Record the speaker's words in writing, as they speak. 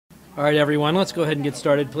All right, everyone, let's go ahead and get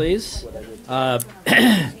started, please. If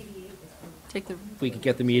we could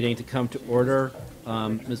get the meeting to come to order.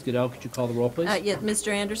 Ms. Goodell, could you call the roll, please? Yeah,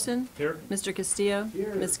 Mr. Anderson? Here. Mr. Castillo?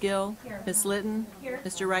 Here. Ms. Gill? Here. Ms. Litton? Here.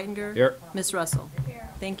 Mr. Reitinger? Here. Ms. Russell? Here.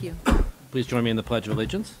 Thank you. Please join me in the Pledge of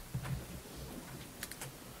Allegiance.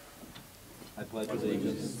 I pledge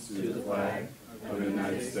allegiance to the flag of the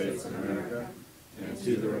United States of America and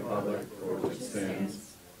to the republic for which it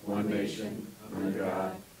stands, one nation, under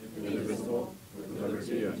God, indivisible, with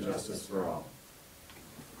liberty and justice for all.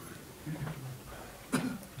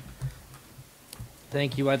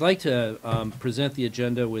 Thank you. I'd like to present the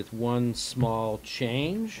agenda with one small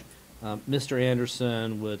change. Mr.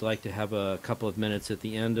 Anderson would like to have a couple of minutes at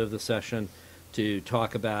the end of the session to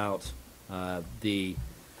talk about the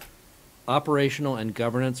operational and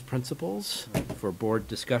governance principles for board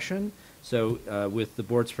discussion. So with the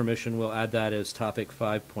board's permission, we'll add that as topic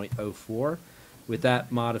 5.04. With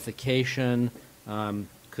that modification,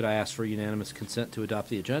 could I ask for unanimous consent to adopt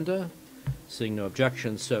the agenda? Seeing no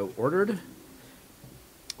objections, so ordered.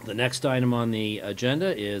 The next item on the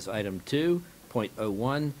agenda is item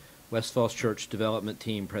 2.01, West Falls Church Development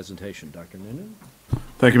Team presentation. Dr. Noonan.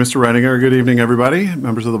 Thank you, Mr. Reitinger. Good evening, everybody,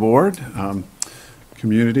 members of the board,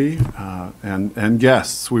 community, and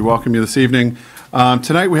guests. We welcome you this evening.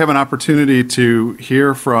 Tonight we have an opportunity to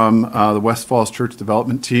hear from the West Falls Church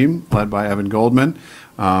Development Team, led by Evan Goldman.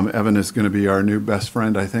 Evan is going to be our new best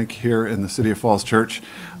friend, I think, here in the City of Falls Church.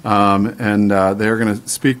 And they're going to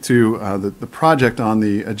speak to the project on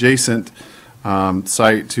the adjacent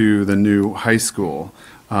site to the new high school.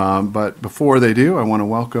 But before they do, I want to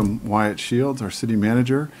welcome Wyatt Shields, our city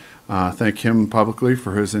manager. Thank him publicly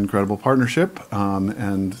for his incredible partnership,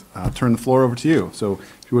 and turn the floor over to you. So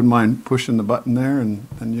if you wouldn't mind pushing the button there, and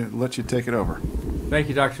let you take it over. Thank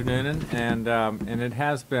you, Dr. Noonan. And it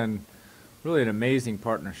has been really an amazing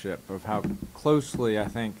partnership of how closely I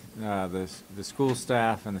think the school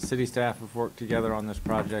staff and the city staff have worked together on this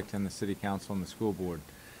project, and the city council and the school board.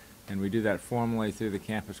 And we do that formally through the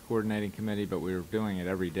campus coordinating committee, but we're doing it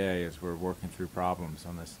every day as we're working through problems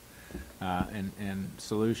on this and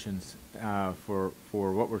solutions for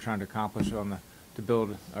what we're trying to accomplish to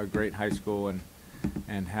build a great high school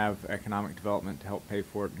and have economic development to help pay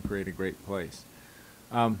for it and create a great place.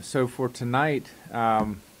 So for tonight,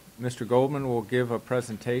 Mr. Goldman will give a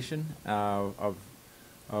presentation of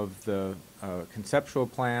the conceptual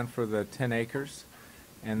plan for the 10 acres.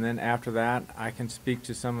 And then after that, I can speak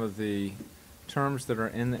to some of the terms that are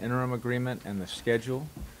in the interim agreement and the schedule.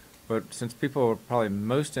 But since people are probably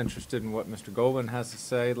most interested in what Mr. Goldman has to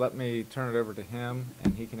say, let me turn it over to him,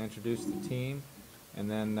 and he can introduce the team.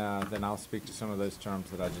 And then I'll speak to some of those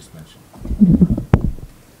terms that I just mentioned.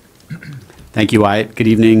 Thank you, Wyatt. Good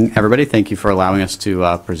evening, everybody. Thank you for allowing us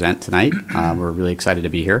to present tonight. We're really excited to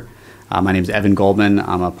be here. My name is Evan Goldman.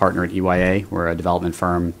 I'm a partner at EYA. We're a development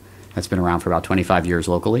firm that's been around for about 25 years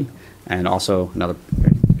locally, and also another.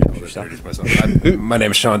 My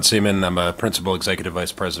name is Sean Seaman. I'm a principal executive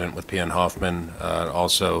vice president with P.N. Hoffman,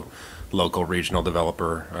 also local regional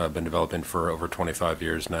developer. I've been developing for over 25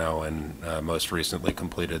 years now, and most recently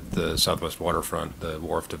completed the Southwest Waterfront, the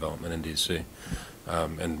wharf development in D.C.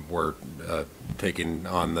 And we're taking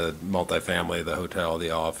on the multifamily, the hotel,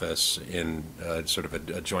 the office in sort of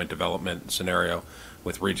a joint development scenario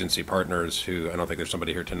with Regency Partners, who I don't think there's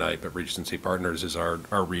somebody here tonight, but Regency Partners is our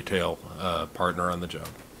retail partner on the job.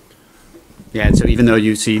 Yeah, and so even though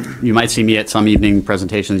you might see me at some evening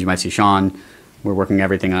presentations, you might see Sean. We're working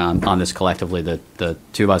everything on this collectively, the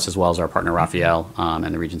two of us as well as our partner Raphael and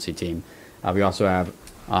the Regency team. We also have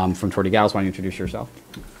from Torty Gallus. Why don't you introduce yourself?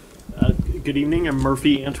 Good evening. I'm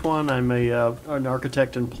Murphy Antoine. I'm an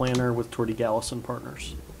architect and planner with Torty Gallus and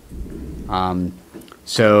Partners.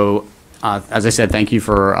 As I said, thank you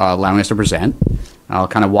for allowing us to present. I'll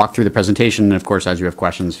kind of walk through the presentation, and of course, as you have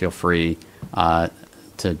questions, feel free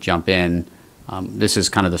to jump in. This is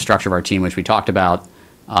kind of the structure of our team, which we talked about,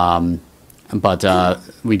 but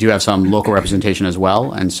we do have some local representation as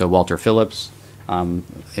well, and so Walter Phillips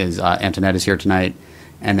Antoinette is here tonight,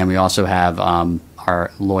 and then we also have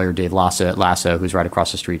our lawyer, Dave Lasso, who's right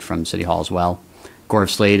across the street from City Hall as well.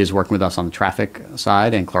 Gaurav Slade is working with us on the traffic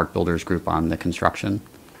side, and Clark Builders Group on the construction.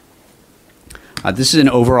 This is an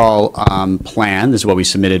overall plan. This is what we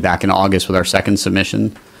submitted back in August with our second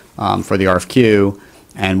submission for the RFQ,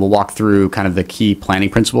 and we'll walk through kind of the key planning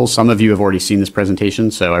principles. Some of you have already seen this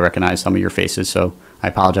presentation, so I recognize some of your faces, so I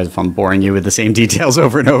apologize if I'm boring you with the same details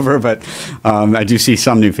over and over, but I do see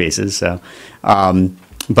some new faces. So.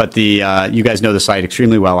 But you guys know the site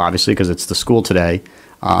extremely well, obviously, because it's the school today.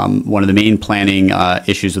 One of the main planning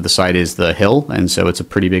issues with the site is the hill, and so it's a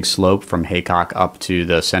pretty big slope from Haycock up to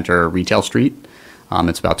the center retail street.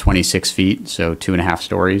 It's about 26 feet, so 2.5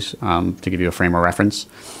 stories, to give you a frame of reference.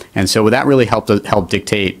 And so that really helped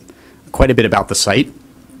dictate quite a bit about the site.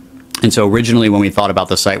 And so originally when we thought about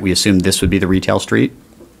the site, we assumed this would be the retail street,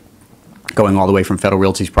 going all the way from Federal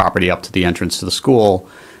Realty's property up to the entrance to the school.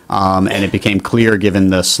 And it became clear, given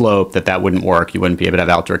the slope, that wouldn't work. You wouldn't be able to have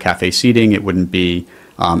outdoor cafe seating. It wouldn't be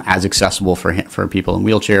as accessible for people in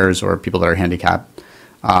wheelchairs or people that are handicapped.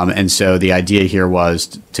 And so the idea here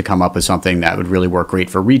was to come up with something that would really work great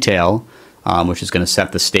for retail, which is going to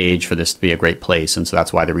set the stage for this to be a great place. And so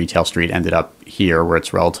that's why the retail street ended up here, where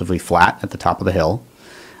it's relatively flat at the top of the hill.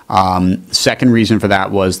 Second reason for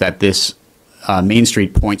that was that this Main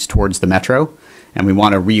Street points towards the metro, and we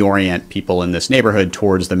want to reorient people in this neighborhood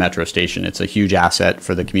towards the metro station. It's a huge asset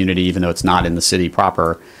for the community, even though it's not in the city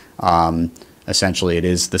proper. Essentially, it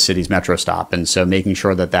is the city's metro stop, and so making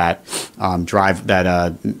sure that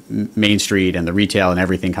Main Street and the retail and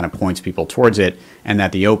everything kind of points people towards it, and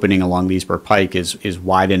that the opening along Leesburg Pike is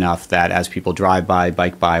wide enough that as people drive by,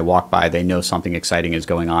 bike by, walk by, they know something exciting is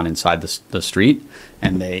going on inside the street,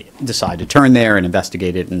 and they decide to turn there and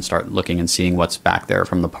investigate it and start looking and seeing what's back there,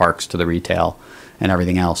 from the parks to the retail and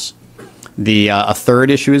everything else. A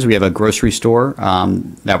third issue is we have a grocery store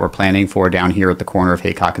that we're planning for down here at the corner of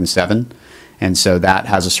Haycock and 7. And so that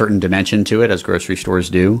has a certain dimension to it, as grocery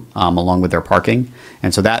stores do, along with their parking.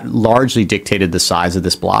 And so that largely dictated the size of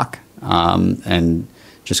this block. And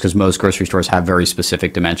just because most grocery stores have very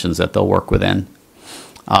specific dimensions that they'll work within.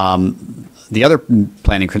 The other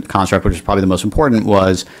planning construct, which is probably the most important,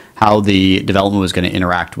 was how the development was going to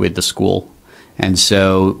interact with the school. And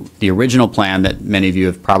so the original plan that many of you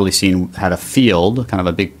have probably seen had a field, kind of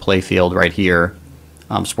a big play field right here,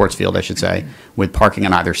 sports field, I should say, with parking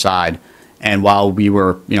on either side. And while we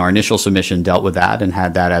were, our initial submission dealt with that and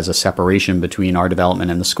had that as a separation between our development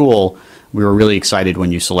and the school, we were really excited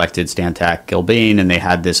when you selected Stantec Gilbane and they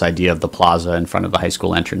had this idea of the plaza in front of the high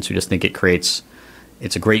school entrance. We just think it's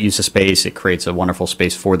a great use of space. It creates a wonderful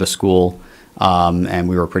space for the school. And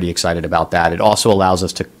we were pretty excited about that. It also allows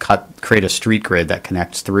us to create a street grid that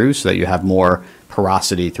connects through so that you have more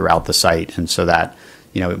porosity throughout the site. And so that,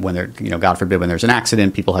 when God forbid, when there's an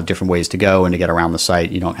accident, people have different ways to go and to get around the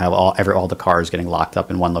site. You don't have all the cars getting locked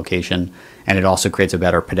up in one location. And it also creates a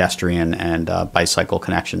better pedestrian and bicycle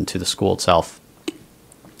connection to the school itself.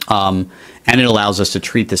 And it allows us to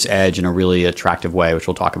treat this edge in a really attractive way, which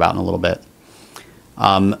we'll talk about in a little bit.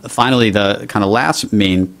 Finally, the kind of last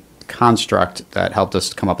main construct that helped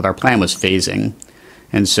us come up with our plan was phasing.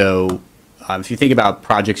 And so if you think about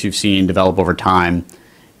projects you've seen develop over time,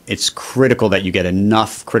 it's critical that you get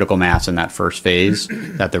enough critical mass in that first phase,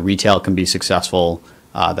 that the retail can be successful,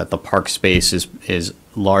 that the park space is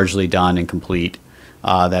largely done and complete,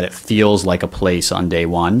 that it feels like a place on day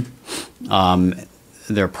one.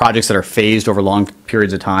 There are projects that are phased over long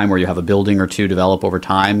periods of time where you have a building or two develop over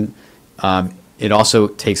time. It also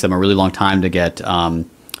takes them a really long time to get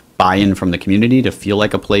buy-in from the community to feel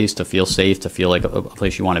like a place, to feel safe, to feel like a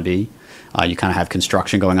place you want to be. You kind of have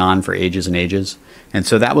construction going on for ages and ages. And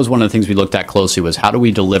so that was one of the things we looked at closely, was how do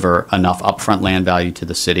we deliver enough upfront land value to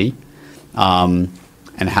the city? And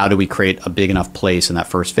how do we create a big enough place in that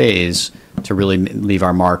first phase to really leave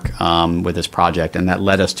our mark with this project? And that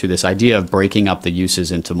led us to this idea of breaking up the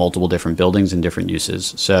uses into multiple different buildings and different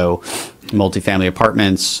uses. So multifamily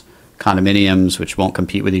apartments, condominiums, which won't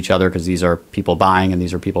compete with each other because these are people buying and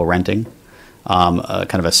these are people renting.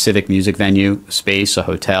 Kind of a civic music venue space, a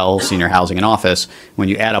hotel, senior housing, and office. When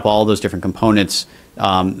you add up all those different components,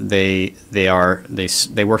 they work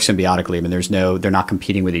symbiotically. I mean, they're not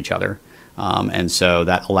competing with each other, and so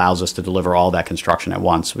that allows us to deliver all that construction at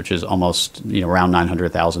once, which is almost around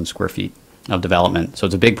 900,000 square feet of development. So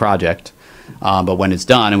it's a big project, but when it's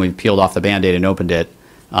done and we've peeled off the Band-Aid and opened it,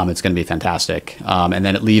 it's going to be fantastic. And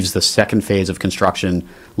then it leaves the second phase of construction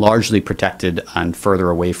largely protected and further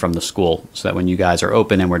away from the school, so that when you guys are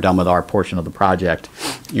open and we're done with our portion of the project,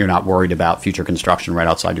 you're not worried about future construction right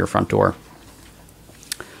outside your front door.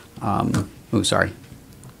 Sorry.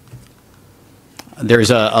 There's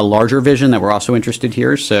a larger vision that we're also interested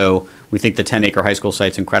here. So we think the 10-acre high school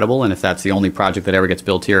site's incredible, and if that's the only project that ever gets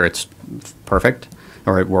built here, it's perfect,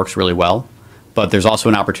 or it works really well. But there's also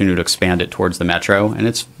an opportunity to expand it towards the metro, and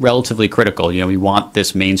it's relatively critical. We want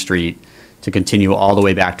this Main Street to continue all the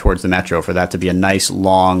way back towards the metro, for that to be a nice,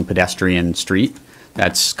 long pedestrian street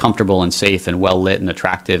that's comfortable and safe and well lit and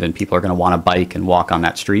attractive, and people are going to want to bike and walk on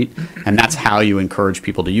that street. And that's how you encourage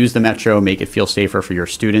people to use the metro, make it feel safer for your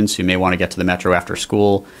students who may want to get to the metro after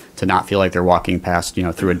school, to not feel like they're walking past,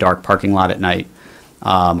 through a dark parking lot at night.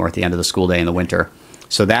 or at the end of the school day in the winter.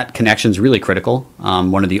 So that connection is really critical.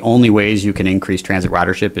 One of the only ways you can increase transit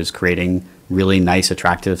ridership is creating really nice,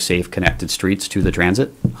 attractive, safe, connected streets to the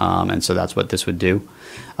transit. And so that's what this would do.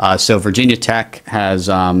 So Virginia Tech has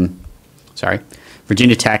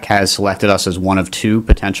selected us as one of 2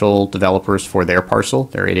 potential developers for their parcel,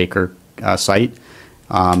 their 8-acre site.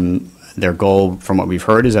 Their goal, from what we've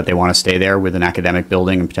heard, is that they want to stay there with an academic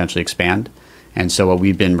building and potentially expand. And so what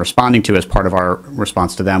we've been responding to as part of our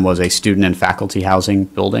response to them was a student and faculty housing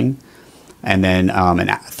building, and then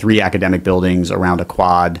 3 academic buildings around a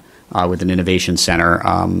quad with an innovation center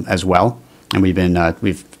as well. And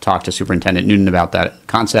we've talked to Superintendent Noonan about that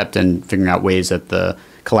concept and figuring out ways that the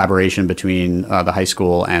collaboration between the high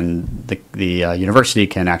school and the university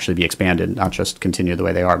can actually be expanded, not just continue the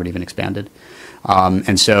way they are, but even expanded.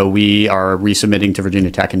 And so we are resubmitting to Virginia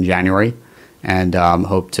Tech in January, and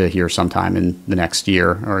hope to hear sometime in the next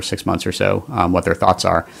year or 6 months or so what their thoughts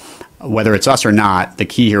are. Whether it's us or not, the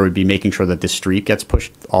key here would be making sure that this street gets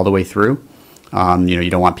pushed all the way through. You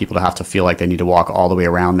don't want people to have to feel like they need to walk all the way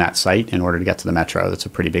around that site in order to get to the metro. That's a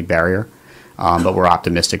pretty big barrier, but we're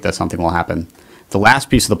optimistic that something will happen. The last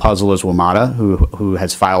piece of the puzzle is WMATA, who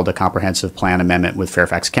has filed a comprehensive plan amendment with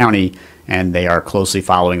Fairfax County, and they are closely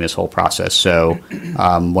following this whole process. So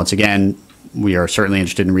once again, we are certainly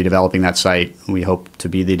interested in redeveloping that site. We hope to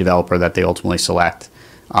be the developer that they ultimately select.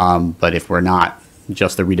 But if we're not,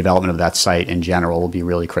 just the redevelopment of that site in general will be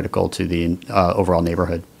really critical to the overall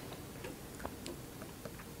neighborhood.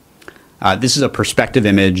 This is a perspective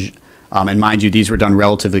image, and mind you, these were done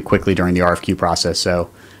relatively quickly during the RFQ process. So,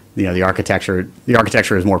 the architecture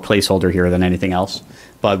is more placeholder here than anything else.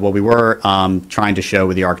 But what we were trying to show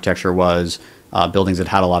with the architecture was buildings that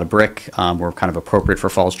had a lot of brick were kind of appropriate for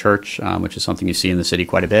Falls Church, which is something you see in the city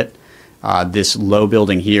quite a bit. This low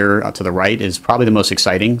building here to the right is probably the most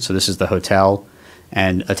exciting. So this is the hotel,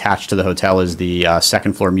 and attached to the hotel is the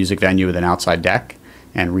second floor music venue with an outside deck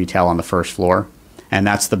and retail on the first floor. And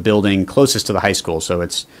that's the building closest to the high school. So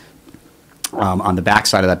it's on the back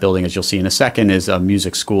side of that building, as you'll see in a second, is a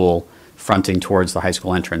music school fronting towards the high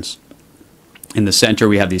school entrance. In the center,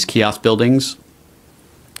 we have these kiosk buildings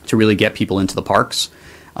to really get people into the parks.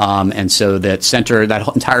 And so that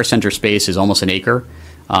entire center space is almost an acre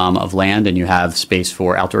of land, and you have space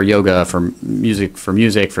for outdoor yoga, for music, for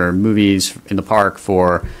movies in the park,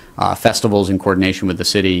 for festivals in coordination with the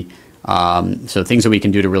city. So things that we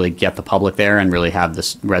can do to really get the public there and really have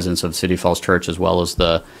the residents of City Falls Church as well as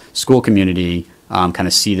the school community kind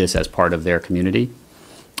of see this as part of their community.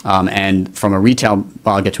 And from a retail,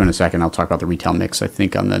 well, I'll get to it in a second. I'll talk about the retail mix, I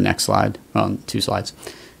think, on the next slide, 2 slides.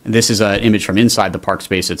 And this is an image from inside the park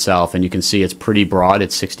space itself, and you can see it's pretty broad.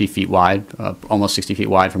 It's 60 feet wide, almost 60 feet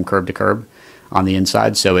wide from curb to curb on the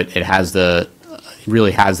inside. So it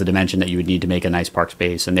really has the dimension that you would need to make a nice park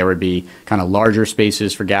space. And there would be kind of larger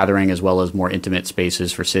spaces for gathering as well as more intimate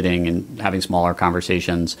spaces for sitting and having smaller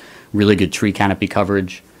conversations. Really good tree canopy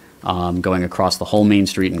coverage going across the whole main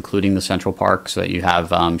street, including the Central Park, so that you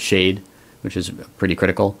have shade, which is pretty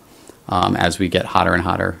critical as we get hotter and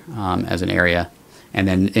hotter as an area. And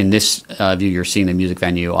then in this view, you're seeing the music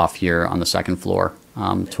venue off here on the second floor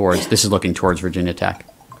this is looking towards Virginia Tech.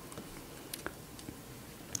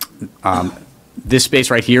 This space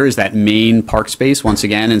right here is that main park space once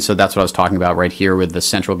again, and so that's what I was talking about right here with the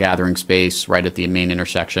central gathering space right at the main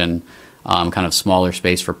intersection, kind of smaller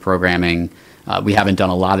space for programming. We haven't done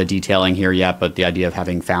a lot of detailing here yet, but the idea of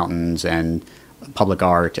having fountains and public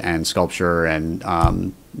art and sculpture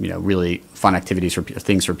and really fun activities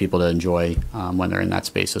things for people to enjoy when they're in that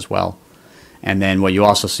space as well. And then what you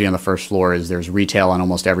also see on the first floor is there's retail on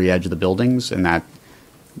almost every edge of the buildings, and that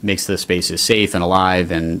makes the spaces safe and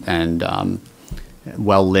alive and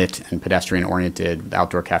well lit and pedestrian oriented,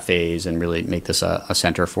 outdoor cafes, and really make this a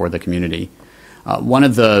center for the community. One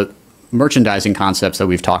of the merchandising concepts that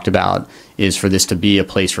we've talked about is for this to be a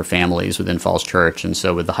place for families within Falls Church. And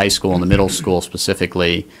so with the high school and the middle school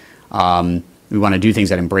specifically, we want to do things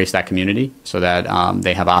that embrace that community so that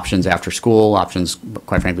they have options after school, options,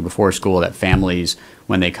 quite frankly, before school, that families,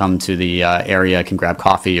 when they come to the area, can grab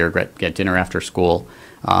coffee or get dinner after school,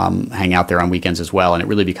 hang out there on weekends as well. And it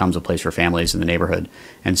really becomes a place for families in the neighborhood.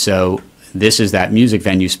 And so this is that music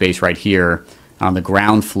venue space right here. On the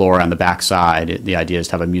ground floor on the back side, the idea is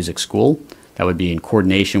to have a music school that would be in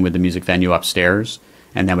coordination with the music venue upstairs,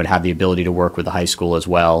 and then would have the ability to work with the high school as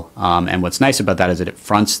well. And what's nice about that is that it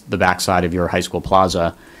fronts the backside of your high school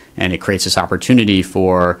plaza, and it creates this opportunity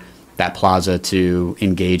for that plaza to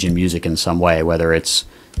engage in music in some way, whether it's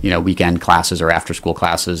weekend classes or after school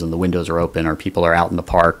classes and the windows are open or people are out in the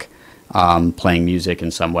park playing music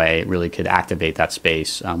in some way, it really could activate that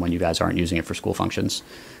space when you guys aren't using it for school functions.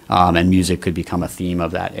 And music could become a theme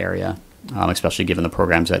of that area, especially given the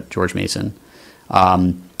programs at George Mason.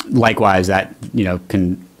 Likewise, that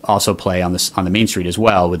can also play on the Main Street as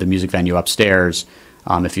well with the music venue upstairs.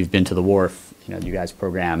 If you've been to the Wharf, you guys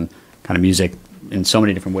program kind of music in so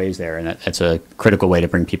many different ways there, and it's a critical way to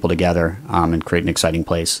bring people together and create an exciting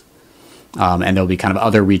place. And there'll be kind of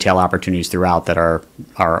other retail opportunities throughout that are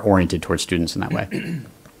oriented towards students in that way.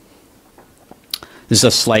 This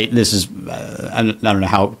is I don't know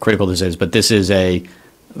how critical this is, but this is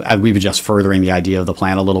we've been just furthering the idea of the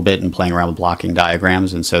plan a little bit and playing around with blocking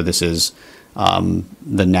diagrams. And so this is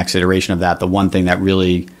the next iteration of that. The one thing that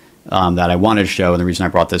really that I wanted to show, and the reason I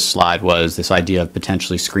brought this slide, was this idea of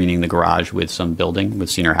potentially screening the garage with some building, with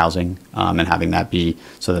senior housing, and having that be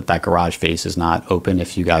so that garage face is not open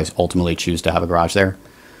if you guys ultimately choose to have a garage there.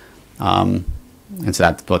 And so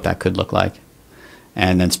that's what that could look like.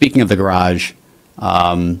 And then speaking of the garage,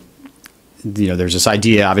 there's this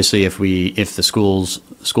idea, obviously, if the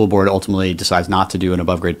school board ultimately decides not to do an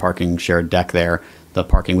above grade parking shared deck there, the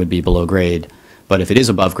parking would be below grade. But if it is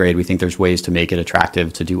above grade, we think there's ways to make it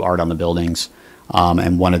attractive to do art on the buildings.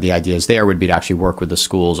 And one of the ideas there would be to actually work with the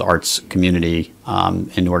school's arts community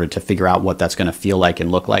in order to figure out what that's going to feel like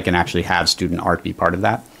and look like, and actually have student art be part of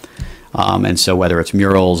that. And so whether it's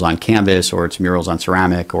murals on canvas, or it's murals on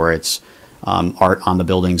ceramic, or it's art on the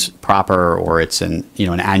buildings proper, or it's an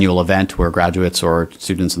annual event where graduates or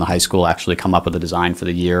students in the high school actually come up with a design for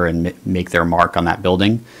the year and make their mark on that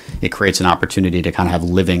building, it creates an opportunity to kind of have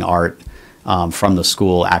living art from the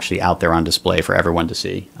school actually out there on display for everyone to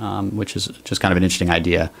see, which is just kind of an interesting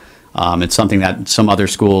idea. It's something that some other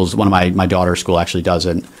schools, one of my daughter's school actually does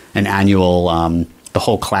an annual, the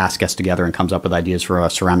whole class gets together and comes up with ideas for a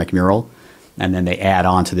ceramic mural, and then they add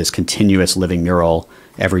on to this continuous living mural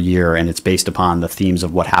every year, and it's based upon the themes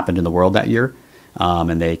of what happened in the world that year.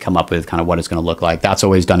 And they come up with kind of what it's going to look like. That's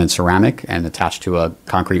always done in ceramic and attached to a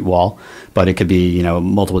concrete wall, but it could be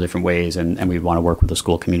multiple different ways, and we want to work with the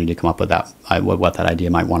school community to come up with that what that idea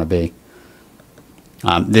might want to be.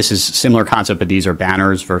 This is similar concept, but these are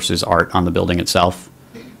banners versus art on the building itself.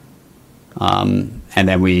 And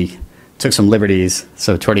then we took some liberties.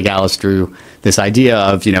 So Torty Gallus drew this idea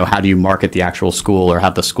of how do you market the actual school or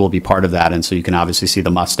have the school be part of that, and so you can obviously see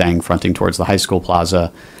the Mustang fronting towards the high school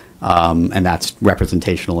plaza. And that's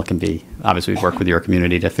representational. It can be, obviously, we work with your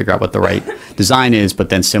community to figure out what the right design is, but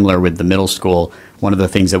then similar with the middle school, one of the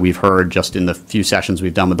things that we've heard just in the few sessions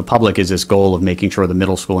we've done with the public is this goal of making sure the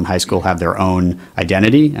middle school and high school have their own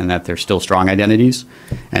identity and that they're still strong identities.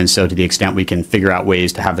 And so to the extent we can figure out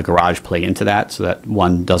ways to have the garage play into that so that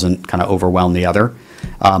one doesn't kind of overwhelm the other,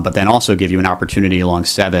 but then also give you an opportunity along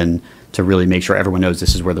 7 to really make sure everyone knows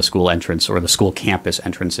this is where the school entrance or the school campus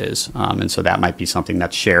entrance is. And so that might be something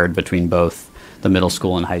that's shared between both the middle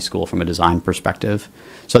school and high school from a design perspective.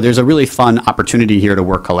 So there's a really fun opportunity here to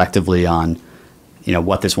work collectively on,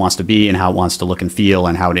 what this wants to be and how it wants to look and feel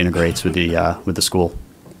and how it integrates with the school.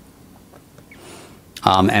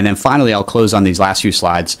 And then finally, I'll close on these last few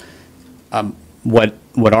slides. What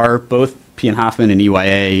are both P.N. Hoffman and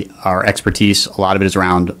EYA, our expertise, a lot of it is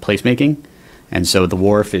around placemaking. And so the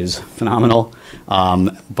Wharf is phenomenal.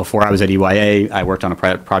 Before I was at EYA, I worked on a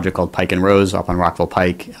project called Pike and Rose up on Rockville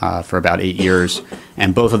Pike for about 8 years.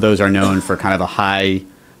 And both of those are known for kind of a high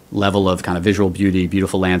level of kind of visual beauty,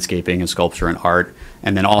 beautiful landscaping and sculpture and art,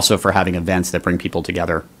 and then also for having events that bring people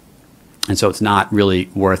together. And so it's not really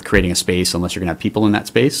worth creating a space unless you're going to have people in that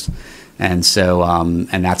space. And so,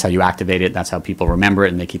 and that's how you activate it. That's how people remember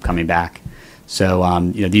it and they keep coming back.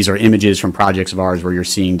 So, these are images from projects of ours where you're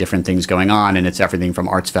seeing different things going on, and it's everything from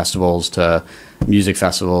arts festivals to music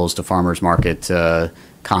festivals to farmers market to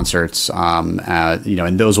concerts,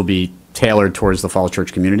 and those will be tailored towards the Falls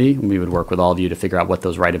Church community. We would work with all of you to figure out what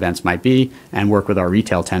those right events might be and work with our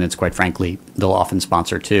retail tenants. Quite frankly, they'll often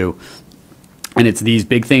sponsor too. And it's these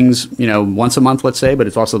big things, once a month, let's say, but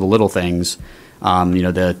it's also the little things,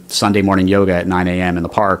 the Sunday morning yoga at 9 a.m. in the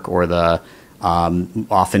park, or the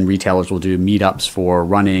often retailers will do meetups for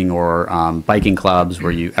running or biking clubs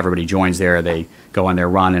where everybody joins there, they go on their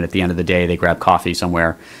run, and at the end of the day they grab coffee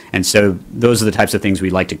somewhere. And so those are the types of things we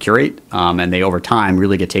like to curate, and they over time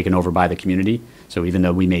really get taken over by the community. So even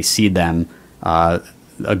though we may seed them, a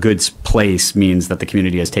good place means that the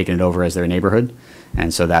community has taken it over as their neighborhood,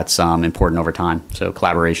 and so that's important over time. So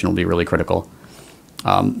collaboration will be really critical.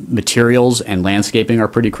 Materials and landscaping are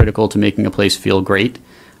pretty critical to making a place feel great.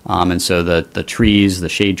 And so the trees, the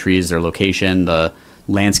shade trees, their location, the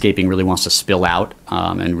landscaping really wants to spill out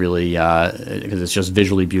and really, because it's just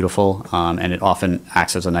visually beautiful, and it often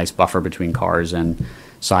acts as a nice buffer between cars and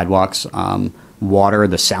sidewalks. Water,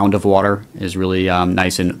 the sound of water is really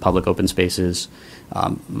nice in public open spaces.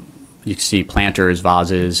 You can see planters,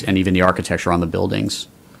 vases, and even the architecture on the buildings.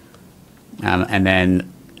 And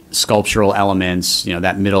then sculptural elements,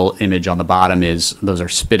 that middle image on the bottom those are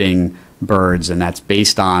spitting birds, and that's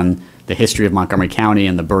based on the history of Montgomery County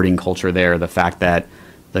and the birding culture there, the fact that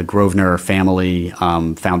the Grosvenor family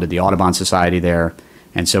founded the Audubon Society there.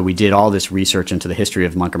 And so we did all this research into the history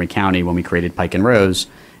of Montgomery County when we created Pike and Rose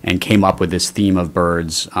and came up with this theme of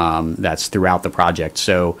birds that's throughout the project.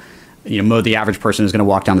 So the average person is going to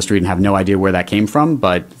walk down the street and have no idea where that came from.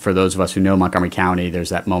 But for those of us who know Montgomery County, there's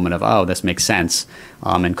that moment of, oh, this makes sense.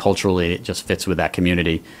 And culturally, it just fits with that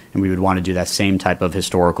community. And we would want to do that same type of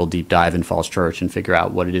historical deep dive in Falls Church and figure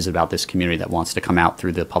out what it is about this community that wants to come out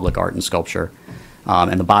through the public art and sculpture.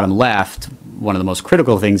 And the bottom left, one of the most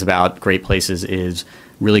critical things about great places is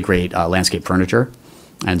really great landscape furniture.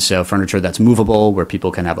 And so furniture that's movable, where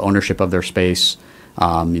people can have ownership of their space.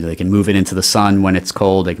 They can move it into the sun when it's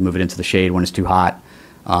cold. They can move it into the shade when it's too hot.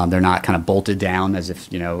 They're not kind of bolted down as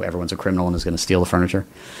if, everyone's a criminal and is going to steal the furniture.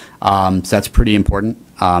 So that's pretty important.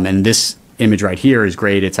 And this image right here is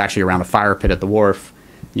great. It's actually around a fire pit at the wharf.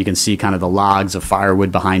 You can see kind of the logs of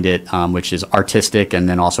firewood behind it, which is artistic and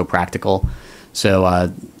then also practical. So I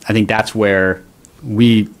think that's where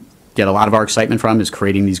we get a lot of our excitement from, is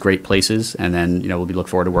creating these great places. And then, we'll look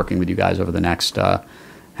forward to working with you guys over the next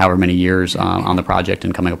however many years on the project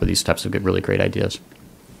and coming up with these types of really great ideas.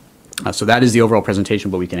 So that is the overall presentation,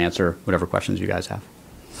 but we can answer whatever questions you guys have.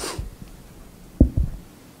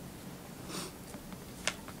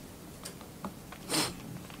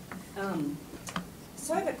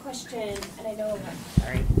 So I have a question, and I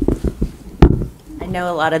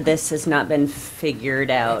know a lot of this has not been figured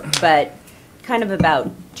out, but kind of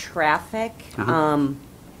about traffic.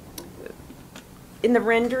 In the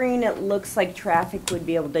rendering, it looks like traffic would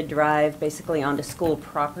be able to drive basically onto school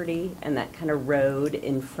property and that kind of road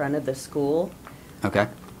in front of the school. Okay.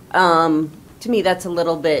 To me, that's a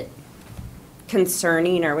little bit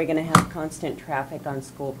concerning. Are we going to have constant traffic on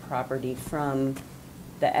school property from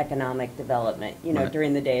the economic development? Right.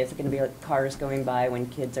 During the day, is it going to be like cars going by when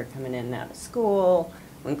kids are coming in and out of school,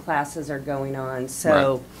 when classes are going on?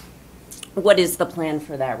 So what is the plan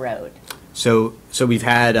for that road? So we've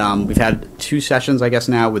had 2 sessions, I guess,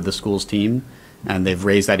 now with the schools team, and they've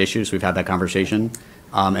raised that issue. So we've had that conversation.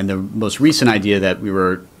 And the most recent idea that we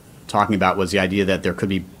were talking about was the idea that there could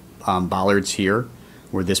be bollards here,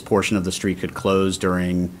 where this portion of the street could close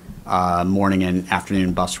during morning and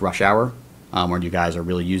afternoon bus rush hour, where you guys are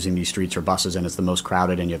really using these streets for buses and it's the most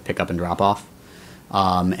crowded and you have pick up and drop off.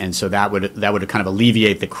 And so that would kind of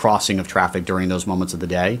alleviate the crossing of traffic during those moments of the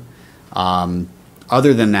day.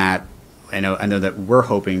 Other than that, I know that we're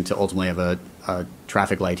hoping to ultimately have a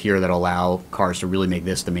traffic light here that'll allow cars to really make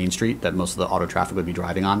this the main street that most of the auto traffic would be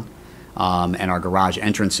driving on. And our garage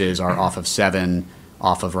entrances are off of 7,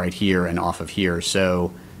 off of right here, and off of here.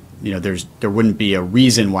 So, there wouldn't be a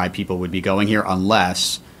reason why people would be going here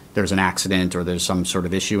unless there's an accident or there's some sort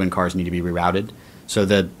of issue and cars need to be rerouted. So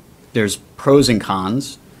there's pros and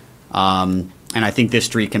cons. And I think this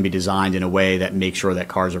street can be designed in a way that makes sure that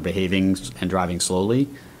cars are behaving and driving slowly.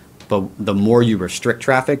 But the more you restrict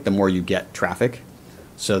traffic, the more you get traffic.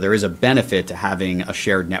 So there is a benefit to having a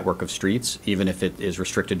shared network of streets, even if it is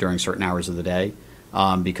restricted during certain hours of the day,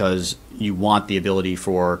 because you want the ability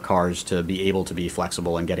for cars to be able to be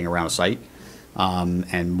flexible in getting around a site.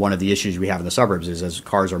 And one of the issues we have in the suburbs is as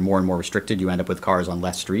cars are more and more restricted, you end up with cars on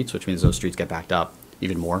less streets, which means those streets get backed up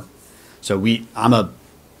even more. So I'm a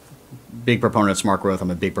big proponent of smart growth.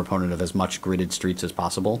 I'm a big proponent of as much gridded streets as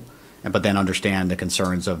possible, but then understand the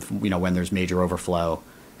concerns of, when there's major overflow.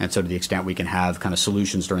 And so to the extent we can have kind of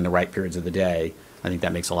solutions during the right periods of the day, I think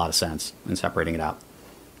that makes a lot of sense in separating it out.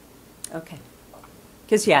 Okay.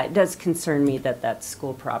 Because, it does concern me that that's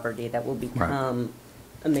school property that will become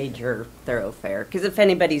a major thoroughfare. Because if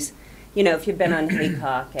anybody's, if you've been on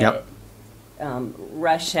Haycock at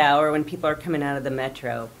rush hour when people are coming out of the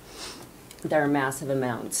metro, there are massive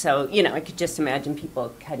amounts. So, I could just imagine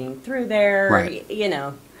people cutting through there, Right.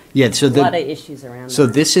 Yeah, so a lot of issues around So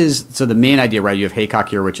that. so the main idea, right, you have Haycock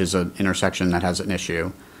here, which is an intersection that has an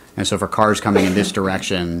issue. And so for cars coming in this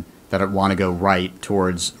direction that want to go right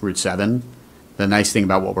towards Route 7, the nice thing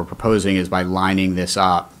about what we're proposing is by lining this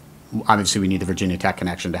up, obviously we need the Virginia Tech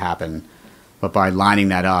connection to happen, but by lining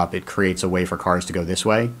that up, it creates a way for cars to go this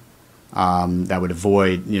way. That would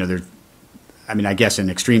avoid, I guess in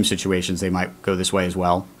extreme situations, they might go this way as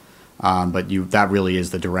well. But that really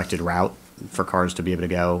is the directed route for cars to be able to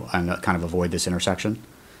go and kind of avoid this intersection.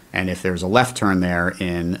 And if there's a left turn there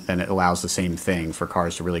then it allows the same thing for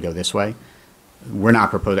cars to really go this way. we're not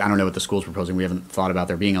proposing, I don't know what the school's proposing. We haven't thought about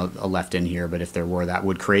there being a left in here, but if there were, that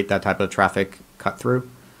would create that type of traffic cut through.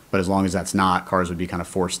 But as long as that's not, cars would be kind of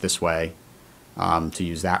forced this way to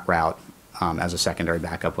use that route as a secondary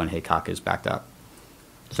backup when Haycock is backed up.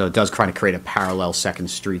 So it does kind of create a parallel second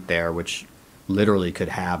street there, which literally could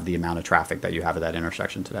have the amount of traffic that you have at that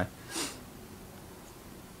intersection today.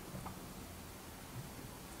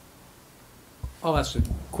 I'll ask a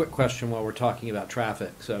quick question while we're talking about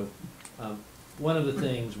traffic. So one of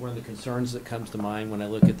the concerns that comes to mind when I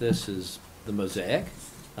look at this is the Mosaic,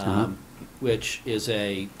 which is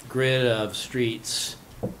a grid of streets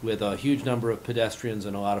with a huge number of pedestrians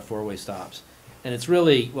and a lot of four-way stops. And it's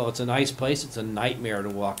really, well, it's a nice place. It's a nightmare to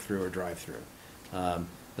walk through or drive through,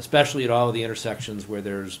 especially at all of the intersections where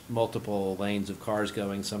there's multiple lanes of cars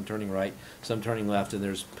going, some turning right, some turning left, and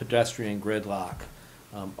there's pedestrian gridlock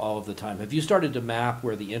all of the time. Have you started to map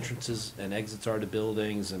where the entrances and exits are to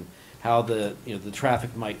buildings and how the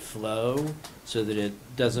traffic might flow so that it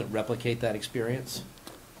doesn't replicate that experience?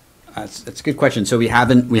 That's a good question. So we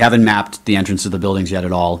haven't mapped the entrance of the buildings yet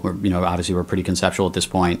at all. Obviously we're pretty conceptual at this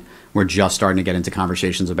point. We're just starting to get into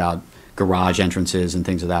conversations about garage entrances and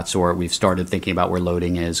things of that sort. We've started thinking about where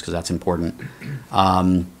loading is because that's important.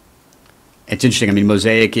 It's interesting. I mean,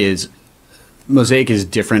 Mosaic is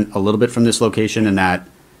different a little bit from this location in that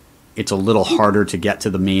it's a little harder to get to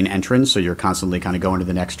the main entrance. So you're constantly kind of going to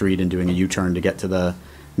the next street and doing a U-turn to get to the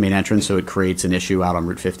main entrance. So it creates an issue out on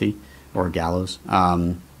Route 50 or Gallows.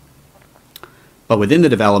 But within the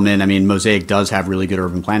development, I mean, Mosaic does have really good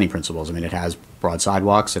urban planning principles. I mean, it has broad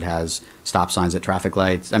sidewalks, it has stop signs at traffic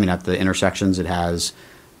lights. I mean, at the intersections, it has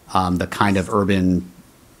the kind of urban,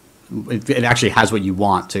 it actually has what you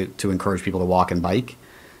want to encourage people to walk and bike.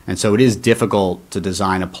 And so it is difficult to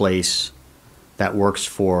design a place that works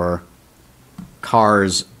for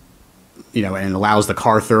cars, and allows the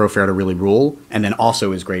car thoroughfare to really rule, and then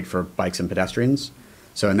also is great for bikes and pedestrians.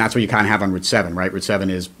 So, and that's what you kind of have on Route 7, right? Route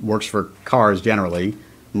 7 works for cars generally,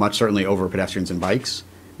 much certainly over pedestrians and bikes.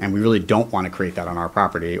 And we really don't want to create that on our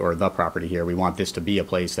property or the property here. We want this to be a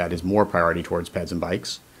place that is more priority towards peds and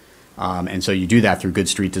bikes. And so you do that through good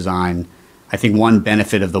street design. I think one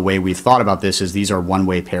benefit of the way we've thought about this is these are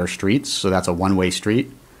one-way pair streets. So that's a one-way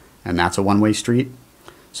street, and that's a one-way street.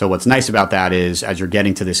 So what's nice about that is as you're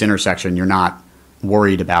getting to this intersection, you're not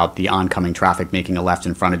worried about the oncoming traffic making a left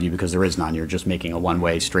in front of you because there is none. You're just making a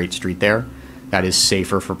one-way straight street there. That is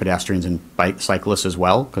safer for pedestrians and bike cyclists as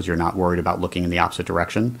well because you're not worried about looking in the opposite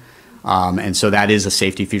direction. And so that is a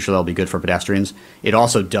safety feature that will be good for pedestrians. It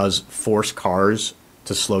also does force cars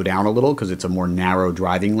to slow down a little because it's a more narrow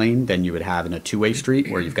driving lane than you would have in a two-way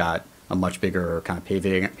street where you've got a much bigger kind of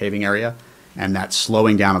paving area. And that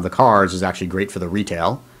slowing down of the cars is actually great for the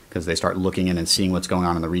retail because they start looking in and seeing what's going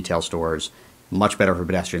on in the retail stores. Much better for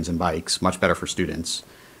pedestrians and bikes, much better for students.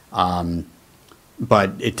 But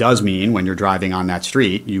it does mean when you're driving on that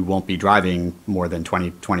street, you won't be driving more than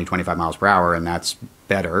 25 miles per hour, and that's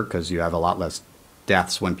better because you have a lot less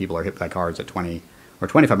deaths when people are hit by cars at 20 or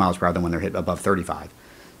 25 miles per hour than when they're hit above 35.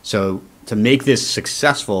 So to make this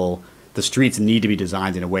successful, the streets need to be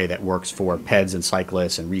designed in a way that works for peds and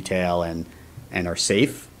cyclists and retail and are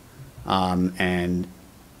safe and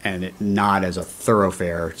not as a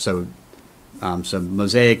thoroughfare. So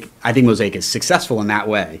Mosaic, I think Mosaic is successful in that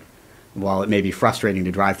way. While it may be frustrating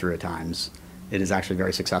to drive through at times, it is actually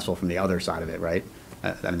very successful from the other side of it, right?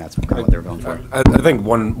 I mean, that's kind of what they're going for. I think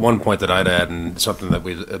one point that I'd add, and something that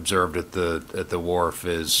we observed at the wharf,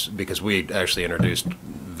 is because we actually introduced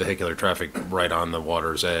vehicular traffic right on the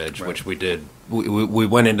water's edge, right. Which we did. We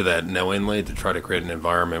went into that knowingly to try to create an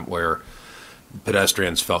environment where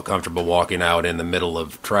pedestrians felt comfortable walking out in the middle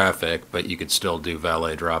of traffic, but you could still do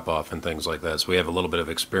valet drop-off and things like that. So we have a little bit of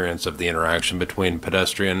experience of the interaction between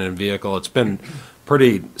pedestrian and vehicle. It's been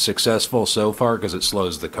pretty successful so far because it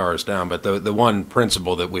slows the cars down. But the one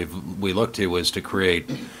principle that we looked to was to create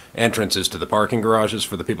entrances to the parking garages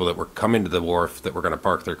for the people that were coming to the wharf that were going to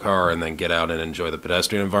park their car and then get out and enjoy the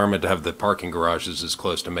pedestrian environment, to have the parking garages as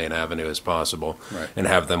close to Main Avenue as possible, right. And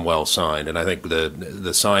have them well signed. And I think the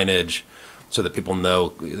signage, so that people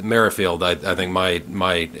know, Merrifield, I think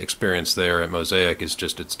my experience there at Mosaic is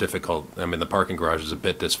just, it's difficult. I mean, the parking garage is a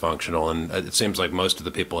bit dysfunctional, and it seems like most of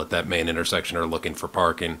the people at that main intersection are looking for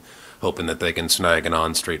parking, hoping that they can snag an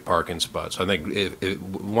on-street parking spot. So I think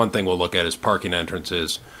one thing we'll look at is parking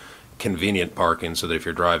entrances, convenient parking, so that if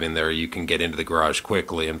you're driving there, you can get into the garage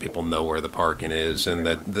quickly and people know where the parking is, and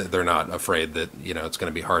that they're not afraid that, it's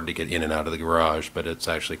going to be hard to get in and out of the garage, but it's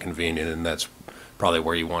actually convenient, and that's probably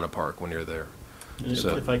where you want to park when you're there.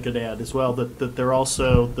 So, if I could add as well, that they're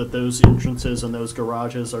also, that those entrances and those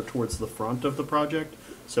garages are towards the front of the project,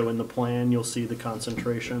 So in the plan, you'll see the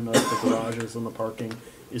concentration of the garages and the parking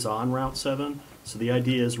is on Route 7. So the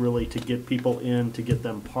idea is really to get people in, to get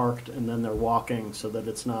them parked, and then they're walking so that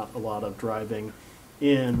it's not a lot of driving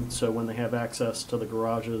in. So when they have access to the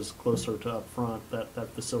garages closer to up front, that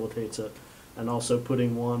facilitates it. And also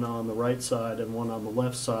putting one on the right side and one on the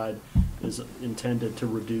left side is intended to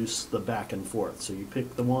reduce the back and forth. So you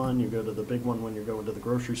pick the one, you go to the big one when you're going to the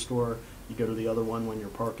grocery store, you go to the other one when you're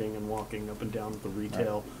parking and walking up and down the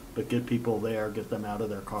retail, but get people there, get them out of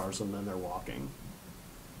their cars, and then they're walking.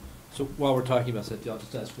 So while we're talking about that, I'll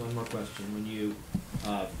just ask one more question. When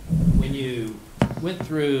you went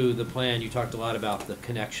through the plan, you talked a lot about the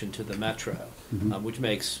connection to the metro, which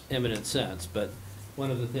makes eminent sense. But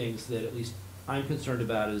one of the things that at least I'm concerned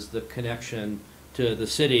about is the connection to the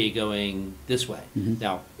city going this way.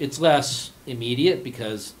 Now, it's less immediate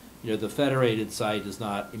because the federated site is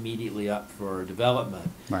not immediately up for development.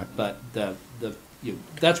 Right. But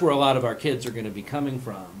that's where a lot of our kids are going to be coming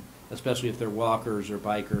from, especially if they're walkers or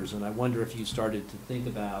bikers. And I wonder if you started to think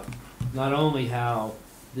about not only how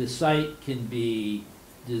this site can be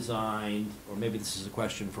designed, or maybe this is a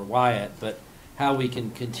question for Wyatt, but how we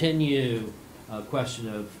can continue a question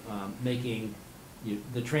of making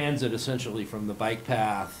the transit essentially from the bike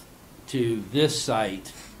path to this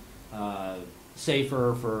site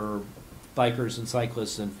safer for bikers and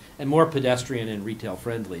cyclists and more pedestrian and retail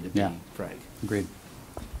friendly, to be frank. Agreed.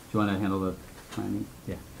 Do you want to handle the planning?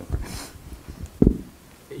 Yeah, go for it.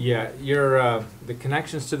 Yeah, the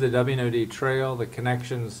connections to the WNOD trail, the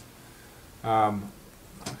connections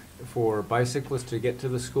for bicyclists to get to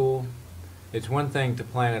the school. It's one thing to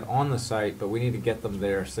plan it on the site, but we need to get them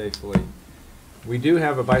there safely. We do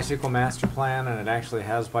have a bicycle master plan, and it actually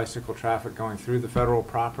has bicycle traffic going through the federal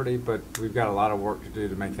property, but we've got a lot of work to do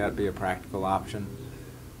to make that be a practical option.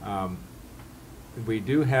 We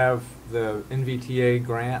do have the NVTA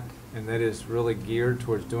grant, and that is really geared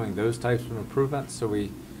towards doing those types of improvements. So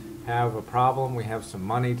we have a problem, we have some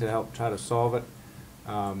money to help try to solve it,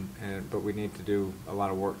 but we need to do a lot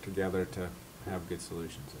of work together to have good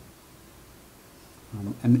solutions.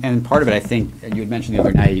 And part of it, I think, you had mentioned the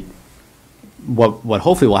other night, what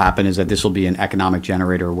hopefully will happen is that this will be an economic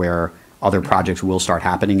generator where other projects will start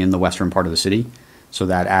happening in the western part of the city, so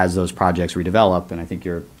that as those projects redevelop, and I think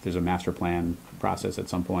there's a master plan process at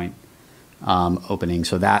some point opening,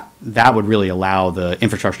 so that would really allow the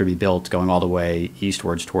infrastructure to be built going all the way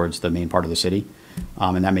eastwards towards the main part of the city.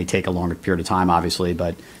 And that may take a longer period of time, obviously,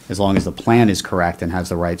 but as long as the plan is correct and has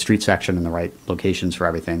the right street section and the right locations for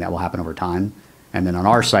everything, that will happen over time. And then on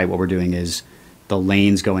our site, what we're doing is the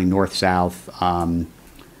lanes going north-south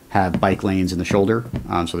have bike lanes in the shoulder.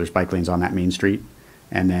 So there's bike lanes on that main street.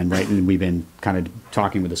 And then and we've been kind of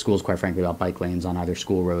talking with the schools, quite frankly, about bike lanes on either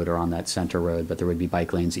School Road or on that center road, but there would be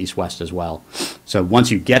bike lanes east-west as well. So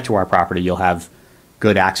once you get to our property, you'll have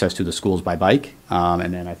good access to the schools by bike.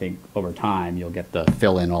 And then I think over time, you'll get the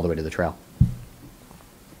fill-in all the way to the trail. Any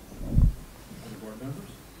board members?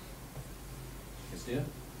 Castillo?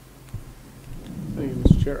 Thank you,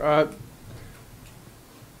 Mr. Chair.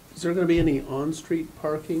 Is there going to be any on-street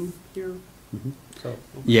parking here? So,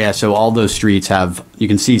 Yeah, so all those streets have, you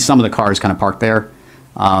can see some of the cars kind of parked there,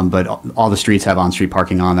 but all the streets have on-street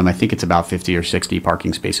parking on them. I think it's about 50 or 60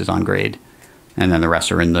 parking spaces on grade, and then the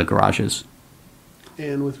rest are in the garages.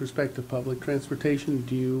 And with respect to public transportation,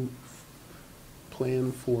 do you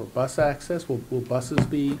plan for bus access? Will buses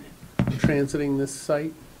be transiting this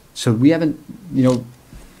site? So we haven't,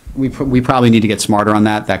 we probably need to get smarter on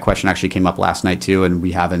that. That question actually came up last night too, and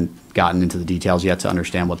we haven't gotten into the details yet to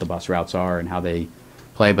understand what the bus routes are and how they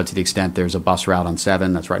play. But to the extent there's a bus route on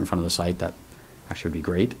 7 that's right in front of the site, that actually would be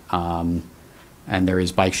great. And there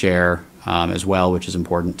is bike share as well, which is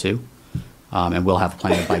important too. And we'll have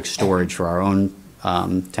plenty of bike storage for our own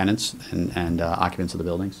tenants and occupants of the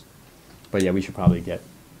buildings. But yeah, we should probably get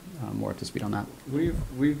more up to speed on that. We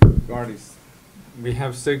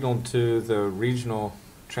have signaled to the regional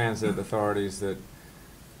transit authorities that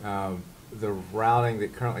the routing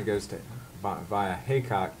that currently goes via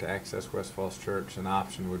Haycock to access West Falls Church, an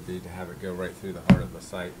option would be to have it go right through the heart of the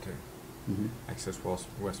site to access West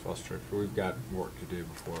Falls Church. But we've got work to do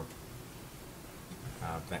before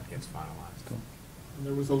that gets finalized. Cool.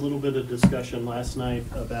 There was a little bit of discussion last night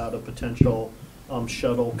about a potential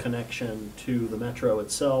shuttle connection to the metro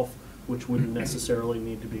itself, which wouldn't necessarily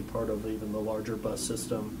need to be part of even the larger bus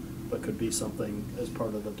system, but could be something as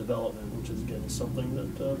part of the development, which is again something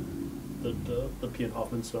that the P.N.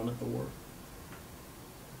 Hoffman's done at the war.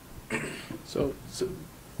 So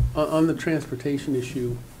on the transportation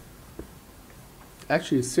issue,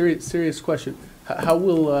 actually a serious question. How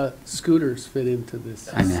will scooters fit into this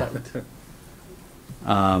I know. site?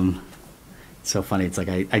 It's so funny. It's like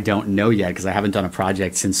I don't know yet because I haven't done a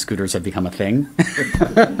project since scooters have become a thing.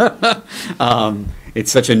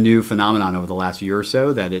 It's such a new phenomenon over the last year or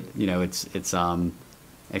so that it's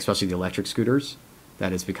especially the electric scooters,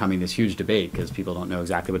 that it's becoming this huge debate because people don't know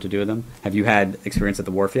exactly what to do with them. Have you had experience at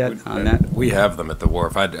the wharf yet on that? We have them at the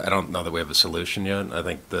wharf. I don't know that we have a solution yet. I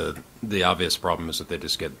think the obvious problem is that they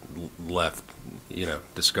just get left,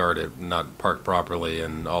 discarded, not parked properly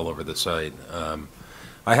and all over the site.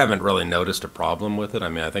 I haven't really noticed a problem with it. I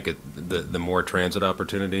mean, I think the more transit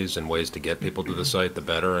opportunities and ways to get people to the site, the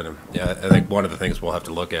better. And I think one of the things we'll have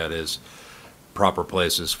to look at is proper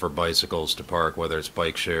places for bicycles to park, whether it's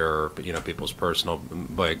bike share or, people's personal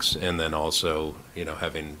bikes, and then also,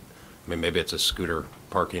 having, maybe it's a scooter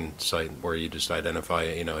parking site where you just identify,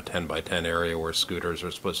 a 10 by 10 area where scooters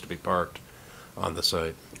are supposed to be parked on the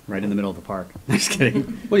site. Right in the middle of the park. Just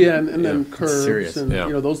kidding. Well, yeah, and then curves serious. and, Yeah.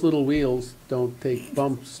 those little wheels don't take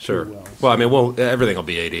bumps Sure. too well. Well, I mean, everything will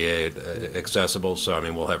be ADA accessible, so, I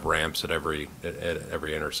mean, we'll have ramps at every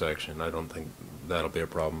intersection. I don't think that'll be a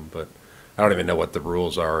problem, but I don't even know what the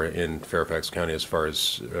rules are in Fairfax County or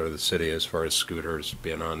the city as far as scooters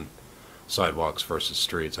being on sidewalks versus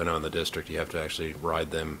streets. I know in the district you have to actually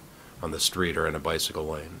ride them on the street or in a bicycle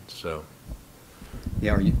lane, so.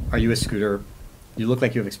 Yeah, are you a scooter? You look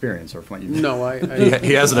like you have experience, or from what you No,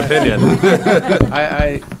 He has an opinion.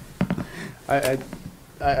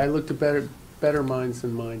 I looked at better minds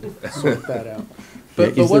than mine to sort that out. Yeah,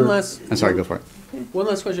 But is one there- last. I'm sorry, go for it. One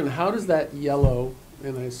last question. How does that yellow,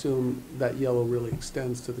 and I assume that yellow really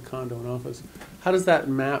extends to the condo and office, how does that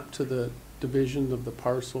map to the division of the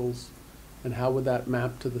parcels, and how would that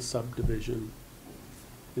map to the subdivision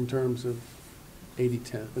in terms of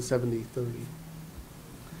 80-10, 70-30?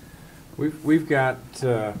 We've got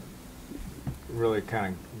to really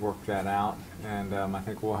kind of work that out, and I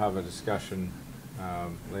think we'll have a discussion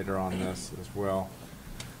later on this as well.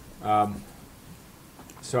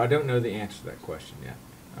 So I don't know the answer to that question yet,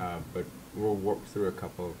 but we'll work through a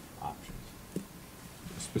couple of options,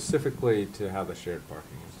 specifically to how the shared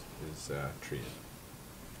parking is treated.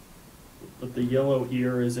 But the yellow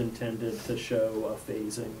here is intended to show a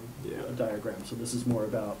phasing Yeah. diagram. So this is more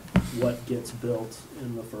about what gets built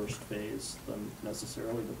in the first phase than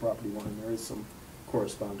necessarily the property line. And there is some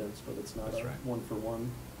correspondence, but it's not That's a right.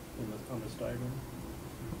 one-for-one on this diagram.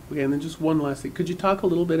 Okay, and then just one last thing. Could you talk a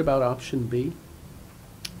little bit about option B?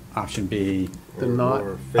 Option B. The not-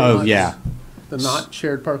 Oh, Phase. yeah. The not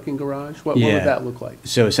shared parking garage? What would Yeah. that look like?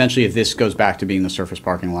 So essentially, if this goes back to being the surface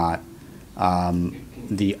parking lot,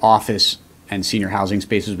 the office and senior housing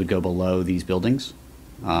spaces would go below these buildings,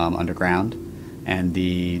 underground, and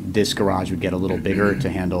this garage would get a little bigger to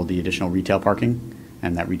handle the additional retail parking,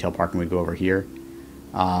 and that retail parking would go over here.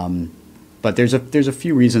 But there's a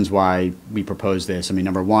few reasons why we propose this. I mean,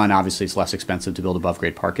 number one, obviously, it's less expensive to build above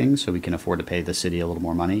grade parking, so we can afford to pay the city a little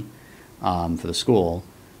more money for the school.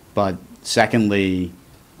 But secondly,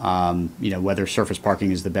 whether surface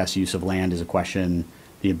parking is the best use of land is a question.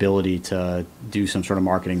 The ability to do some sort of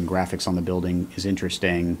marketing and graphics on the building is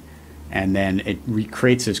interesting. And then it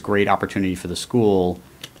creates this great opportunity for the school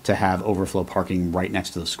to have overflow parking right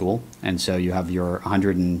next to the school. And so you have your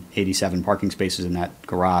 187 parking spaces in that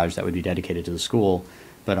garage that would be dedicated to the school.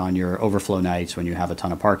 But on your overflow nights, when you have a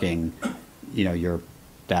ton of parking, you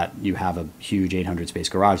have a huge 800 space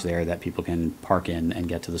garage there that people can park in and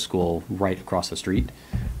get to the school right across the street.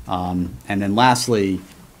 And then lastly,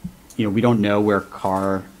 we don't know where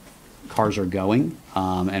cars are going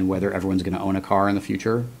and whether everyone's going to own a car in the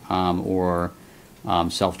future or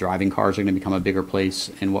self-driving cars are going to become a bigger place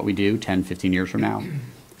in what we do 10, 15 years from now.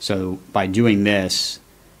 So by doing this,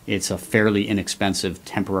 it's a fairly inexpensive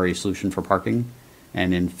temporary solution for parking.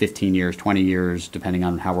 And in 15 years, 20 years, depending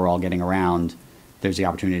on how we're all getting around, there's the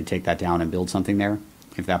opportunity to take that down and build something there.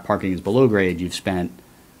 If that parking is below grade, we've spent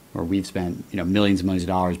millions and millions of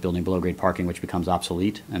dollars building below grade parking, which becomes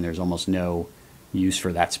obsolete, and there's almost no use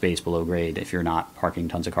for that space below grade if you're not parking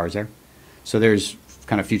tons of cars there. So there's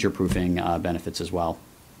kind of future-proofing benefits as well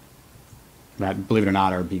that, believe it or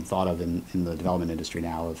not, are being thought of in the development industry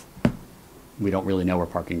now. Of we don't really know where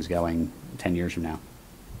parking's going 10 years from now.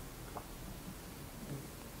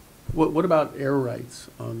 What about air rights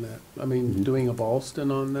on that? I mean, doing a Ballston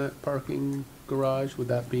on that parking garage, would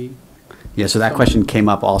that be? Yeah, so that question came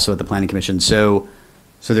up also at the Planning Commission. So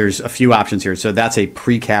there's a few options here. So that's a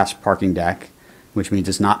precast parking deck, which means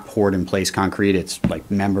it's not poured in place concrete. It's like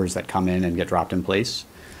members that come in and get dropped in place.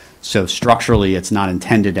 So structurally, it's not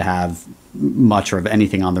intended to have much or of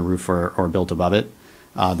anything on the roof or built above it.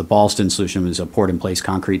 The Ballston solution was a poured in place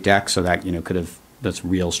concrete deck, so that that's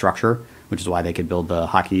real structure, which is why they could build the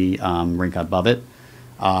hockey rink above it.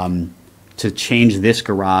 To change this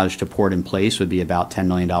garage to port in place would be about $10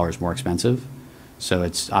 million more expensive. So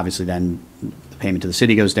it's obviously then the payment to the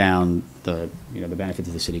city goes down, the benefit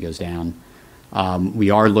to the city goes down. We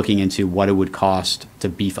are looking into what it would cost to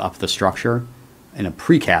beef up the structure in a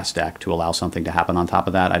precast deck to allow something to happen on top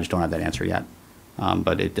of that. I just don't have that answer yet.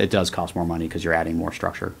 But it does cost more money because you're adding more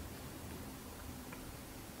structure.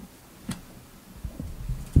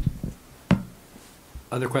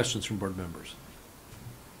 Other questions from board members?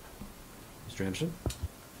 Mr. Anderson?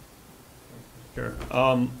 Sure.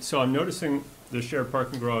 So I'm noticing the shared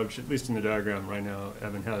parking garage, at least in the diagram right now,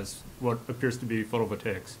 Evan, has what appears to be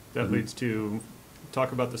photovoltaics. That leads to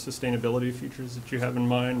talk about the sustainability features that you have in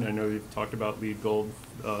mind. I know you've talked about LEED Gold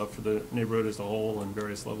for the neighborhood as a whole and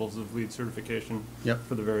various levels of LEED certification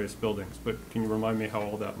for the various buildings. But can you remind me how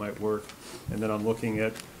all that might work? And then I'm looking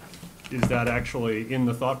at, is that actually in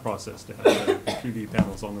the thought process to have the PV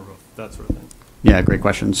panels on the roof, that sort of thing? Yeah, great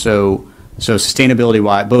question. So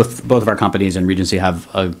sustainability-wise, both of our companies and Regency have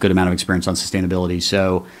a good amount of experience on sustainability.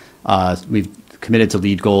 So we've committed to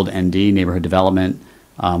LEED Gold ND, neighborhood development.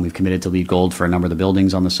 We've committed to LEED Gold for a number of the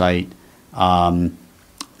buildings on the site.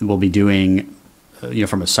 We'll be doing,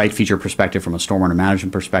 from a site feature perspective, from a stormwater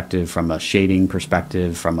management perspective, from a shading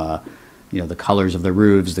perspective, from a, the colors of the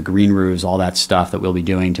roofs, the green roofs, all that stuff that we'll be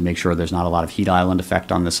doing to make sure there's not a lot of heat island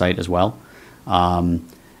effect on the site as well.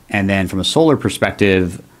 And then from a solar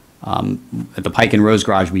perspective, at the Pike and Rose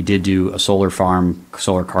garage, we did do a solar farm,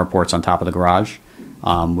 solar carports on top of the garage,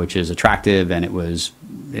 which is attractive, and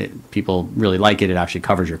people really like it. It actually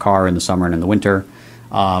covers your car in the summer and in the winter.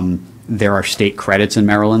 There are state credits in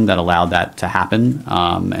Maryland that allow that to happen,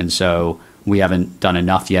 and so we haven't done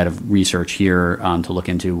enough yet of research here to look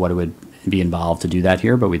into what it would be involved to do that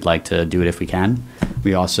here, but we'd like to do it if we can.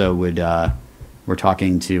 We also would, we're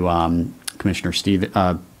talking to Commissioner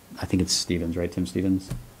I think it's Stevens, right, Tim Stevens,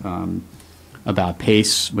 about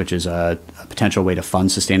PACE, which is a potential way to fund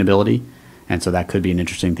sustainability. And so that could be an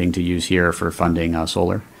interesting thing to use here for funding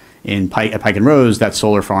solar. At Pike and Rose, that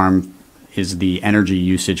solar farm is the energy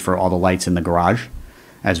usage for all the lights in the garage,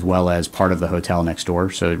 as well as part of the hotel next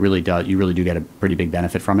door. So you really do get a pretty big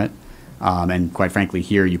benefit from it. And quite frankly,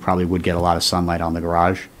 here you probably would get a lot of sunlight on the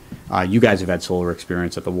garage. You guys have had solar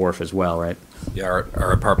experience at the wharf as well, right? Yeah,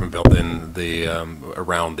 our apartment building,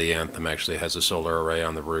 around the Anthem actually has a solar array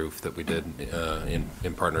on the roof that we did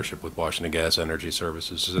in partnership with Washington Gas Energy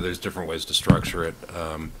Services. So there's different ways to structure it.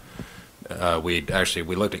 We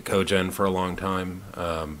looked at cogen for a long time.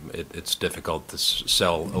 It's difficult to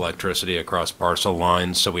sell electricity across parcel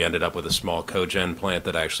lines, so we ended up with a small cogen plant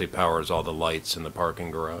that actually powers all the lights in the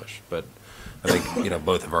parking garage. But I think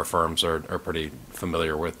both of our firms are pretty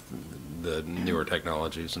familiar with the newer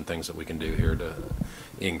technologies and things that we can do here to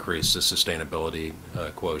increase the sustainability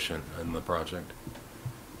quotient in the project.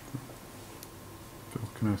 Phil,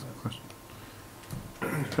 can I ask a question?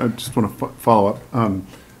 I just want to follow up.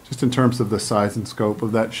 Just in terms of the size and scope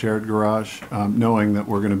of that shared garage, knowing that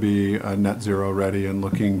we're going to be net zero ready and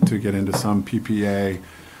looking to get into some PPA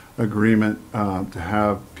agreement to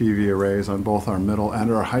have PV arrays on both our middle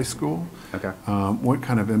and our high school. Okay. What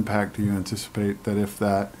kind of impact do you anticipate that if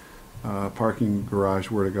that parking garage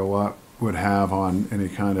were to go up would have on any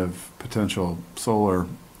kind of potential solar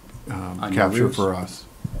capture for us?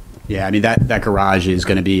 Yeah, I mean, that garage is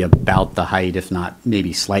going to be about the height, if not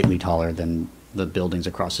maybe slightly taller than the buildings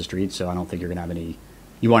across the street. So I don't think you're going to have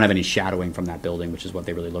you won't have any shadowing from that building, which is what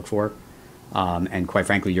they really look for. And quite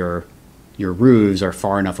frankly, your roofs are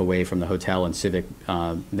far enough away from the hotel and civic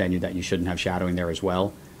venue that you shouldn't have shadowing there as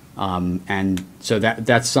well. And so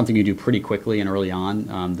that's something you do pretty quickly and early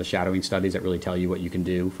on, the shadowing studies that really tell you what you can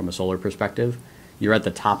do from a solar perspective. You're at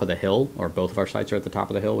the top of the hill, or both of our sites are at the top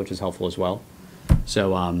of the hill, which is helpful as well.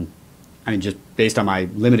 So, I mean, just based on my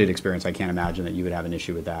limited experience, I can't imagine that you would have an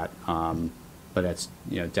issue with that. But that's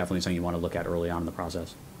definitely something you want to look at early on in the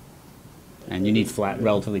process. And you need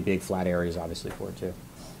relatively big flat areas, obviously, for it too.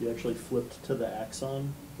 You actually flipped to the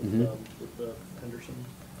axon with the Henderson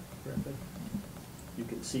graphic. You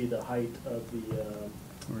can see the height of the.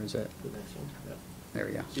 Where is it? The next one. Yeah. There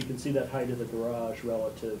we go. So you can see that height of the garage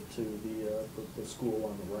relative to the school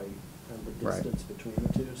on the right, and the distance between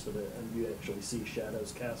the two. So and you actually see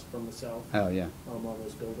shadows cast from the south. Oh yeah. On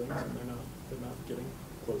those buildings, and they're not getting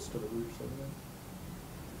close to the roofs over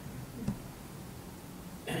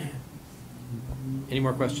there. Any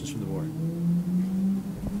more questions from the board?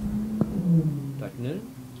 Dr.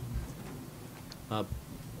 Noonan?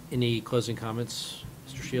 Any closing comments,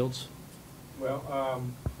 Mr. Shields? Well,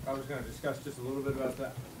 I was going to discuss just a little bit about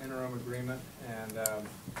that interim agreement and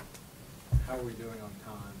how are we doing on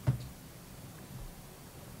time?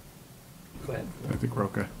 I think we're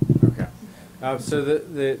okay. Okay. So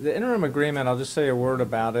the interim agreement, I'll just say a word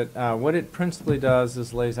about it. What it principally does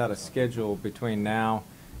is lays out a schedule between now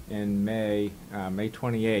and May. May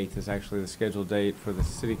 28th is actually the scheduled date for the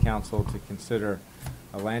City Council to consider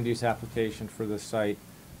a land use application for the site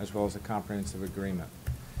as well as a comprehensive agreement.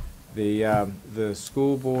 The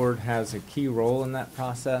school board has a key role in that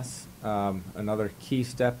process. Another key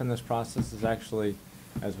step in this process is actually,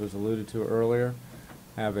 as was alluded to earlier,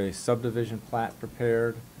 have a subdivision plat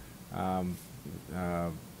prepared, have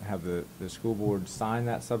the school board sign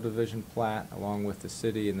that subdivision plat along with the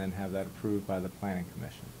city, and then have that approved by the planning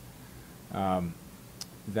commission.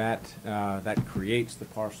 That creates the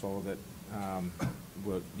parcel that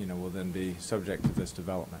will then be subject to this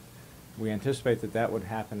development. We anticipate that would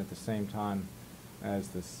happen at the same time as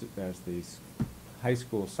the high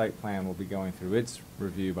school site plan will be going through its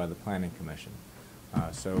review by the planning commission.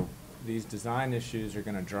 So these design issues are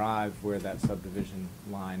going to drive where that subdivision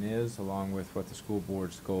line is, along with what the school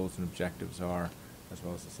board's goals and objectives are, as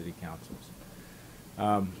well as the city council's.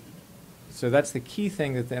 So that's the key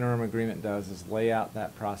thing that the interim agreement does, is lay out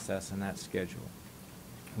that process and that schedule.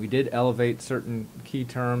 We did elevate certain key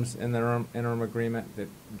terms in the interim agreement that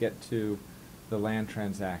get to the land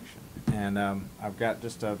transaction. And I've got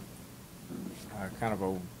just a kind of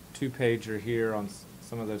a two-pager here on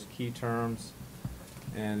some of those key terms.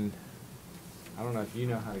 And I don't know if you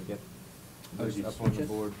know how to get those up on the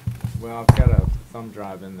board. Well, I've got a thumb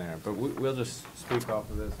drive in there, but we'll just speak off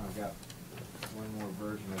of this. I've got one more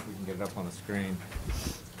version if we can get it up on the screen.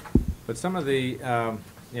 But some of the,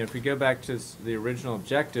 if we go back to the original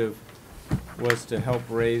objective, was to help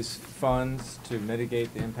raise funds to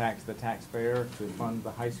mitigate the impact to the taxpayer to fund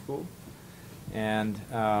the high school, and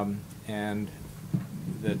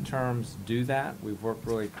the terms do that. We've worked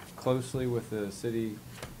really closely with the city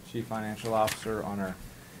chief financial officer on our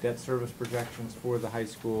debt service projections for the high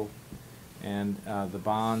school, and the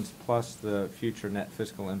bonds plus the future net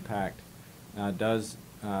fiscal impact does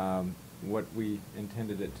what we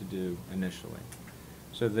intended it to do initially.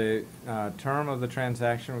 So the term of the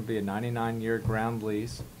transaction would be a 99-year ground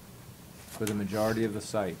lease for the majority of the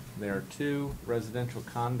site. There are 2 residential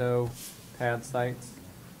condo pad sites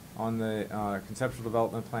on the conceptual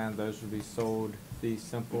development plan. Those would be sold fee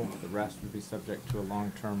simple. The rest would be subject to a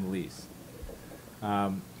long-term lease.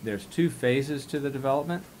 There's 2 phases to the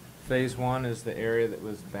development. Phase 1 is the area that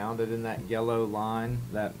was bounded in that yellow line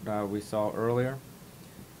that we saw earlier.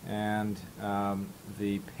 And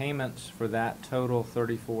the payments for that total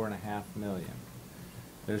 $34.5 million.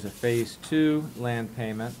 There's a phase 2 land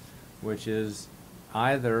payment, which is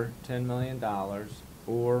either $10 million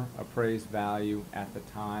or appraised value at the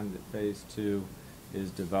time that phase 2 is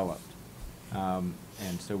developed. And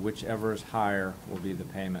so whichever is higher will be the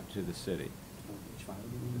payment to the city.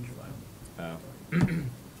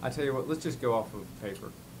 I tell you what, let's just go off of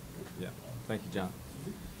paper. Yeah, thank you, John.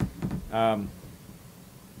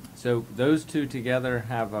 So those 2 together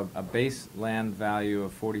have a base land value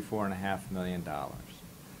of $44.5 million.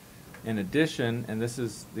 In addition, and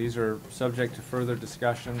these are subject to further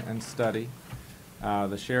discussion and study,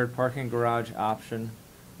 the shared parking garage option,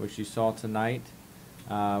 which you saw tonight,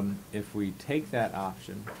 if we take that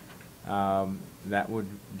option, that would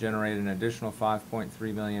generate an additional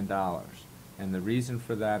 $5.3 million. And the reason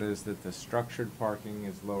for that is that the structured parking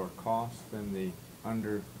is lower cost than the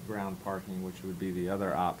underground parking, which would be the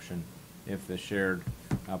other option if the shared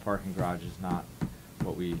parking garage is not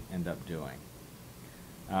what we end up doing.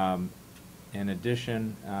 In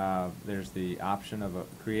addition, there's the option of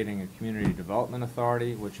creating a community development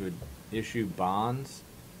authority, which would issue bonds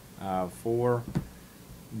for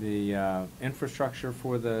the infrastructure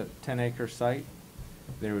for the 10-acre site.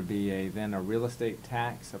 There would be then a real estate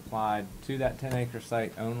tax applied to that 10-acre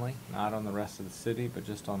site only, not on the rest of the city, but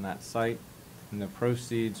just on that site. And the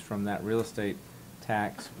proceeds from that real estate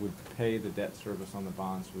tax would pay the debt service on the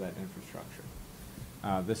bonds for that infrastructure.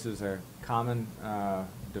 This is a common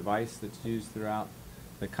device that's used throughout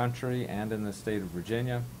the country and in the state of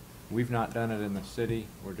Virginia. We've not done it in the city.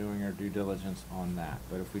 We're doing our due diligence on that.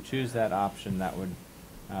 But if we choose that option, that would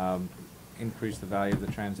increase the value of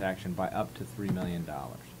the transaction by up to $3 million.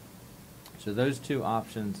 So those 2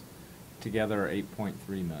 options together are $8.3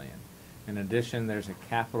 million. In addition, there's a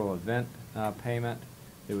capital event payment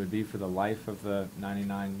that would be for the life of the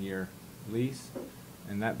 99-year lease,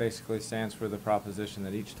 and that basically stands for the proposition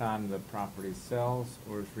that each time the property sells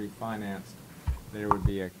or is refinanced, there would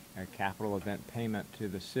be a capital event payment to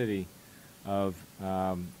the city of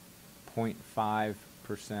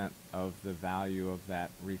 0.5% of the value of that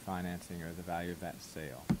refinancing or the value of that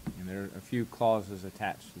sale. And there are a few clauses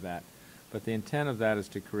attached to that, But the intent of that is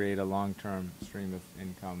to create a long-term stream of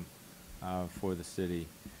income for the city,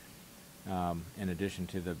 in addition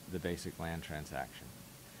to the basic land transaction.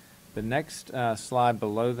 The next slide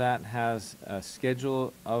below that has a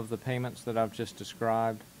schedule of the payments that I've just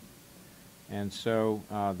described. And so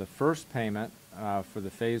the first payment for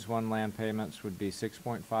the Phase 1 land payments would be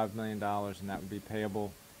 $6.5 million, and that would be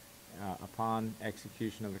payable upon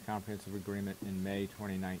execution of the comprehensive agreement in May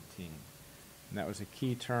 2019. And that was a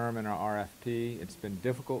key term in our RFP. It's been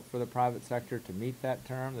difficult for the private sector to meet that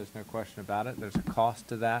term. There's no question about it. There's a cost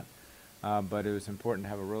to that, but it was important to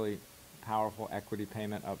have a really powerful equity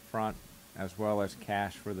payment up front, as well as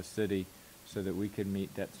cash for the city, so that we could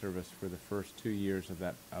meet debt service for the first 2 years of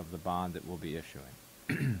the bond that we'll be issuing.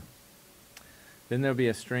 Then there'll be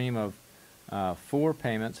a stream of 4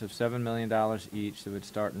 payments of $7 million each that would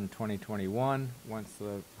start in 2021 once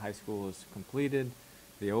the high school is completed,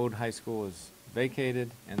 the old high school is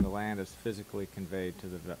vacated, and the land is physically conveyed to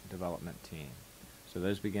the development team. So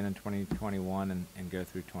those begin in 2021 and go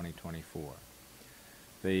through 2024.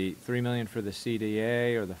 The $3 million for the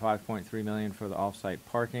CDA, or the $5.3 million for the off-site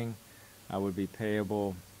parking, would be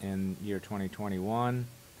payable in year 2021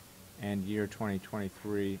 and year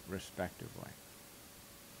 2023 respectively.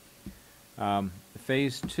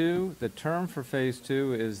 Phase 2, the term for Phase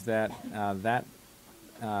 2 is that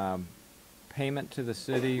payment to the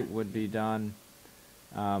city would be done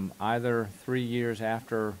either 3 years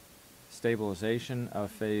after stabilization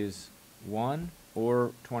of Phase 1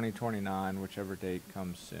 or 2029, whichever date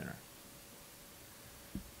comes sooner.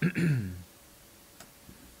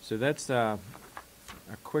 So that's a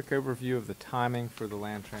quick overview of the timing for the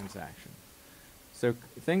land transaction. So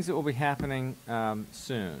things that will be happening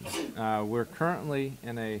soon. We're currently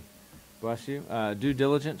in a, bless you, due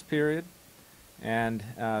diligence period, and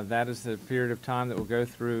that is the period of time that will go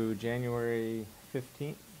through January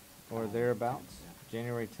 15th or thereabouts,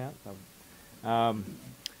 January 10th.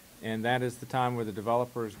 And that is the time where the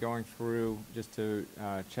developer is going through just to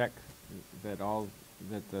check that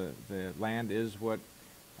the land is what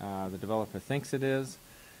the developer thinks it is.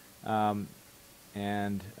 Then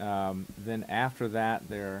after that,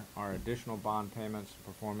 there are additional bond payments,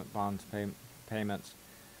 performance bonds payments.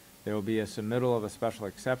 There will be a submittal of a special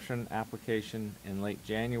exception application in late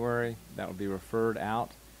January. That will be referred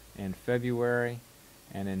out in February,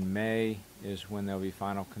 and in May is when there will be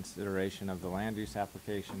final consideration of the land use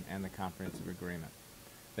application and the comprehensive agreement.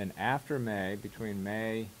 Then after May, between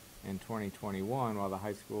May and 2021, while the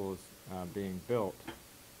high school is being built,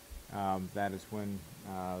 that is when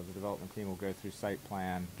the development team will go through site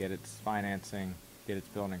plan, get its financing, get its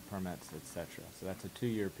building permits, etc. So that's a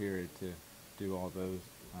 2-year period to do all those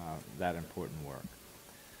that important work.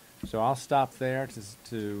 So I'll stop there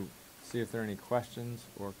to see if there are any questions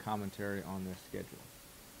or commentary on this schedule.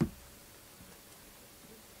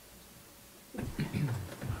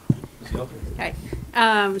 Okay.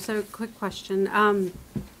 So quick question.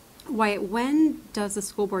 Wyatt, when does the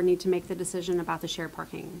school board need to make the decision about the shared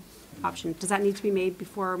parking option? Does that need to be made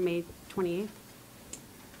before May 28th?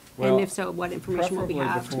 Well, and if so, what information will we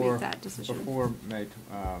have to make that decision? Before May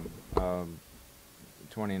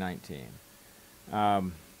 2019.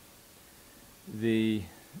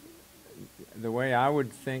 The way I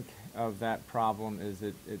would think of that problem is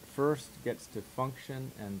it first gets to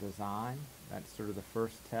function and design. That's sort of the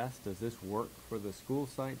first test. Does this work for the school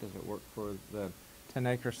site? Does it work for the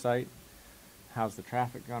 10-acre site? How's the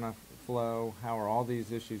traffic going to flow? How are all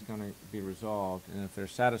these issues going to be resolved? And if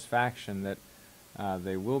there's satisfaction that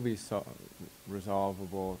they will be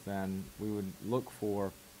resolvable, then we would look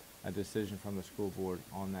for a decision from the school board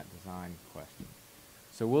on that design question.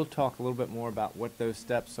 So we'll talk a little bit more about what those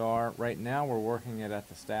steps are. Right now we're working it at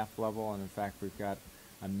the staff level, and in fact we've got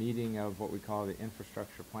a meeting of what we call the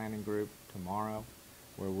infrastructure planning group tomorrow,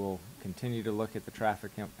 where we'll continue to look at the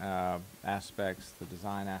traffic aspects, the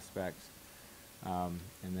design aspects, and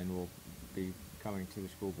then we'll be coming to the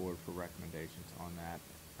school board for recommendations on that.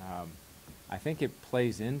 I think it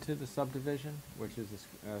plays into the subdivision, which is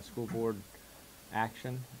a school board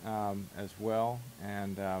action as well,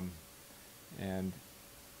 and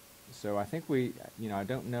so I think I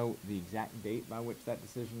don't know the exact date by which that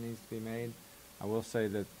decision needs to be made. I will say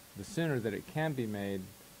that the sooner that it can be made,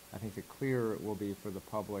 I think the clearer it will be for the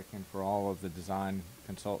public and for all of the design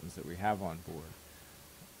consultants that we have on board.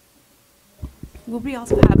 Will we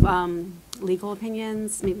also have legal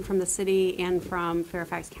opinions, maybe from the city and from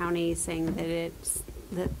Fairfax County, saying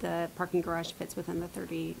that the parking garage fits within the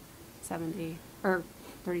 30/70 or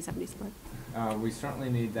 30/70 split? We certainly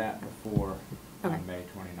need that before Okay. May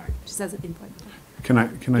 29th. Just as an input. Can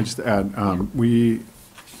I just add, we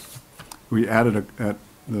added at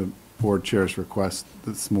the board chair's request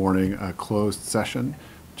this morning, a closed session,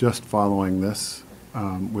 just following this,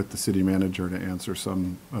 with the city manager to answer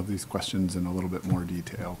some of these questions in a little bit more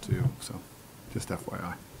detail too. So just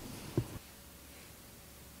FYI.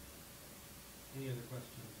 Any other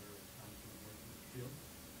questions or comments?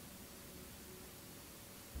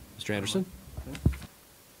 Mr. Anderson?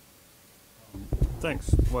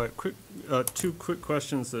 Thanks. Well, two quick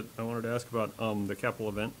questions that I wanted to ask about the capital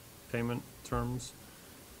event payment terms.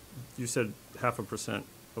 You said 0.5%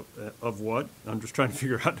 of what? I'm just trying to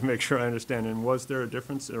figure out to make sure I understand. And was there a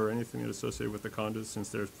difference or anything associated with the condos, since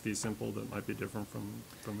they're fee simple, that might be different from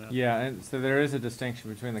that? Yeah, and so there is a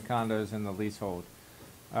distinction between the condos and the leasehold.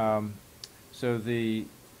 So the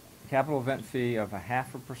capital event fee of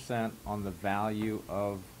 0.5% on the value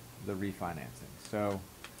of the refinancing, so,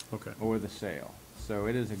 Okay. or the sale. So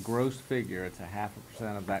it is a gross figure. It's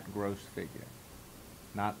 0.5% of that gross figure,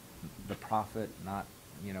 not the profit, not,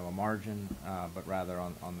 you know, a margin, but rather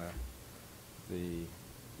on the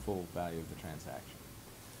full value of the transaction.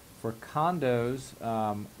 For condos,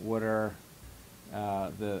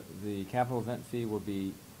 the capital event fee will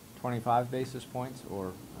be 25 basis points,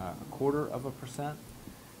 or 0.25%,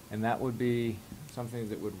 and that would be something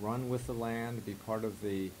that would run with the land, be part of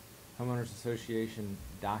the homeowners association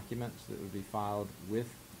documents that would be filed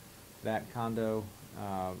with that condo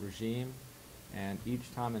regime. And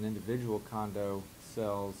each time an individual condo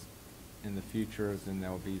sells in the future, then there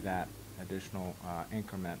will be that additional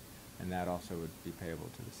increment, and that also would be payable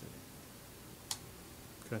to the city.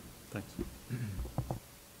 Okay, thanks.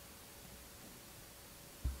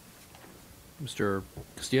 Mr.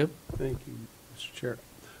 Castillo? Thank you, Mr. Chair.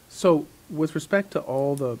 So with respect to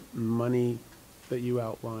all the money that you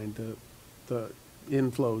outlined, the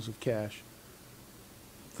inflows of cash,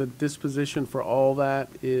 the disposition for all that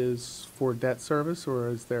is for debt service,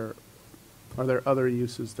 or are there other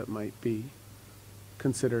uses that might be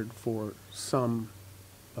considered for some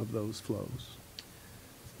of those flows?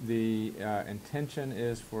 The intention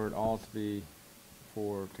is for it all to be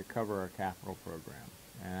to cover our capital program.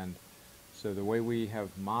 And so the way we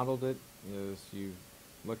have modeled it is, you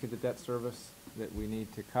look at the debt service that we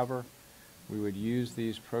need to cover. We would use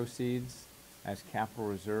these proceeds as capital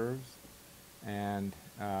reserves, and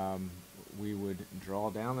we would draw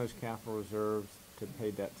down those capital reserves to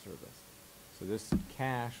pay debt service. So this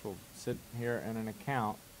cash will sit here in an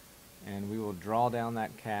account, and we will draw down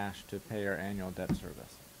that cash to pay our annual debt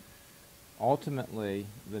service. Ultimately,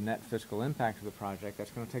 the net fiscal impact of the project,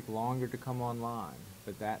 that's going to take longer to come online,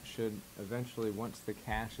 but that should eventually, once the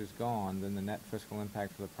cash is gone, then the net fiscal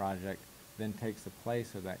impact of the project then takes the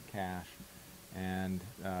place of that cash, and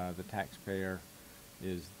the taxpayer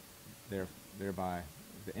is thereby,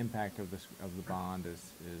 the impact of the bond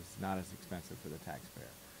is not as expensive for the taxpayer.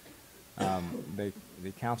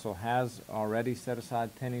 The council has already set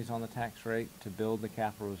aside pennies on the tax rate to build the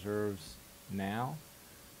capital reserves now.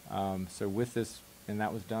 So with this, and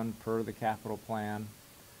that was done per the capital plan.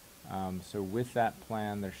 So with that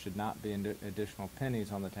plan, there should not be additional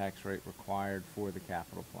pennies on the tax rate required for the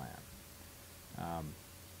capital plan.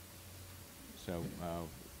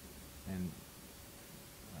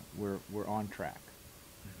 We're on track.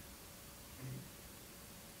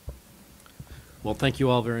 Well, thank you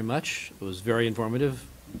all very much. It was very informative.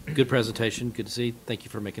 Good presentation. Good to see. Thank you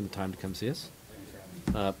for making the time to come see us.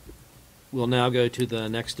 We'll now go to the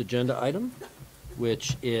next agenda item,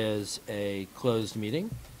 which is a closed meeting.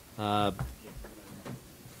 And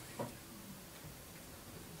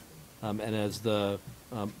as the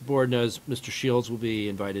board knows, Mr. Shields will be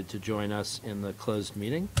invited to join us in the closed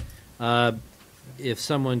meeting. If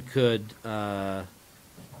someone could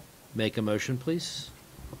make a motion, please.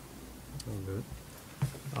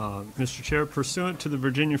 Mr. Chair, pursuant to the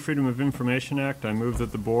Virginia Freedom of Information Act, I move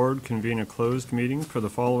that the board convene a closed meeting for the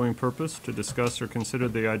following purpose: to discuss or consider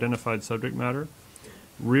the identified subject matter,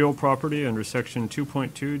 real property under Section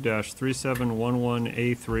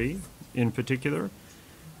 2.2-3711A3, in particular,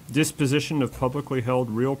 disposition of publicly held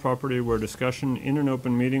real property where discussion in an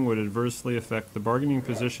open meeting would adversely affect the bargaining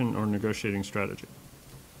position or negotiating strategy.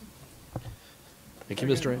 Thank you,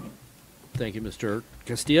 Mr. Thank you, Mr.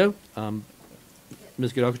 Castillo.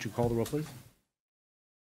 Ms. Goodall, could you call the roll, please?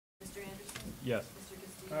 Mr. Anderson? Yes. Mr.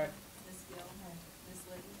 Castillo? Aye. Ms. Gill? Aye. Ms.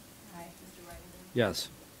 Litton? Aye. Mr. Reitinger? Yes.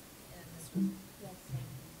 And Ms. Yes.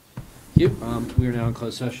 Thank you. We are now in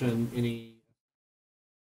closed session. Any?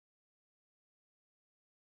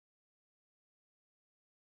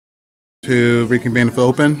 To reconvene for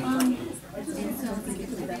open.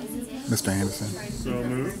 Mr. Anderson. So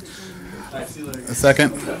moved. A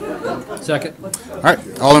second. Second. All right.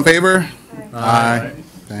 All in favor? Aye.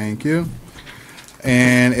 Thank you.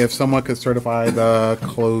 And if someone could certify the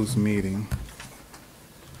closed meeting.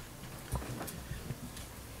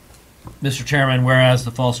 Mr. Chairman, whereas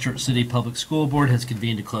the Falls Church City Public School Board has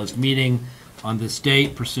convened a closed meeting on this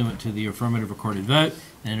date pursuant to the affirmative recorded vote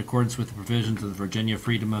and in accordance with the provisions of the Virginia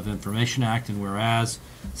Freedom of Information Act, and whereas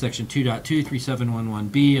Section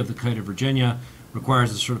 2.23711B of the Code of Virginia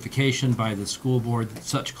requires a certification by the school board that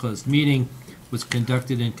such closed meeting was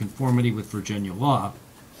conducted in conformity with Virginia law.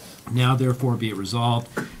 Now therefore be it resolved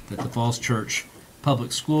that the Falls Church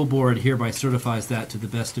Public School Board hereby certifies that, to the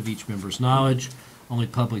best of each member's knowledge, only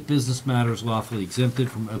public business matters lawfully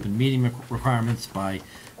exempted from open meeting requirements by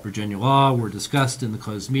Virginia law were discussed in the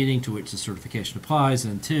closed meeting to which the certification applies,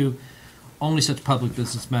 and 2, only such public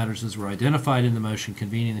business matters as were identified in the motion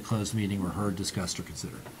convening the closed meeting were heard, discussed, or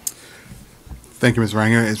considered. Thank you, Ms.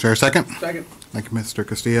 Ranger. Is there a second? Second. Thank you, Mr.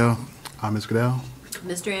 Castillo. Ms. Goodell?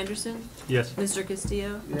 Mr. Anderson? Yes. Mr.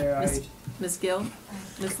 Castillo? Yeah, Ms. Gill?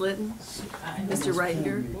 Ms. Litton? Mr.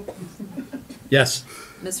 Reitinger? Yes.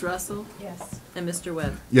 Ms. Russell? Yes. And Mr.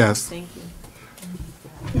 Webb? Yes. Thank you.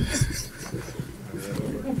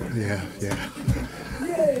 Yeah.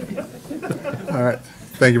 All right.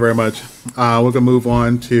 Thank you very much. We're going to move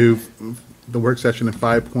on to the work session in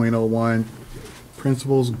 5.01,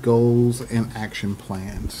 Principles, Goals, and Action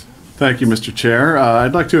Plans. Thank you, Mr. Chair.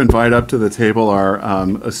 I'd like to invite up to the table our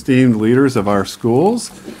esteemed leaders of our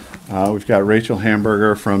schools. We've got Rachel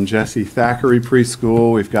Hamburger from Jesse Thackeray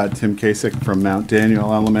Preschool. We've got Tim Kasich from Mount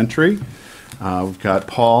Daniel Elementary. We've got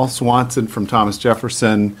Paul Swanson from Thomas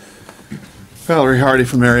Jefferson, Valerie Hardy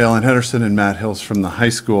from Mary Ellen Henderson, and Matt Hills from the high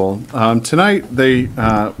school. Tonight, they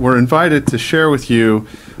were invited to share with you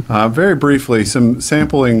very briefly some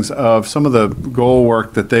samplings of some of the goal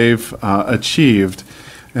work that they've achieved.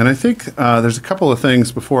 And I think there's a couple of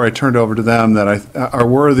things before I turned over to them that are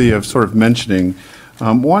worthy of sort of mentioning.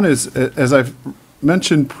 One is, as I've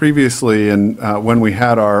mentioned previously, and when we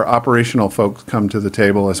had our operational folks come to the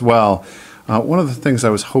table as well, one of the things I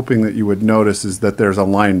was hoping that you would notice is that there's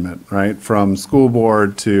alignment, right? From school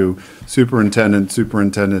board to superintendent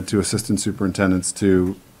to assistant superintendents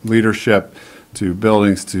to leadership to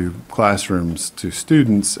buildings to classrooms to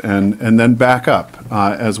students and then back up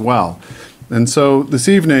as well. And so this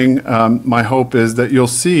evening, my hope is that you'll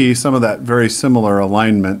see some of that very similar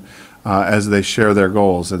alignment as they share their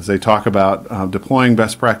goals, as they talk about deploying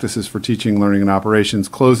best practices for teaching, learning, and operations,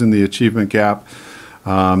 closing the achievement gap,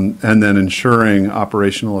 and then ensuring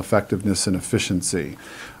operational effectiveness and efficiency.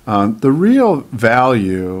 The real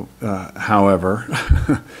value, however,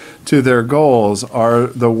 to their goals are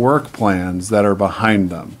the work plans that are behind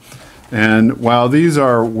them. And while these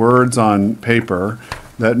are words on paper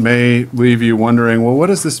that may leave you wondering, well, what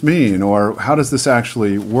does this mean? Or how does this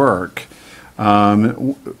actually work?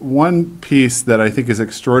 One piece that I think is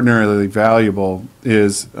extraordinarily valuable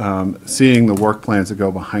is seeing the work plans that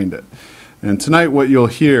go behind it. And tonight what you'll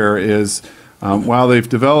hear is while they've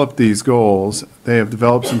developed these goals, they have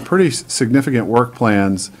developed some pretty significant work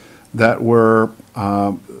plans that were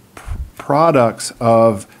products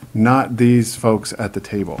of not these folks at the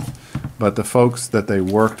table, but the folks that they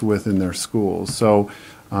worked with in their schools. So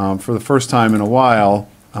for the first time in a while,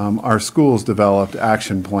 our schools developed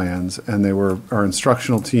action plans, and they were our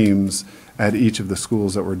instructional teams at each of the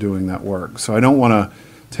schools that were doing that work. So I don't want to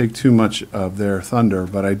take too much of their thunder,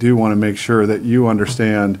 but I do want to make sure that you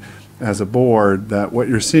understand as a board that what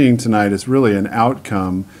you're seeing tonight is really an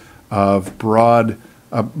outcome of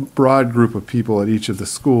a broad group of people at each of the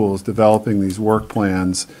schools developing these work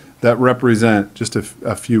plans that represent just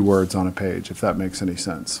a few words on a page, if that makes any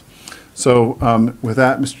sense. So with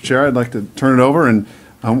that, Mr. Chair, I'd like to turn it over, and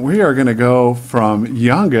we are going to go from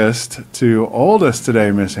youngest to oldest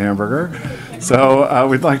today, Ms. Hamburger. So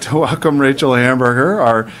we'd like to welcome Rachel Hamburger,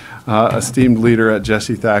 our esteemed leader at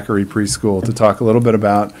Jesse Thackeray Preschool, to talk a little bit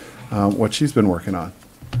about what she's been working on.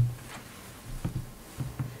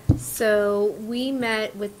 So we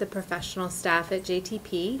met with the professional staff at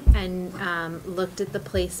JTP and looked at the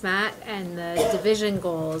placemat and the division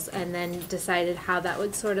goals, and then decided how that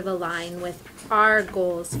would sort of align with our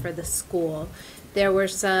goals for the school. There were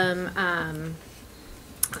some,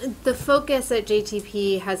 the focus at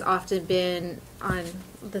JTP has often been on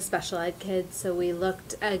the special ed kids, so we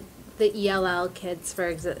looked at the ELL kids, for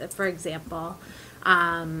example,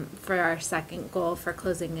 for our second goal for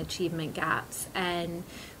closing achievement gaps. And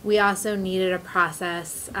we also needed a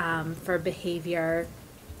process for behavior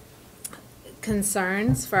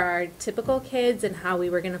concerns for our typical kids and how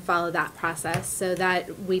we were going to follow that process, so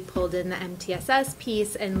that we pulled in the MTSS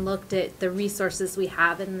piece and looked at the resources we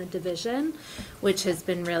have in the division, which has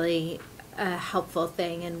been really a helpful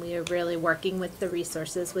thing, and we are really working with the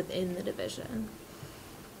resources within the division.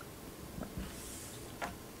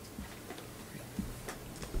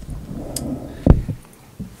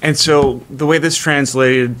 And so the way this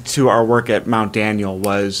translated to our work at Mount Daniel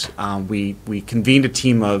was we convened a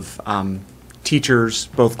team of teachers,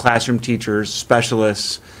 both classroom teachers,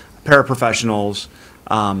 specialists, paraprofessionals,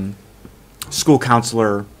 school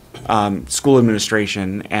counselor, school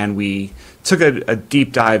administration, and we took a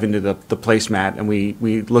deep dive into the placemat, and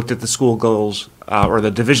we looked at the school goals, or the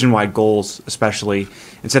division-wide goals especially,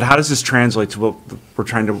 and said, how does this translate to what we're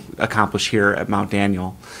trying to accomplish here at Mount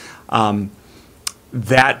Daniel?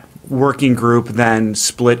 That working group then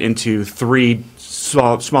split into 3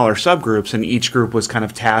 smaller subgroups, and each group was kind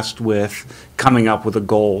of tasked with coming up with a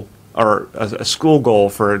goal, or a school goal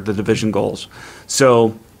for the division goals.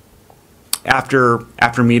 So after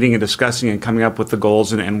meeting and discussing and coming up with the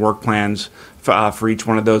goals and work plans for each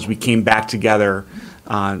one of those, we came back together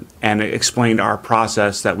and explained our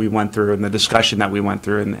process that we went through and the discussion that we went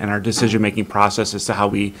through and our decision-making process as to how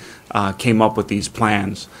we came up with these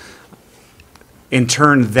plans. In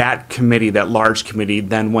turn, that committee, that large committee,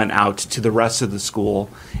 then went out to the rest of the school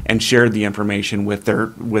and shared the information with their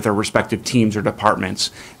respective teams or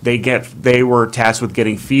departments. They were tasked with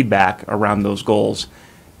getting feedback around those goals,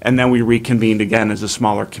 and then we reconvened again as a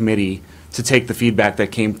smaller committee to take the feedback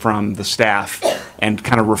that came from the staff and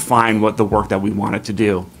kind of refine what the work that we wanted to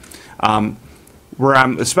do. Where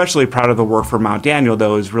I'm especially proud of the work for Mount Daniel,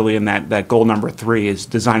 though, is really in that goal number 3, is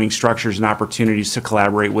designing structures and opportunities to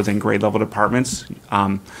collaborate within grade level departments.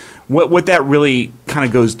 What that really kind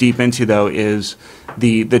of goes deep into, though, is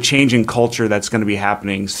the change in culture that's going to be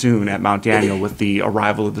happening soon at Mount Daniel with the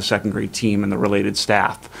arrival of the second grade team and the related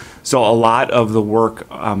staff. So a lot of the work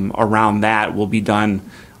around that will be done,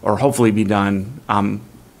 or hopefully be done,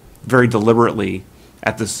 very deliberately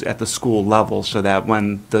at the school level, so that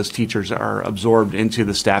when those teachers are absorbed into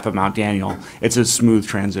the staff at Mount Daniel, it's a smooth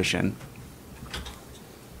transition.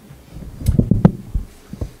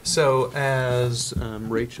 So as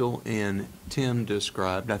Rachel and Tim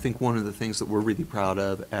described, I think one of the things that we're really proud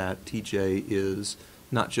of at TJ is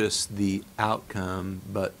not just the outcome,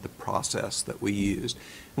 but the process that we used.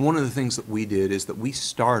 And one of the things that we did is that we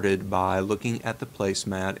started by looking at the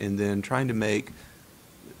placemat and then trying to make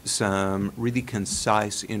some really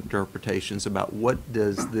concise interpretations about what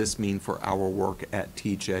does this mean for our work at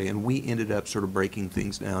TJ, and we ended up sort of breaking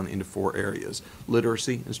things down into 4 areas: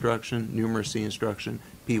 literacy instruction, numeracy instruction,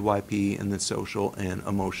 PYP, and then social and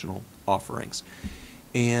emotional offerings.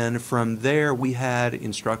 And from there, we had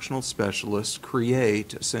instructional specialists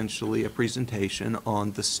create essentially a presentation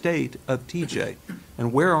on the state of TJ.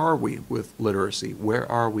 And where are we with literacy?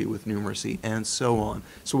 Where are we with numeracy? And so on.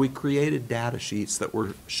 So we created data sheets that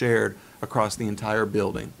were shared across the entire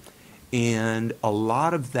building. And a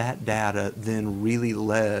lot of that data then really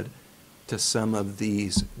led to some of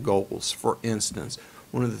these goals. For instance,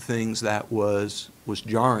 one of the things that was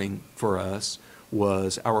jarring for us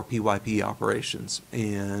was our PYP operations,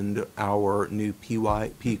 and our new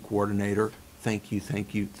PYP coordinator, thank you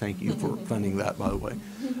for funding that, by the way,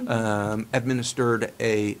 administered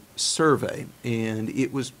a survey, and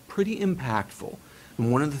it was pretty impactful.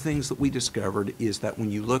 And one of the things that we discovered is that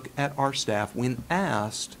when you look at our staff, when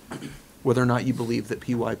asked whether or not you believe that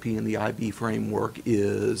PYP and the IB framework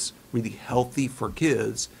is really healthy for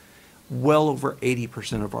kids, well over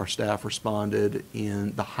 80% of our staff responded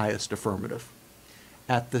in the highest affirmative.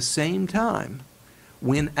 At the same time,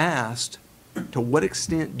 when asked, to what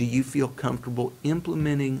extent do you feel comfortable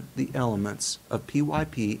implementing the elements of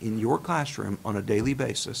PYP in your classroom on a daily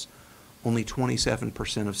basis, only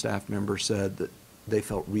 27% of staff members said that they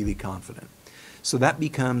felt really confident. So that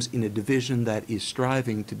becomes, in a division that is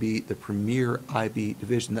striving to be the premier IB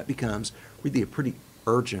division, that becomes really a pretty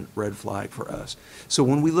urgent red flag for us. So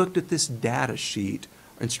when we looked at this data sheet,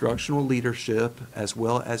 instructional leadership as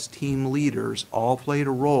well as team leaders all played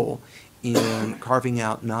a role in carving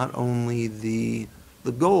out not only the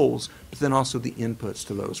goals, but then also the inputs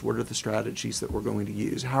to those. What are the strategies that we're going to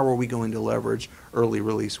use? How are we going to leverage early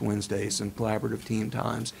release Wednesdays and collaborative team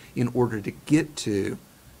times in order to get to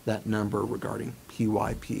that number regarding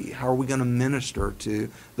PYP? How are we going to minister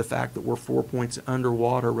to the fact that we're 4 points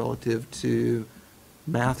underwater relative to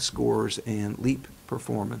math scores and LEAP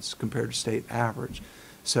performance compared to state average?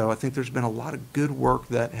 So I think there's been a lot of good work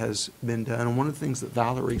that has been done. And one of the things that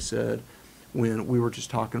Valerie said when we were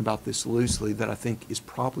just talking about this loosely that I think is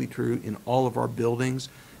probably true in all of our buildings,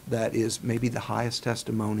 that is maybe the highest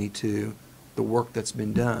testimony to the work that's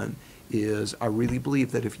been done, is I really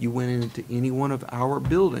believe that if you went into any one of our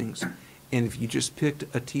buildings and if you just picked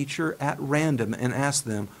a teacher at random and asked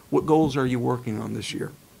them, what goals are you working on this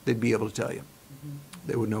year? They'd be able to tell you.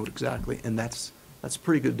 They would know it exactly. And that's a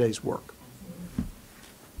pretty good day's work.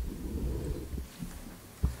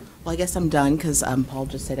 Well, I guess I'm done because Paul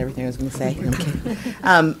just said everything I was going to say. No, I'm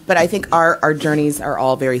kidding. But I think our journeys are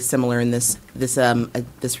all very similar in this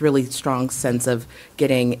really strong sense of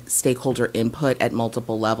getting stakeholder input at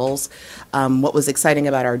multiple levels. What was exciting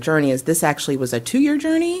about our journey is this actually was a 2-year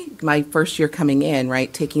journey. My first year coming in,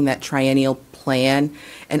 right, taking that triennial plan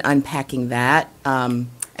and unpacking that. And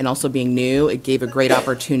also being new, it gave a great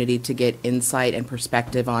opportunity to get insight and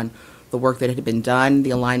perspective on the work that had been done,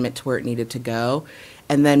 the alignment to where it needed to go.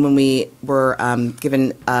 And then when we were given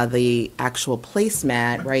the actual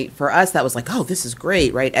placemat, right, for us that was like, oh, this is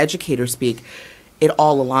great, right, educator speak. It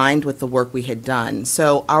all aligned with the work we had done.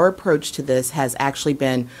 So our approach to this has actually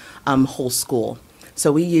been whole school.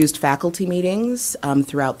 So we used faculty meetings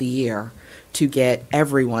throughout the year to get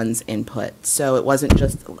everyone's input. So it wasn't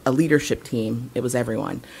just a leadership team, it was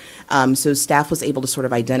everyone. So staff was able to sort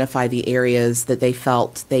of identify the areas that they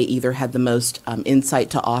felt they either had the most insight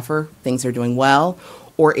to offer, things are doing well,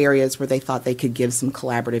 or areas where they thought they could give some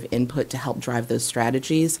collaborative input to help drive those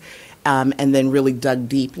strategies, and then really dug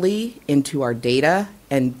deeply into our data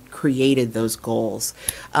and created those goals.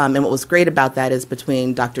 And what was great about that is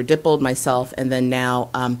between Dr. Dippold, myself, and then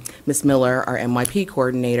now Ms. Miller, our MYP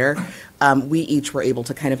coordinator, we each were able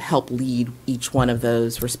to kind of help lead each one of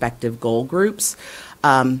those respective goal groups.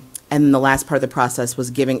 And the last part of the process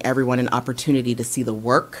was giving everyone an opportunity to see the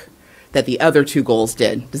work that the other 2 goals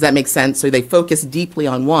did. Does that make sense? So they focused deeply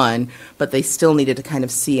on one, but they still needed to kind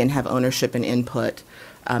of see and have ownership and input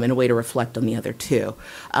in a way to reflect on the other 2.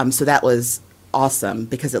 So that was awesome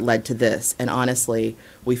because it led to this. And honestly,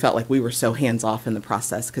 we felt like we were so hands-off in the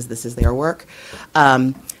process because this is their work.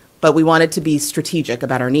 But we wanted to be strategic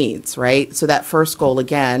about our needs, right? So that first goal,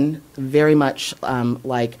 again, very much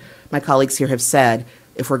like my colleagues here have said,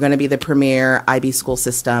 if we're going to be the premier IB school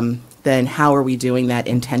system, then how are we doing that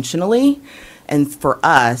intentionally? And for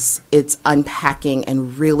us, it's unpacking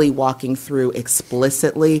and really walking through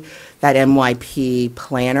explicitly that MYP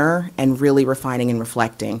planner and really refining and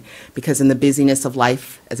reflecting. Because in the busyness of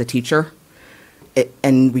life as a teacher,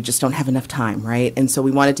 and we just don't have enough time, right? And so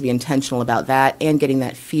we wanted to be intentional about that and getting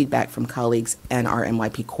that feedback from colleagues and our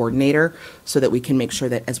MYP coordinator so that we can make sure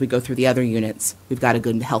that as we go through the other units, we've got a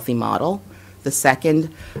good and healthy model. The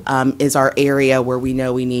second is our area where we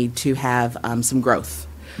know we need to have some growth.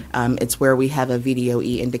 It's where we have a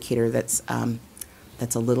VDOE indicator that's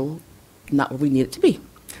a little not where we need it to be.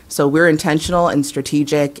 So we're intentional and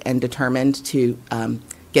strategic and determined to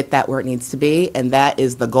get that where it needs to be, and that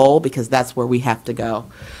is the goal because that's where we have to go.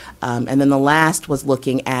 And then the last was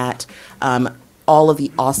looking at all of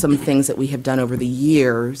the awesome things that we have done over the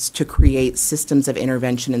years to create systems of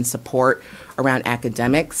intervention and support around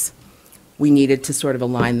academics. We needed to sort of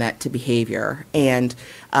align that to behavior. And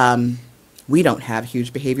we don't have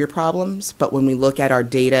huge behavior problems, but when we look at our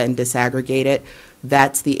data and disaggregate it,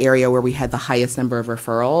 that's the area where we had the highest number of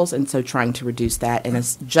referrals. And so trying to reduce that in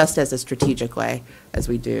just as a strategic way as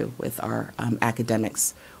we do with our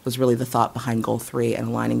academics was really the thought behind Goal 3 and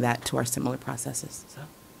aligning that to our similar processes. So.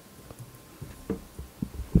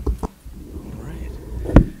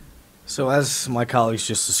 So as my colleagues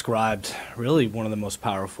just described, really one of the most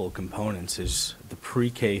powerful components is the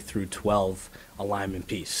pre-K through 12 alignment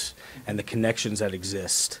piece and the connections that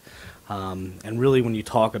exist. And really when you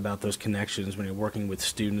talk about those connections, when you're working with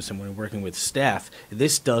students and when you're working with staff,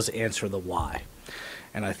 this does answer the why.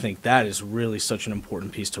 And I think that is really such an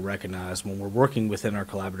important piece to recognize when we're working within our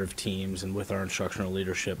collaborative teams and with our instructional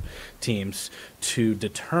leadership teams to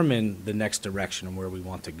determine the next direction and where we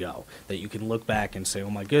want to go. That you can look back and say, oh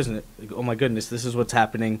my goodness, this is what's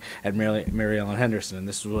happening at Mary Ellen Henderson, and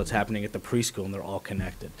this is what's happening at the preschool, and they're all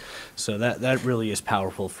connected. So that really is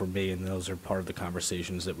powerful for me, and those are part of the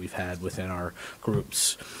conversations that we've had within our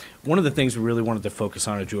groups. One of the things we really wanted to focus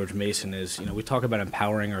on at George Mason is, we talk about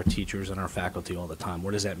empowering our teachers and our faculty all the time.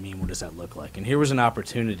 What does that mean? What does that look like? And here was an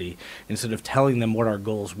opportunity, instead of telling them what our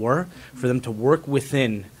goals were, for them to work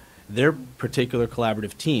within their particular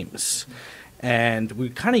collaborative teams. And we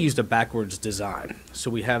kind of used a backwards design.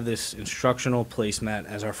 So we have this instructional placemat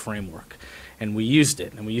as our framework. And we used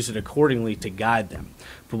it accordingly to guide them.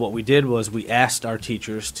 But what we did was we asked our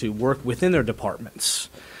teachers to work within their departments.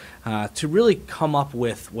 To really come up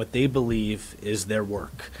with what they believe is their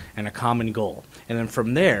work and a common goal. And then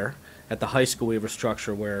from there, at the high school, we have a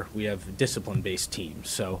structure where we have discipline-based teams.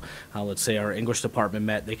 So let's say our English department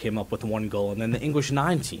met, they came up with one goal, and then the English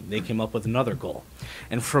 9 team, they came up with another goal.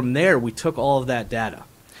 And from there, we took all of that data,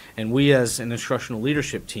 and we as an instructional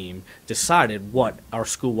leadership team decided what our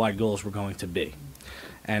school-wide goals were going to be.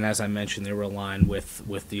 And as I mentioned, they were aligned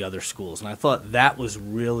with the other schools. And I thought that was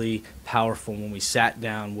really powerful when we sat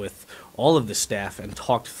down with all of the staff and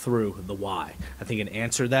talked through the why. I think it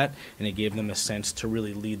answered that, and it gave them a sense to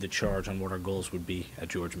really lead the charge on what our goals would be at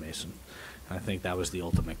George Mason. And I think that was the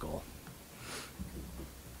ultimate goal.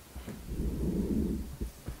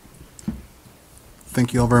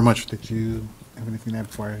 Thank you all very much. Did you have anything to add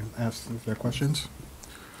before I ask if there are questions?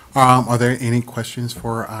 Are there any questions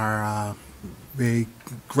for our very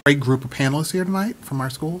great group of panelists here tonight from our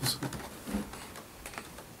schools?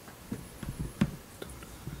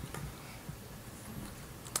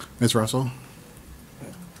 Ms. Russell?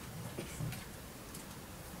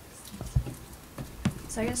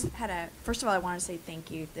 So I just first of all, I want to say thank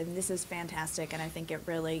you. And this is fantastic, and I think it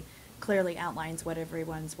really clearly outlines what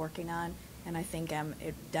everyone's working on. And I think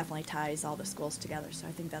it definitely ties all the schools together, so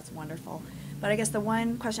I think that's wonderful. But I guess the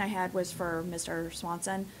one question I had was for Mr.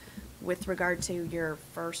 Swanson with regard to your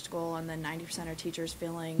first goal and the 90% of teachers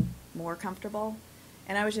feeling more comfortable.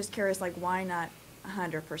 And I was just curious, like, why not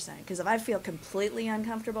 100%? Because if I feel completely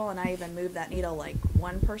uncomfortable and I even move that needle like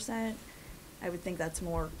 1%, I would think that's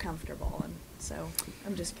more comfortable. And so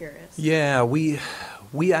I'm just curious. Yeah, we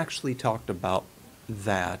actually talked about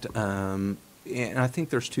that. And I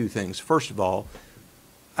think there's two things. First of all,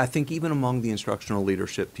 I think even among the instructional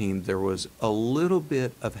leadership team, there was a little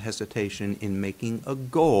bit of hesitation in making a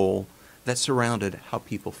goal that surrounded how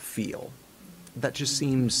people feel. That just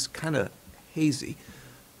seems kind of hazy.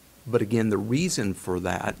 But again, the reason for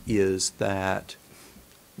that is that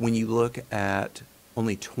when you look at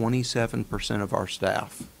only 27% of our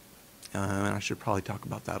staff, and I should probably talk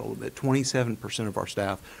about that a little bit, 27% of our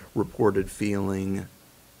staff reported feeling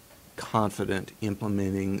confident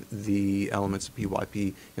implementing the elements of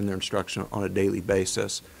PYP in their instruction on a daily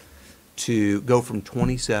basis. To go from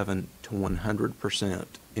 27 to 100%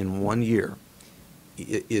 in 1 year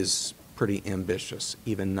is pretty ambitious.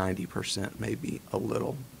 Even 90% may be a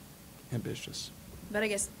little ambitious. But I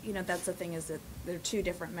guess, that's the thing, is that there are two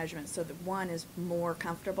different measurements. So the one is more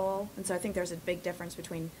comfortable. And so I think there's a big difference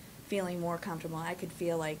between feeling more comfortable. I could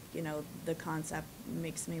feel like, the concept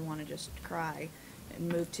makes me want to just cry, and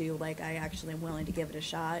move to, like, I actually am willing to give it a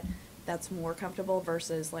shot. That's more comfortable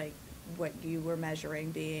versus, like, what you were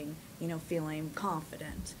measuring being, feeling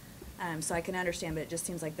confident. So I can understand, but it just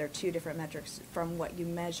seems like there are two different metrics from what you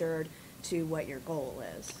measured to what your goal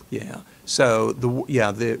is. Yeah. So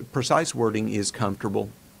the precise wording is comfortable,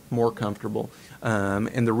 more comfortable.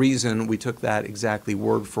 And the reason we took that exactly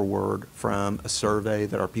word for word from a survey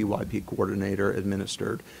that our PYP coordinator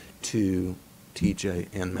administered to TJ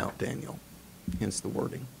and Mount Daniel. Hence the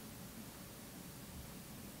wording.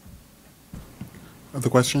 Other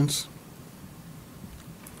questions?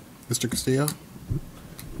 Mr. Castillo?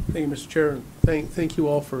 Thank you, Mr. Chair. Thank you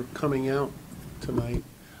all for coming out tonight.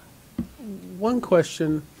 One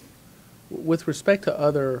question, with respect to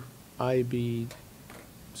other IB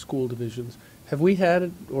school divisions, have we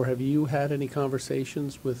had, or have you had any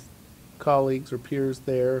conversations with colleagues or peers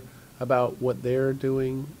there about what they're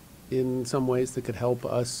doing in some ways that could help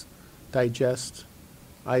us digest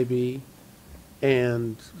IB?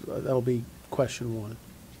 And that'll be question one.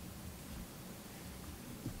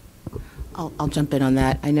 I'll jump in on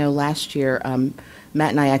that. I know last year,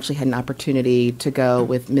 Matt and I actually had an opportunity to go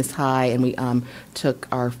with Ms. High, and we took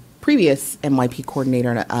our previous MYP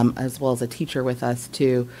coordinator as well as a teacher with us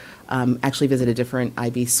to actually visit a different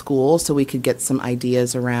IB school so we could get some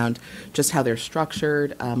ideas around just how they're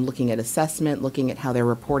structured, looking at assessment, looking at how they're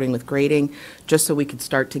reporting with grading, just so we could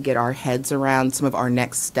start to get our heads around some of our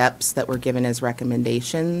next steps that were given as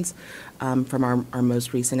recommendations from our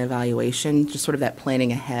most recent evaluation, just sort of that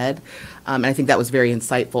planning ahead. And I think that was very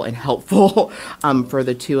insightful and helpful for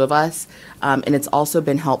the two of us. And it's also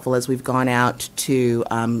been helpful as we've gone out to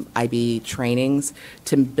IB trainings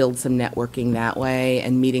to build some networking that way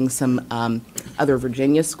and meeting some other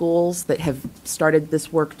Virginia schools that have started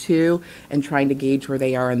this work too, and trying to gauge where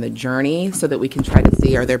they are in the journey so that we can try to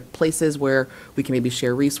see, are there places where we can maybe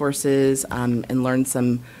share resources and learn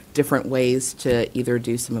some different ways to either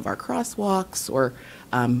do some of our crosswalks or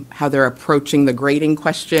how they're approaching the grading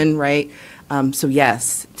question, right? So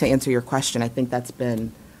yes, to answer your question, I think that's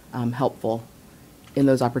been helpful in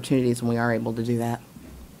those opportunities when we are able to do that.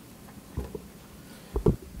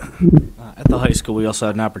 At the high school, we also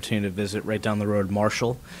had an opportunity to visit right down the road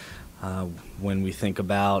Marshall. When we think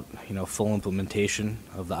about, full implementation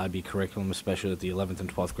of the IB curriculum, especially at the 11th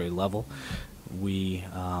and 12th grade level, we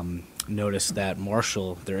noticed that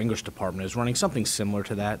Marshall, their English department, is running something similar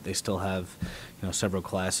to that. They still have, several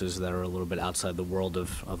classes that are a little bit outside the world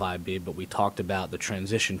of IB, but we talked about the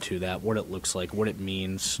transition to that, what it looks like, what it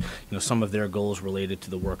means, some of their goals related to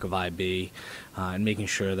the work of IB, and making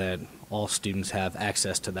sure that all students have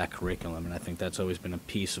access to that curriculum. And I think that's always been a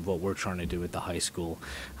piece of what we're trying to do at the high school.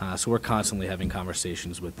 So we're constantly having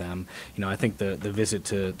conversations with them. I think the visit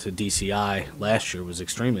to DCI last year was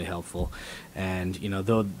extremely helpful. And,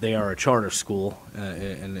 though they are a charter school,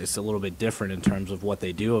 and it's a little bit different in terms of what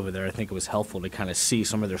they do over there, I think it was helpful to kind of see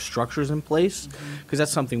some of their structures in place, because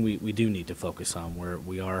that's something we do need to focus on, where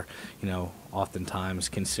we are, oftentimes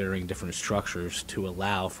considering different structures to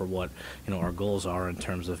allow for what, our goals are in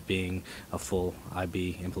terms of being a full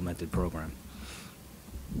IB implemented program.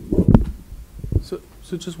 So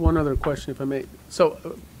just one other question, if I may.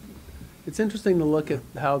 So it's interesting to look at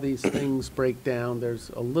how these things break down. There's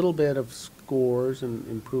a little bit of scores and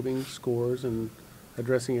improving scores and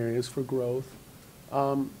addressing areas for growth.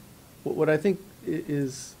 What I think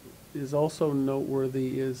is also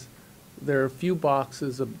noteworthy is there are a few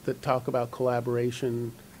boxes that talk about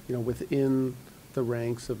collaboration, within the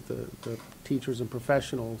ranks of the teachers and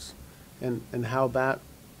professionals, and how that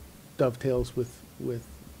dovetails with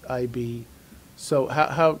IB.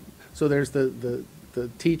 So so there's the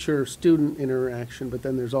teacher-student interaction, but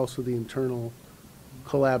then there's also the internal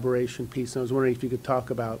collaboration piece. And I was wondering if you could talk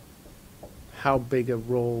about how big a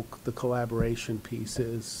role the collaboration piece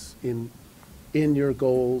is in your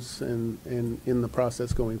goals and in the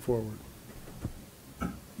process going forward.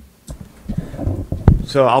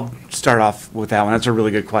 So I'll start off with that one. That's a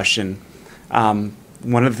really good question.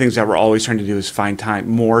 One of the things that we're always trying to do is find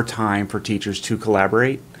more time for teachers to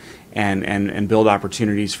collaborate and build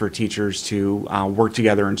opportunities for teachers to work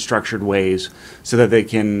together in structured ways so that they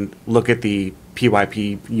can look at the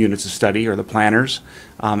PYP units of study or the planners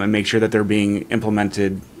and make sure that they're being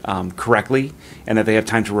implemented correctly and that they have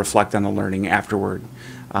time to reflect on the learning afterward.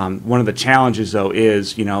 One of the challenges, though,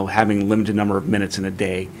 is, having a limited number of minutes in a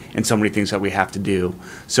day and so many things that we have to do.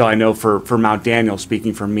 So I know for Mount Daniel,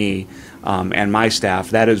 speaking for me and my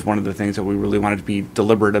staff, that is one of the things that we really wanted to be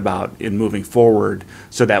deliberate about in moving forward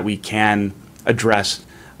so that we can address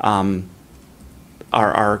our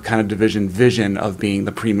kind of division vision of being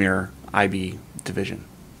the premier IB division.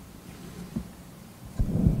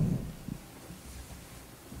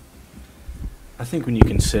 I think when you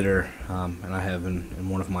consider, and I have in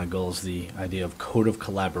one of my goals, the idea of code of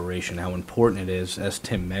collaboration, how important it is, as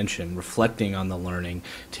Tim mentioned, reflecting on the learning,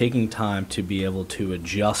 taking time to be able to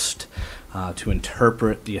adjust, to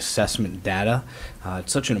interpret the assessment data.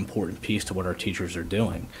 It's such an important piece to what our teachers are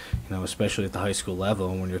doing, especially at the high school level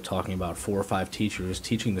when you're talking about 4 or 5 teachers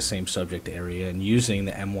teaching the same subject area and using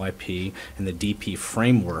the MYP and the DP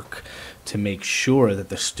framework to make sure that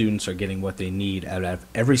the students are getting what they need out of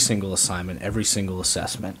every single assignment, every single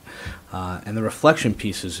assessment. And the reflection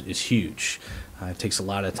piece is huge. It takes a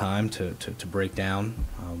lot of time to break down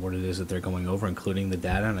what it is that they're going over, including the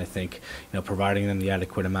data, and I think providing them the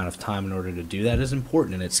adequate amount of time in order to do that is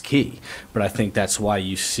important and it's key. But I think that's why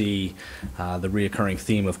you see the reoccurring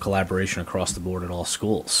theme of collaboration across the board at all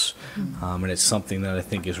schools. And it's something that I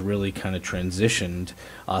think has really kind of transitioned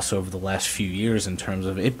us over the last few years in terms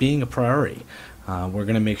of it being a priority. We're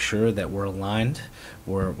going to make sure that we're aligned.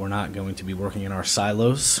 We're not going to be working in our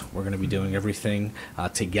silos. We're going to be doing everything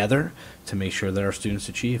together to make sure that our students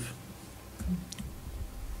achieve.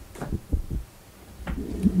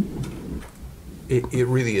 It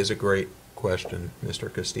really is a great question,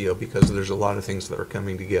 Mr. Castillo, because there's a lot of things that are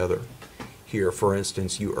coming together here. For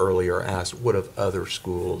instance, you earlier asked, what have other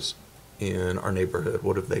schools in our neighborhood,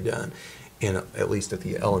 what have they done? And at least at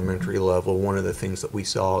the elementary level, one of the things that we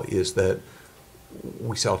saw is that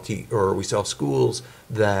we saw schools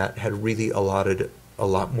that had really allotted a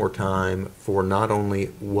lot more time for not only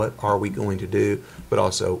what are we going to do, but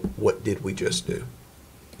also what did we just do,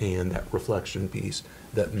 and that reflection piece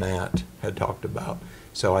that Matt had talked about.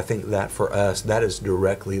 So I think that for us, that has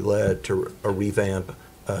directly led to a revamp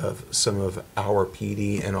of some of our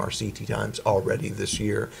PD and our CT times already this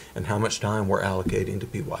year, and how much time we're allocating to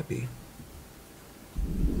PYP.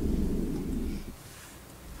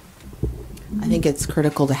 I think it's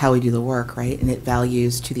critical to how we do the work, right? And it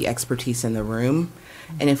values to the expertise in the room.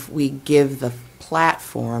 And if we give the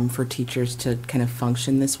platform for teachers to kind of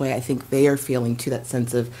function this way, I think they are feeling to that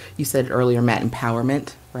sense of, you said earlier, Matt,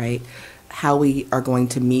 empowerment, right? How we are going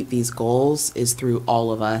to meet these goals is through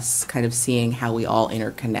all of us kind of seeing how we all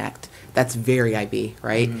interconnect. That's very IB,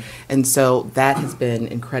 right? Mm-hmm. And so that has been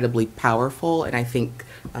incredibly powerful, and I think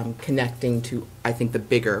connecting to, I think, the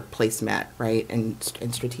bigger placemat, right, and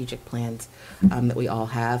strategic plans that we all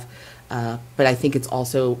have. But I think it's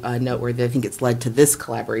also noteworthy. I think it's led to this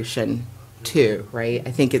collaboration too, right?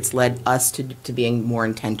 I think it's led us to being more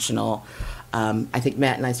intentional. I think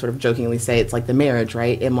Matt and I sort of jokingly say it's like the marriage,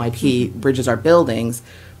 right? MYP bridges our buildings,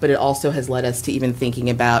 but it also has led us to even thinking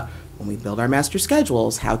about when we build our master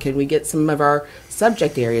schedules, how can we get some of our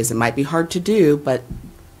subject areas? It might be hard to do, but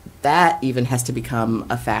that even has to become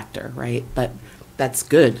a factor, right? But that's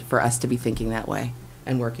good for us to be thinking that way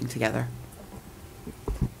and working together.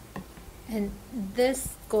 And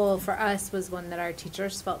this goal for us was one that our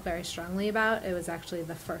teachers felt very strongly about. It was actually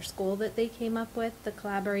the first goal that they came up with, the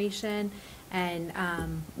collaboration. And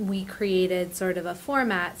we created sort of a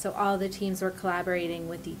format so all the teams were collaborating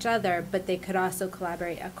with each other, but they could also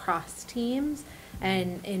collaborate across teams.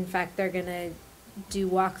 And in fact, they're going to do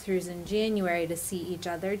walkthroughs in January to see each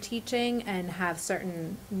other teaching and have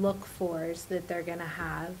certain look-fors that they're going to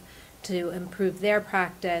have to improve their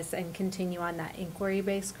practice and continue on that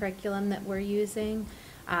inquiry-based curriculum that we're using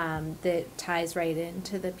that ties right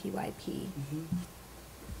into the PYP.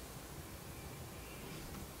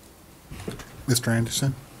 Mr.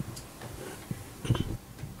 Anderson?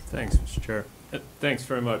 Thanks, Mr. Chair. Thanks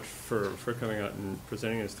very much for coming out and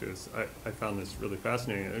presenting this to us. I found this really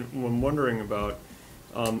fascinating. And I'm wondering about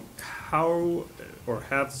how, or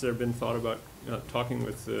has there been thought about talking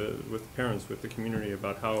with parents, with the community,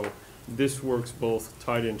 about how this works both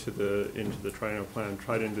tied into the triennial plan,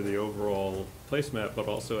 tied into the overall placemat, but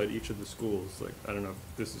also at each of the schools. Like, I don't know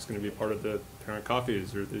if this is going to be part of the parent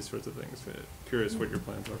coffees or these sorts of things. Curious what your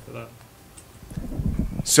plans are for that.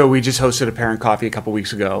 So we just hosted a parent coffee a couple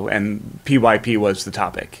weeks ago, and PYP was the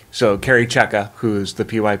topic. So Carrie Cheka, who is the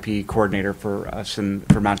PYP coordinator for us and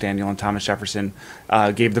for Mount Daniel and Thomas Jefferson,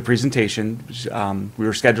 gave the presentation. We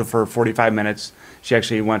were scheduled for 45 minutes. She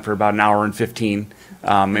actually went for about an hour and 15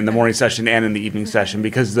 in the morning session and in the evening session,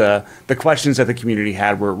 because the questions that the community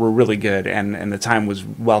had were really good, and the time was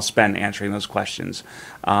well spent answering those questions.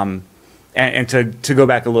 And to go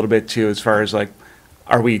back a little bit too, as far as like,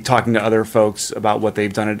 are we talking to other folks about what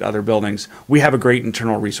they've done at other buildings? We have a great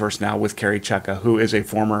internal resource now with Carrie Cheka, who is a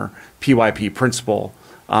former PYP principal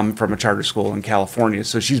from a charter school in California.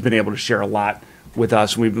 So she's been able to share a lot with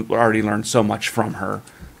us. We've already learned so much from her.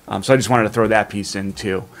 So I just wanted to throw that piece in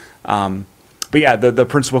too. But yeah, the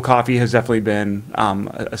principal coffee has definitely been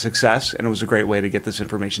a success, and it was a great way to get this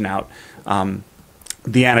information out.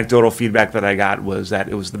 The anecdotal feedback that I got was that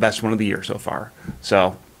it was the best one of the year so far.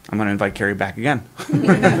 So I'm going to invite Carrie back again.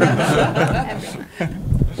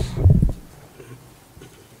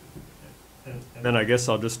 And then I guess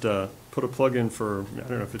I'll just put a plug in for, I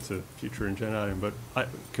don't know if it's a future Gen item, but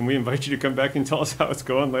can we invite you to come back and tell us how it's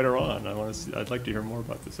going later on? I'd like to hear more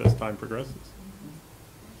about this as time progresses.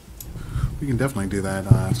 We can definitely do that.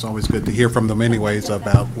 It's always good to hear from them anyways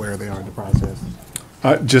about where they are in the process.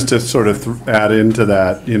 Just to sort of add into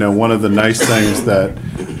that, you know, one of the nice things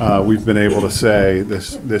that we've been able to say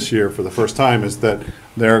this year for the first time is that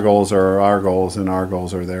their goals are our goals and our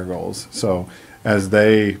goals are their goals. So as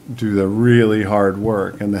they do the really hard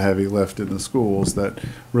work and the heavy lift in the schools that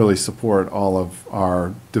really support all of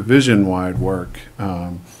our division-wide work,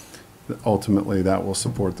 ultimately that will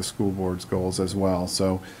support the school board's goals as well.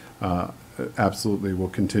 So absolutely we'll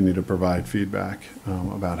continue to provide feedback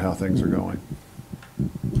about how things are going.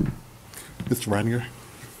 Mr. Reininger?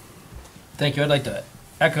 Thank you. I'd like to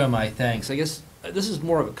echo my thanks. I guess this is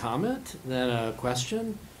more of a comment than a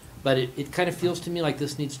question, but it kind of feels to me like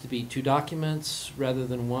this needs to be two documents rather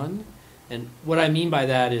than one. And what I mean by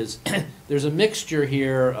that is there's a mixture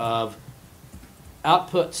here of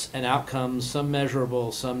outputs and outcomes, some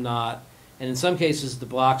measurable, some not. And in some cases, the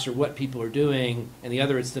blocks are what people are doing, and the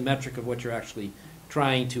other, it's the metric of what you're actually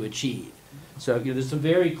trying to achieve. So there's some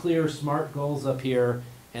very clear SMART goals up here,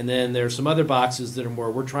 and then there's some other boxes that are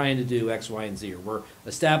more, we're trying to do X, Y, and Z, or we're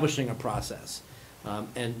establishing a process.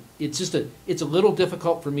 And it's just it's a little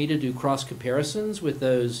difficult for me to do cross comparisons with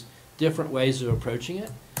those different ways of approaching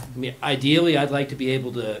it. I mean, ideally, I'd like to be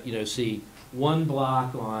able to, see one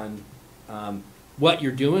block on what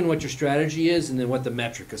you're doing, what your strategy is, and then what the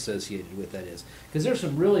metric associated with that is. Because there's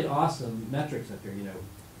some really awesome metrics up here,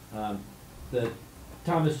 the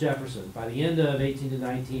Thomas Jefferson, by the end of 18 to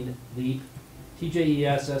 19, LEAP,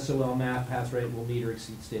 TJES, SOL, math, pass rate will meet or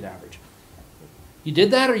exceed state average. You did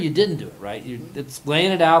that or you didn't do it, right? It's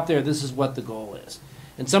laying it out there, this is what the goal is.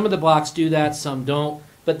 And some of the blocks do that, some don't,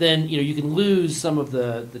 but then you can lose some of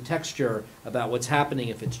the texture about what's happening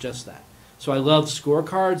if it's just that. So I love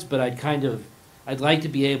scorecards, but I'd like to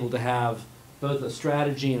be able to have both a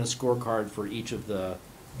strategy and a scorecard for each of the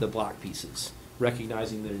block pieces,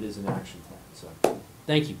 recognizing that it is an action plan. So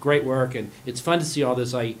thank you, great work, and it's fun to see all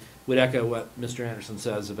this. I would echo what Mr. Anderson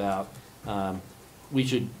says about we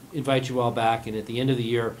should invite you all back, and at the end of the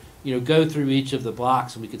year, go through each of the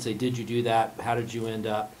blocks and we could say, did you do that? How did you end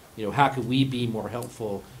up? How could we be more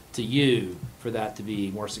helpful to you for that to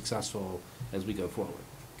be more successful as we go forward?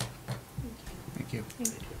 Thank you.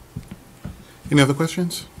 Any other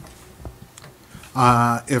questions?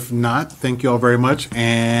 If not, thank you all very much.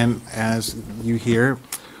 And as you hear,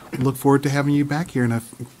 look forward to having you back here in a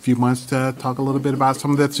few months to talk a little bit about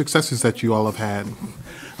some of the successes that you all have had.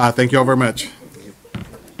 Thank you all very much.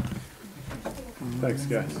 Thanks,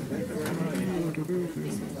 guys.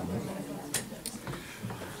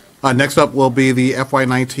 Next up will be the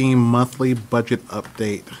FY19 monthly budget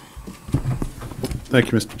update.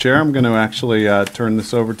 Thank you, Mr. Chair. I'm going to actually turn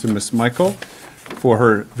this over to Ms. Michael for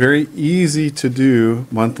her very easy-to-do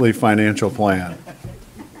monthly financial plan.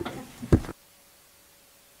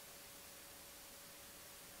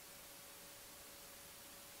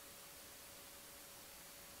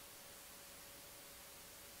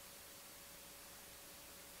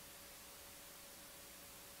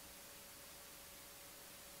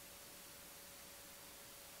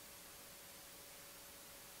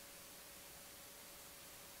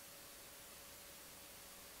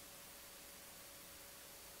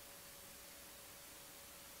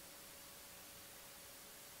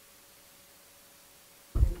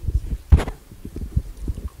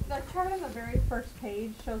 The chart on the very first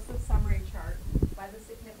page shows the summary chart by the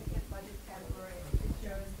significant budget category. It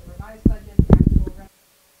shows the revised budget, the actual revenue.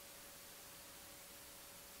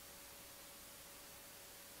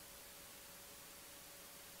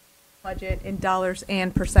 Budget in dollars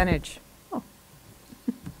and percentage. Oh.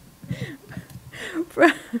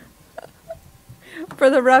 For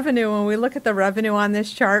the revenue, when we look at the revenue on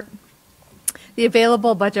this chart, the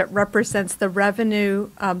available budget represents the revenue,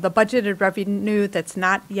 the budgeted revenue that's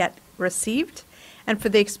not yet received. And for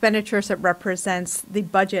the expenditures, it represents the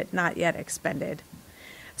budget not yet expended.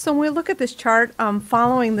 So when we look at this chart,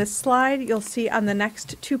 following this slide, you'll see on the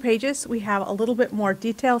next 2 pages, we have a little bit more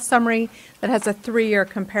detailed summary that has a 3-year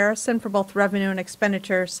comparison for both revenue and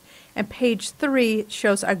expenditures. And page 3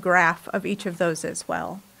 shows a graph of each of those as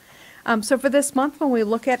well. So for this month, when we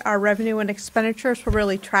look at our revenue and expenditures, we're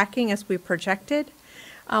really tracking as we projected.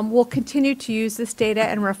 We'll continue to use this data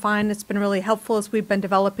and refine. It's been really helpful as we've been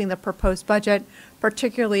developing the proposed budget,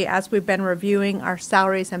 particularly as we've been reviewing our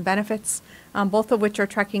salaries and benefits, both of which are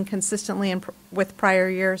tracking consistently with prior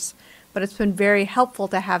years. But it's been very helpful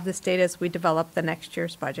to have this data as we develop the next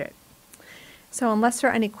year's budget. So unless there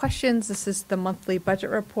are any questions, this is the monthly budget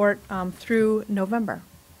report through November.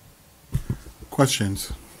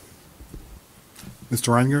 Questions?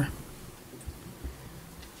 Mr. Reiniger?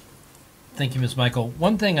 Thank you, Ms. Michael.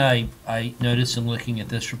 One thing I noticed in looking at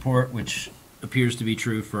this report, which appears to be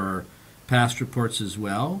true for past reports as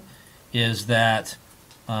well, is that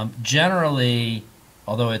generally,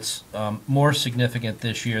 although it's more significant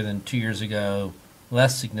this year than 2 years ago,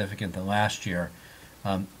 less significant than last year,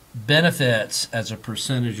 benefits as a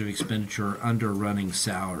percentage of expenditure are underrunning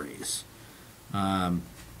salaries.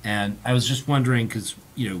 And I was just wondering, because,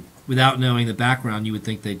 without knowing the background, you would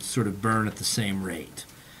think they'd sort of burn at the same rate.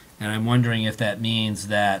 And I'm wondering if that means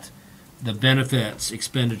that the benefits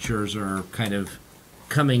expenditures are kind of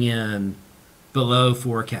coming in below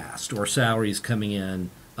forecast, or salaries coming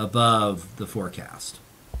in above the forecast.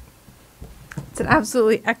 It's an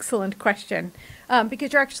absolutely excellent question,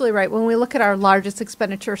 because you're actually right. When we look at our largest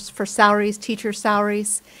expenditures for salaries, teacher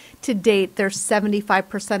salaries, to date, there's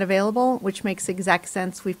 75% available, which makes exact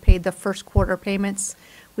sense. We've paid the first quarter payments.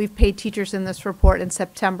 We've paid teachers in this report in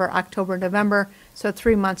September, October, November. So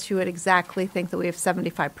 3 months, you would exactly think that we have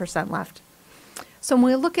 75% left. So when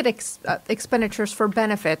we look at expenditures for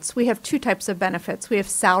benefits, we have 2 types of benefits. We have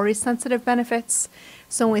salary-sensitive benefits.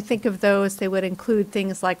 So when we think of those, they would include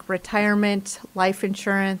things like retirement, life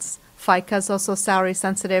insurance. FICA is also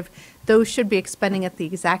salary-sensitive. Those should be expending at the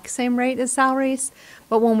exact same rate as salaries.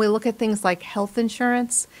 But when we look at things like health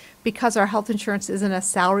insurance, because our health insurance isn't a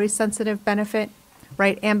salary-sensitive benefit,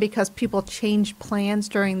 right, and because people change plans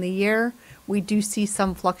during the year, we do see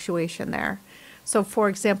some fluctuation there. So, for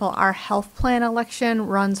example, our health plan election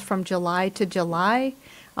runs from July to July,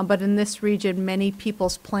 but in this region, many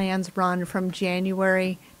people's plans run from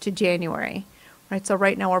January to January, right? So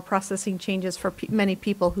right now we're processing changes for many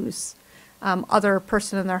people whose other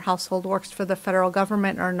person in their household works for the federal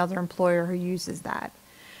government or another employer who uses that.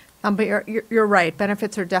 But you're right,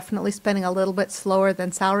 benefits are definitely spending a little bit slower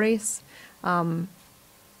than salaries.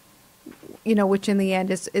 Which in the end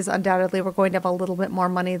is undoubtedly we're going to have a little bit more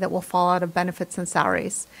money that will fall out of benefits and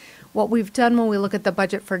salaries. What we've done when we look at the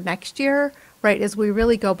budget for next year, right, is we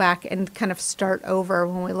really go back and kind of start over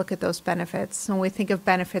when we look at those benefits. When we think of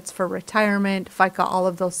benefits for retirement, FICA, all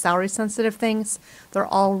of those salary-sensitive things, they're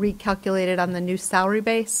all recalculated on the new salary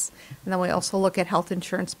base. And then we also look at health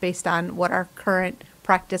insurance based on what our current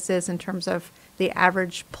practice is in terms of the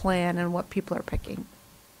average plan and what people are picking.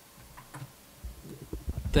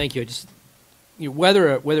 Thank you.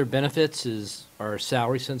 Whether benefits are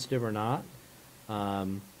salary sensitive or not,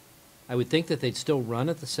 I would think that they'd still run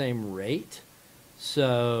at the same rate.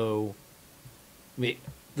 So, I mean,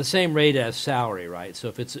 the same rate as salary, right?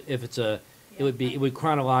 So it would be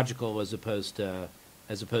chronological as opposed to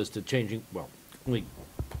changing. Well,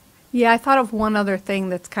 Yeah, I thought of one other thing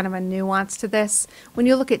that's kind of a nuance to this. When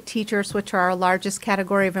you look at teachers, which are our largest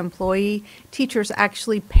category of employee, teachers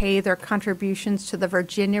actually pay their contributions to the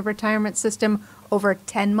Virginia retirement system over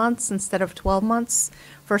 10 months instead of 12 months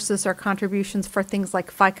versus our contributions for things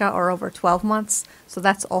like FICA are over 12 months. So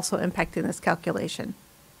that's also impacting this calculation.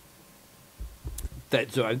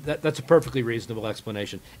 that's a perfectly reasonable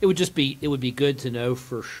explanation. It would be good to know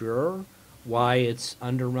for sure why it's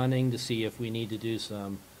underrunning, to see if we need to do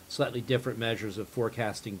some slightly different measures of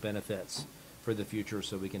forecasting benefits for the future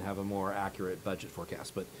so we can have a more accurate budget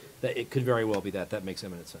forecast. But it could very well be that. That makes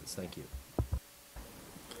eminent sense. Thank you.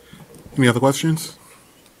 Any other questions?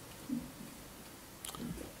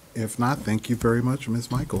 If not, thank you very much,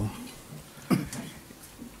 Ms. Michael.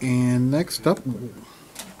 And next up,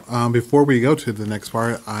 before we go to the next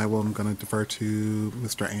part, I'm going to defer to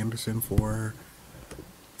Mr. Anderson for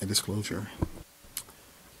a disclosure.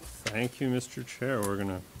 Thank you, Mr. Chair. We're going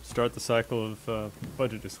to start the cycle of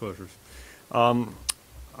budget disclosures.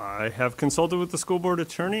 I have consulted with the school board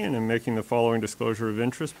attorney and am making the following disclosure of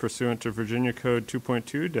interest pursuant to Virginia Code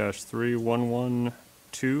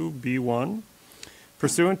 2.2-3112B1.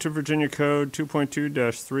 Pursuant to Virginia Code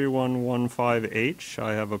 2.2-3115H,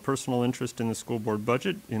 I have a personal interest in the school board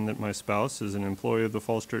budget in that my spouse is an employee of the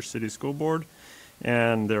Falls Church City School Board,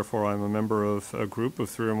 and therefore I'm a member of a group of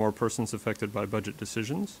 3 or more persons affected by budget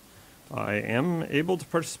decisions. I am able to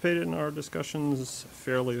participate in our discussions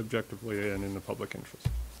fairly objectively and in the public interest.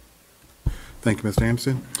 Thank you, Mr.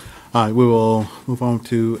 Anderson. We will move on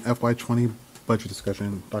to FY20 budget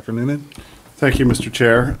discussion. Dr. Noonan? Thank you, Mr.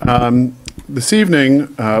 Chair. This evening,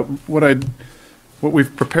 what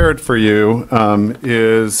we've prepared for you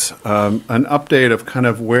is an update of kind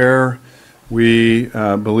of where we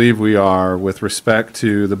believe we are with respect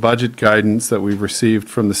to the budget guidance that we've received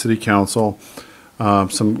from the City Council,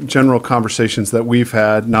 some general conversations that we've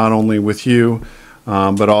had not only with you,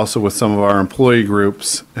 but also with some of our employee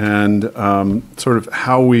groups, and sort of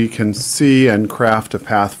how we can see and craft a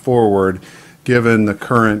path forward given the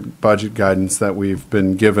current budget guidance that we've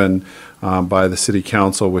been given by the City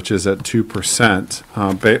Council, which is at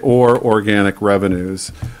 2%, or organic revenues,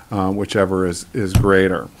 whichever is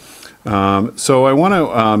greater. So I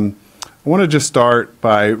want to just start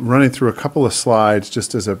by running through a couple of slides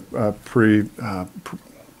just as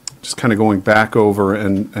just kind of going back over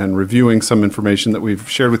and reviewing some information that we've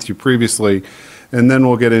shared with you previously, and then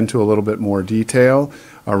we'll get into a little bit more detail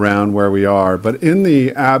around where we are. But in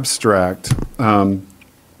the abstract,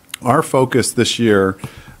 our focus this year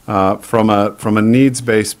from a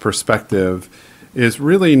needs-based perspective is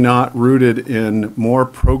really not rooted in more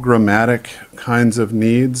programmatic kinds of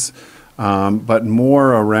needs, but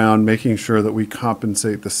more around making sure that we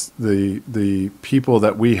compensate the people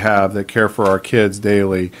that we have that care for our kids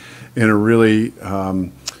daily in a really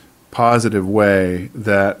positive way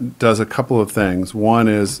that does a couple of things. One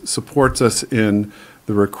is supports us in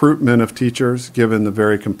the recruitment of teachers, given the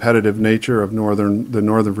very competitive nature of the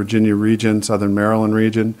Northern Virginia region, Southern Maryland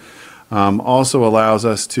region. Also allows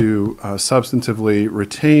us to substantively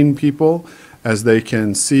retain people as they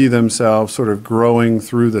can see themselves sort of growing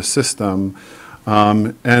through the system,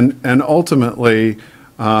 and ultimately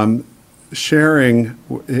sharing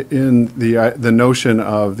in the notion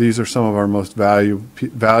of these are some of our most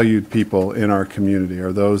valued people in our community,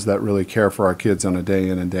 or those that really care for our kids on a day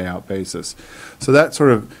in and day out basis. So that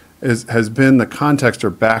sort of has been the context or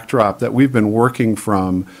backdrop that we've been working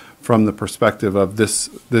from the perspective of this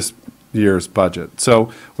year's budget.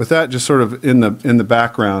 So with that just sort of in the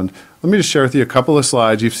background, let me just share with you a couple of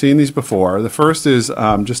slides. You've seen these before. The first is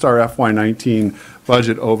just our FY19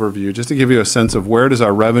 budget overview, just to give you a sense of where does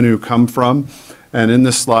our revenue come from. And in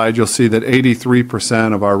this slide, you'll see that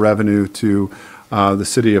 83% of our revenue to the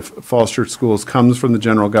City of Falls Church Schools comes from the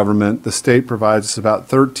general government. The state provides us about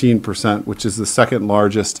 13%, which is the second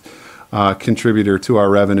largest contributor to our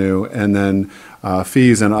revenue. And then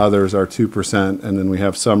fees and others are 2%, and then we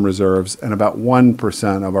have some reserves, and about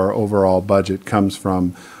 1% of our overall budget comes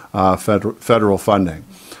from federal funding.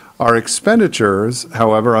 Our expenditures,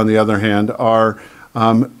 however, on the other hand, are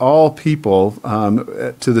all people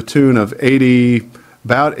to the tune of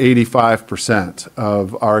about 85%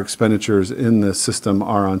 of our expenditures in the system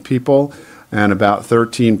are on people, and about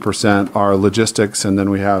 13% are logistics, and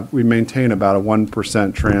then we maintain about a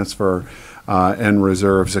 1% transfer and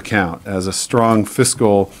reserves account. As a strong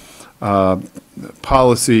fiscal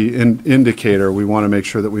policy indicator, we want to make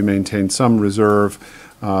sure that we maintain some reserve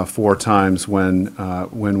for times when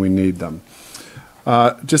we need them.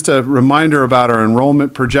 Just a reminder about our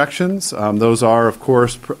enrollment projections. Those are, of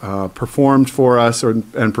course, performed for us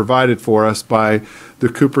and provided for us by the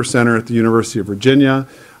Cooper Center at the University of Virginia.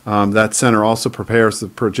 That center also prepares the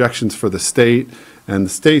projections for the state, and the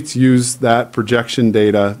states use that projection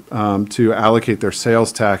data to allocate their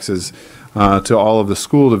sales taxes to all of the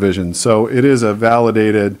school divisions. So it is a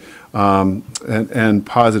validated and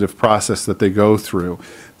positive process that they go through.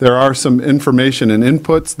 There are some information and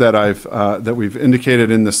inputs that we've indicated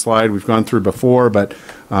in this slide we've gone through before, but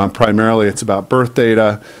primarily it's about birth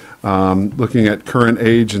data, looking at current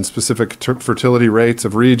age and specific fertility rates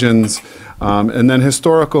of regions, and then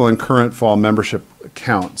historical and current fall membership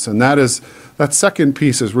counts. And that second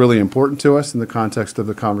piece is really important to us in the context of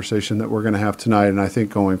the conversation that we're going to have tonight, and I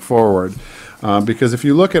think going forward. Because if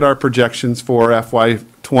you look at our projections for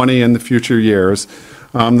FY20 and the future years,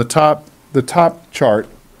 the top chart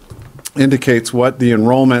indicates what the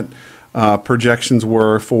enrollment projections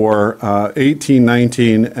were for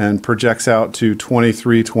 18-19 and projects out to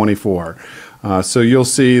 23-24. So you'll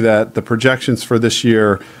see that the projections for this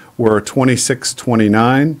year were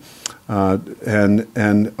 26-29,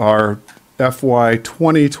 and our FY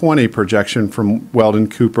 2020 projection from Weldon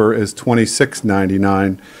Cooper is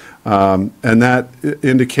 26.99, and that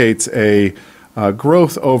indicates a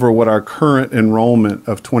growth over what our current enrollment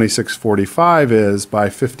of 2645 is by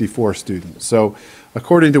 54 students. So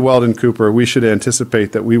according to Weldon Cooper, we should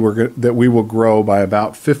anticipate that we will grow by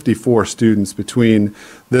about 54 students between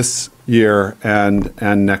this year and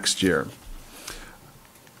next year.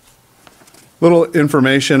 Little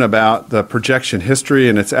information about the projection history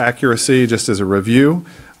and its accuracy, just as a review.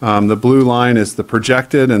 The blue line is the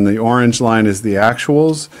projected and the orange line is the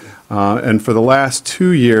actuals. And for the last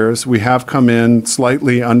 2 years, we have come in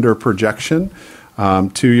slightly under projection.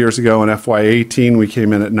 2 years ago in FY18, we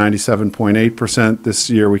came in at 97.8%.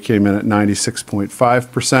 This year, we came in at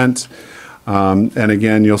 96.5%. And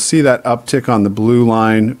again, you'll see that uptick on the blue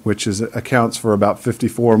line, which accounts for about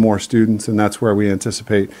 54 more students, and that's where we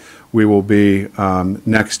anticipate we will be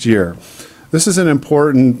next year. This is an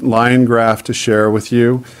important line graph to share with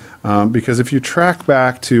you. Because if you track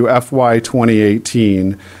back to FY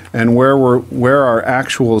 2018 and where our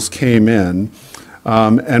actuals came in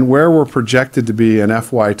and where we're projected to be in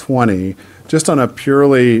FY 20, just on a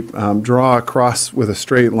purely draw across with a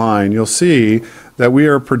straight line, you'll see that we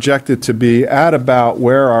are projected to be at about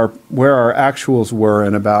where our actuals were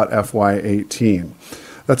in about FY 18.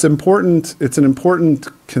 That's important. It's an important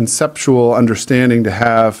conceptual understanding to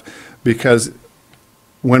have, because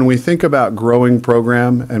when we think about growing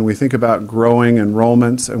program and we think about growing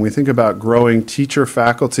enrollments and we think about growing teacher,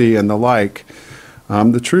 faculty, and the like,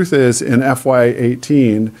 the truth is in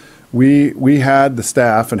FY18, we had the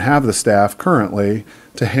staff and have the staff currently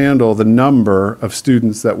to handle the number of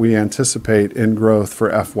students that we anticipate in growth for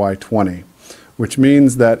FY20, which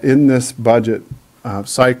means that in this budget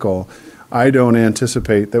cycle, I don't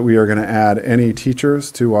anticipate that we are going to add any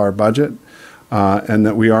teachers to our budget. And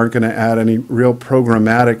that we aren't going to add any real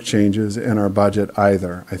programmatic changes in our budget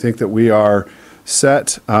either. I think that we are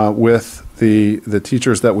set with the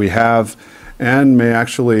teachers that we have, and may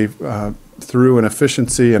actually, through an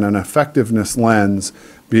efficiency and an effectiveness lens,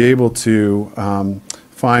 be able to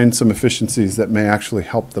find some efficiencies that may actually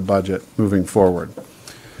help the budget moving forward.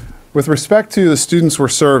 With respect to the students we're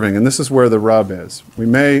serving, and this is where the rub is, we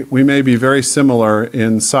may be very similar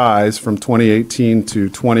in size from 2018 to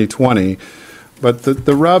 2020, but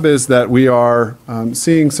the rub is that we are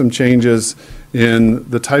seeing some changes in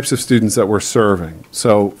the types of students that we're serving.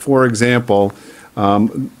 So, for example,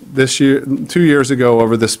 this year, 2 years ago,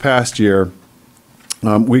 over this past year,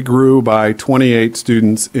 we grew by 28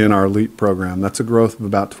 students in our LEAP program. That's a growth of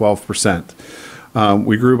about 12%.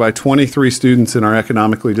 We grew by 23 students in our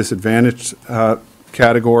economically disadvantaged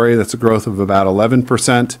category. That's a growth of about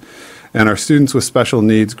 11%. And our students with special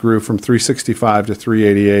needs grew from 365 to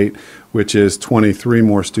 388, which is 23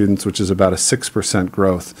 more students, which is about a 6%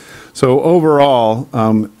 growth. So overall,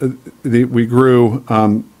 we grew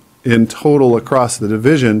in total across the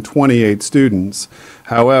division, 28 students.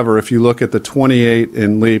 However, if you look at the 28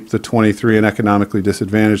 in LEAP, the 23 in economically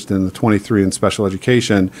disadvantaged, and the 23 in special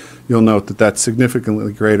education, you'll note that that's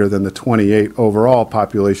significantly greater than the 28 overall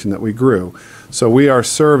population that we grew. So we are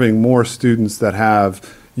serving more students that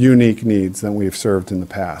have unique needs than we've served in the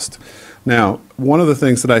past. Now, one of the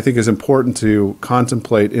things that I think is important to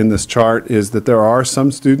contemplate in this chart is that there are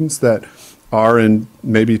some students that are in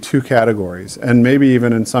maybe two categories, and maybe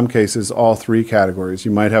even in some cases all three categories.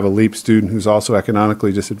 You might have a LEAP student who's also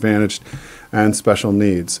economically disadvantaged and special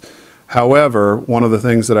needs. However, one of the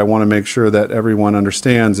things that I want to make sure that everyone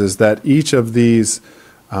understands is that each of these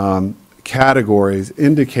categories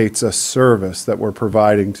indicates a service that we're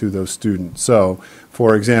providing to those students. So,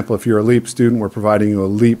 for example, if you're a LEAP student, we're providing you a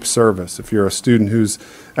LEAP service. If you're a student who's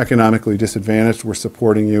economically disadvantaged, we're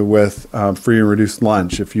supporting you with free and reduced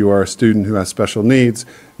lunch. If you are a student who has special needs,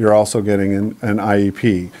 you're also getting an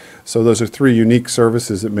IEP. So those are three unique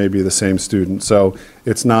services that may be the same student. So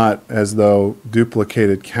it's not as though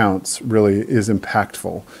duplicated counts really is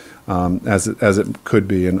impactful as it could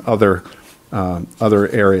be in other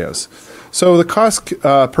areas. So the cost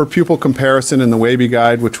per pupil comparison in the WABE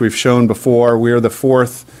guide, which we've shown before, we're the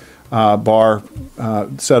fourth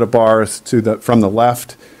set of bars from the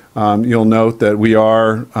left. You'll note that we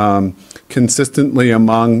are consistently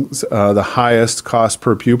among the highest cost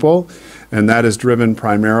per pupil, and that is driven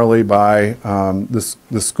primarily by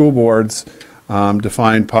the school board's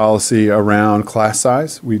defined policy around class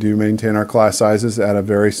size. We do maintain our class sizes at a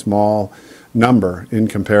very small number in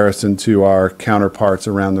comparison to our counterparts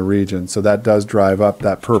around the region. So that does drive up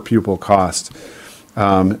that per pupil cost.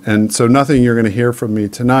 And so nothing you're going to hear from me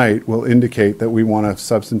tonight will indicate that we want to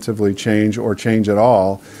substantively change or change at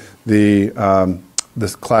all the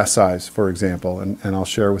class size, for example, and I'll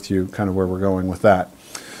share with you kind of where we're going with that.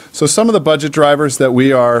 So some of the budget drivers that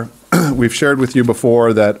we've shared with you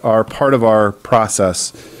before that are part of our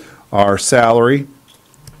process are salary.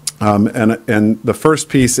 And the first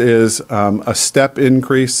piece is a step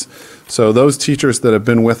increase. So those teachers that have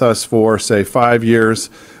been with us for, say, 5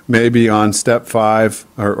 years may be on step 5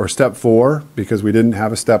 or step 4 because we didn't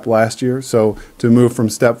have a step last year. So to move from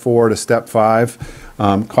step 4 to step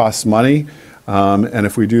 5 costs money. And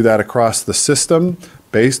if we do that across the system,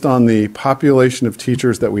 based on the population of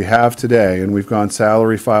teachers that we have today, and we've gone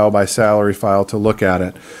salary file by salary file to look at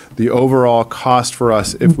it, the overall cost for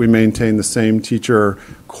us if we maintain the same teacher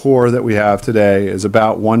core that we have today is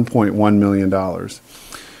about $1.1 million.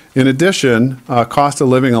 In addition, cost of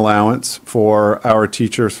living allowance for our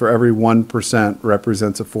teachers for every 1%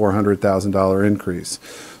 represents a $400,000 increase.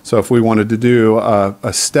 So if we wanted to do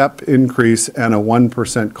a step increase and a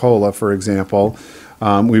 1% COLA, for example,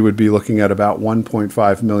 we would be looking at about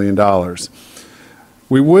 $1.5 million.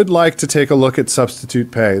 We would like to take a look at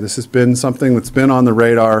substitute pay. This has been something that's been on the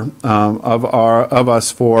radar of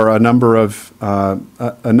us for a number of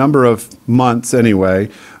months anyway,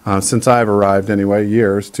 since I've arrived anyway,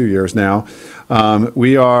 2 years now.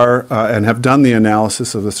 We are and have done the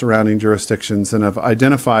analysis of the surrounding jurisdictions and have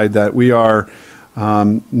identified that we are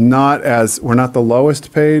we're not the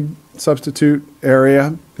lowest paid substitute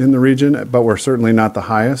area in the region, but we're certainly not the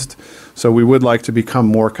highest. So we would like to become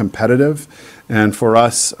more competitive. And for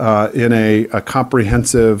us, in a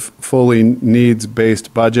comprehensive, fully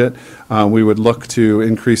needs-based budget, we would look to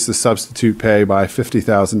increase the substitute pay by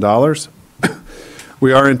 $50,000.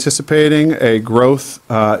 We are anticipating a growth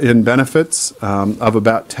in benefits of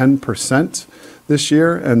about 10% this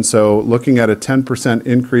year. And so looking at a 10%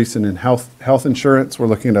 increase in health insurance, we're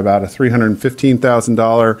looking at about a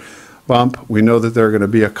 $315,000 bump. We know that there are going to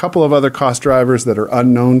be a couple of other cost drivers that are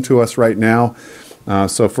unknown to us right now.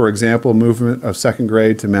 So for example, movement of second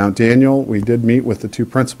grade to Mount Daniel. We did meet with the two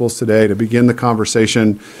principals today to begin the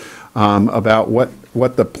conversation about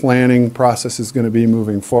what the planning process is going to be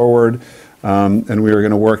moving forward. And we are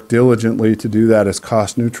going to work diligently to do that as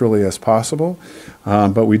cost neutrally as possible.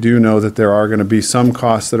 But we do know that there are going to be some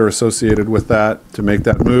costs that are associated with that to make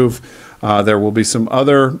that move. There will be some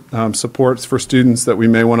other supports for students that we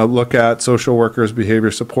may want to look at, social workers,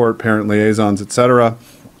 behavior support, parent liaisons, et cetera.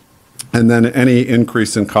 And then any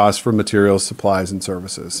increase in costs for materials, supplies, and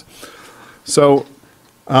services. So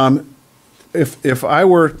if I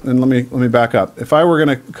were, and let me back up, if I were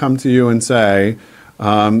going to come to you and say,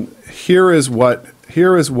 here is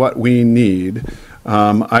what we need,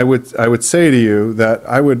 I would say to you that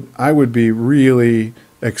I would be really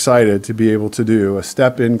excited to be able to do a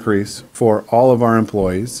step increase for all of our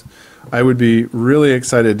employees. I would be really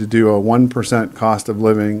excited to do a 1% cost of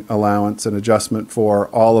living allowance and adjustment for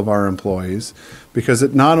all of our employees, because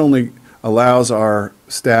it not only allows our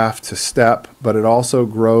staff to step, but it also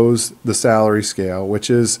grows the salary scale, which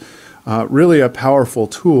is really a powerful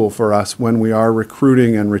tool for us when we are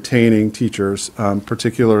recruiting and retaining teachers,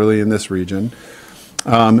 particularly in this region.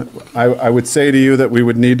 I would say to you that we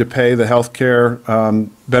would need to pay the healthcare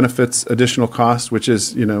benefits additional cost, which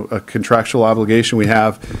is, a contractual obligation we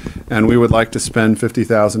have, and we would like to spend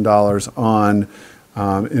 $50,000 on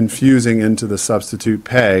infusing into the substitute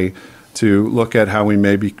pay to look at how we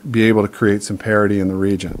may be able to create some parity in the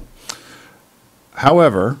region.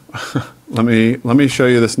 However, let me show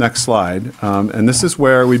you this next slide, and this is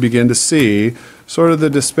where we begin to see sort of the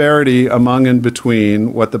disparity among and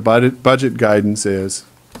between what the budget guidance is.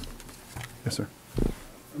 Yes, sir.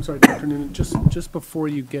 I'm sorry, Dr. Noonan, just before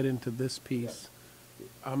you get into this piece,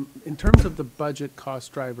 in terms of the budget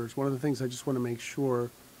cost drivers, one of the things I just want to make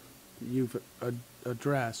sure you've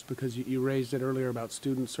addressed, because you raised it earlier about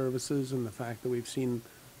student services and the fact that we've seen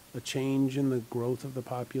a change in the growth of the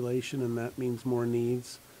population, and that means more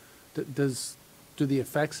needs. Do the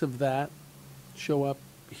effects of that show up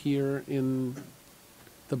here in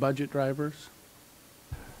the budget drivers?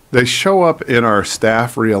 They show up in our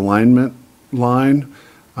staff realignment line,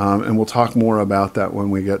 and we'll talk more about that when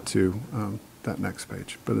we get to that next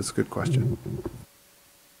page, but it's a good question.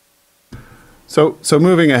 So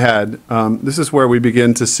moving ahead, this is where we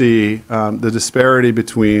begin to see the disparity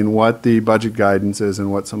between what the budget guidance is and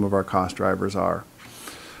what some of our cost drivers are.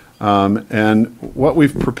 And what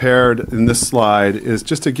we've prepared in this slide is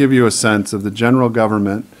just to give you a sense of the general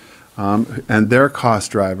government and their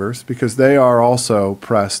cost drivers, because they are also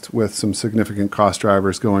pressed with some significant cost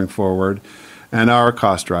drivers going forward, and our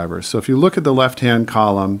cost drivers. So if you look at the left-hand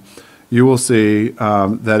column, you will see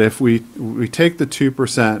that if we take the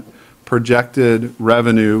 2% projected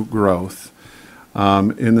revenue growth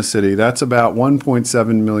in the city, that's about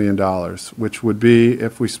 $1.7 million, which would be,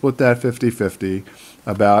 if we split that 50-50,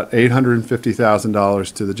 about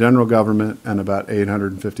 $850,000 to the general government and about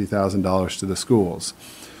 $850,000 to the schools.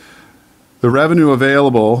 The revenue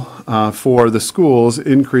available for the schools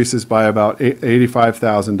increases by about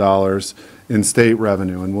 $85,000 in state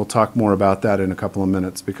revenue, and we'll talk more about that in a couple of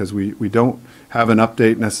minutes, because we don't have an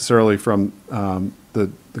update necessarily from the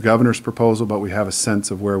governor's proposal, but we have a sense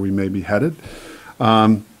of where we may be headed.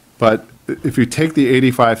 But if you take the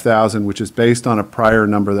 $85,000, which is based on a prior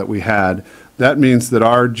number that we had, that means that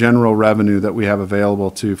our general revenue that we have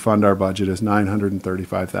available to fund our budget is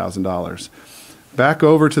 $935,000. Back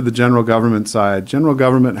over to the general government side, general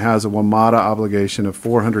government has a WMATA obligation of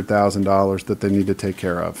 $400,000 that they need to take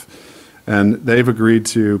care of. And they've agreed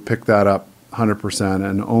to pick that up 100%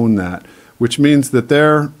 and own that, which means that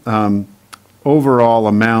their overall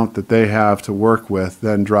amount that they have to work with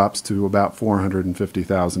then drops to about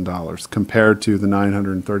 $450,000 compared to the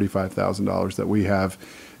 $935,000 that we have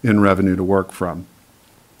in revenue to work from.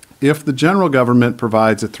 If the general government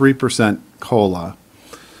provides a 3% COLA,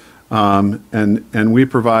 and we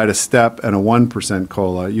provide a step and a 1%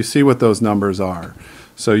 COLA, you see what those numbers are.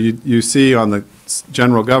 So you see on the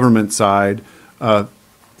general government side,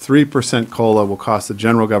 3% COLA will cost the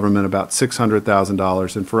general government about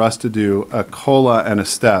 $600,000, and for us to do a COLA and a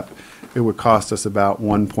step, it would cost us about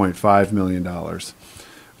 $1.5 million.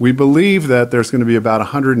 We believe that there's going to be about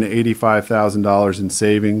 $185,000 in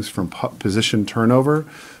savings from position turnover.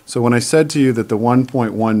 So when I said to you that the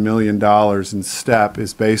 $1.1 million in step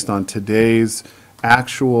is based on today's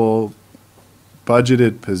actual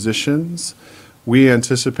budgeted positions, we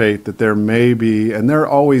anticipate that there may be, and there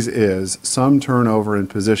always is, some turnover in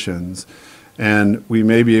positions, and we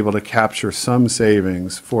may be able to capture some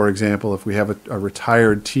savings. For example, if we have a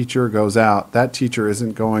retired teacher goes out, that teacher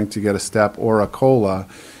isn't going to get a step or a COLA,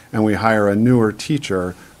 and we hire a newer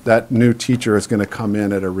teacher, that new teacher is going to come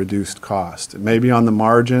in at a reduced cost. It may be on the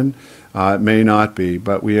margin, it may not be,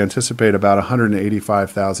 but we anticipate about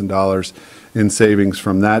 $185,000 in savings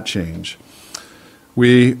from that change.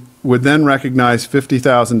 We would then recognize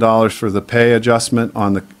 $50,000 for the pay adjustment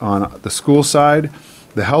on the school side.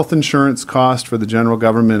 The health insurance cost for the general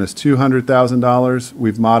government is $200,000.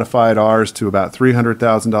 We've modified ours to about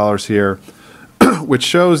 $300,000 here, which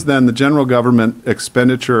shows then the general government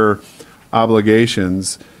expenditure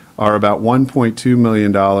obligations are about $1.2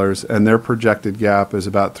 million, and their projected gap is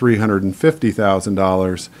about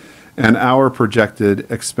 $350,000, and our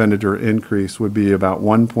projected expenditure increase would be about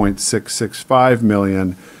 $1.665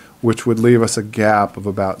 million, which would leave us a gap of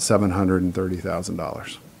about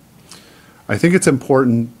 $730,000. I think it's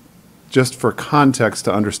important, just for context,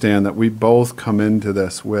 to understand that we both come into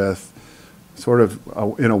this with sort of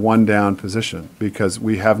in a one-down position, because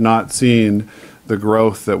we have not seen the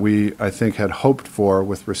growth that we, I think, had hoped for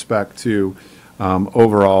with respect to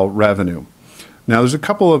overall revenue. Now, there's a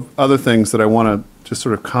couple of other things that I want to just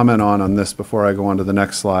sort of comment on this before I go on to the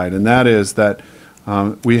next slide, and that is that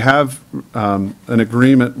we have an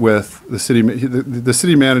agreement with the city. The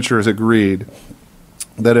city manager has agreed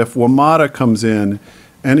that if WMATA comes in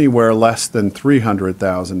anywhere less than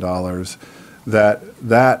 $300,000, that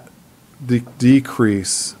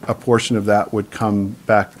decrease, a portion of that would come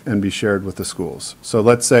back and be shared with the schools. So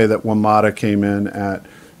let's say that WMATA came in at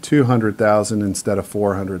 $200,000 instead of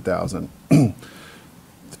 $400,000.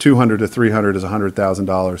 200 to 300 is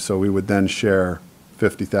 $100,000, so we would then share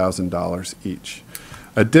 $50,000 each.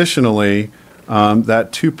 Additionally,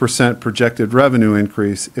 that 2% projected revenue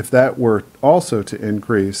increase, if that were also to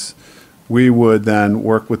increase, we would then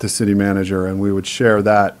work with the city manager and we would share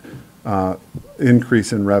that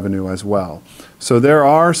increase in revenue as well. So there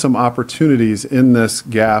are some opportunities in this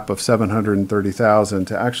gap of $730,000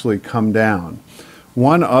 to actually come down.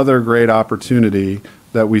 One other great opportunity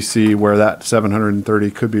that we see where that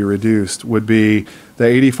 $730,000 could be reduced would be the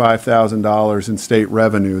 $85,000 in state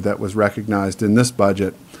revenue that was recognized in this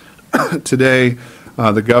budget. Today,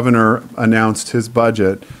 the governor announced his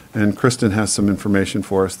budget, and Kristen has some information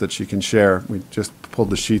for us that she can share. We just pulled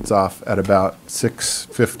the sheets off at about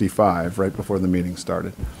 6:55, right before the meeting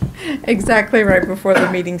started. Exactly right before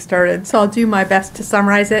the meeting started. So I'll do my best to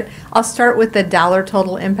summarize it. I'll start with the dollar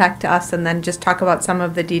total impact to us and then just talk about some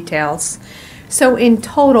of the details. So in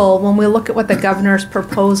total, when we look at what the governor's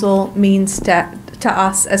proposal means to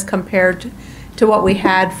us as compared to what we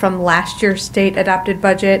had from last year's state adopted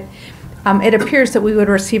budget, it appears that we would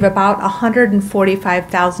receive about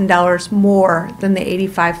 $145,000 more than the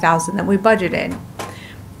 $85,000 that we budgeted.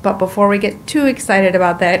 But before we get too excited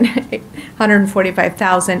about that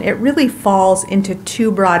 $145,000, it really falls into two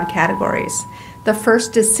broad categories. The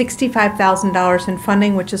first is $65,000 in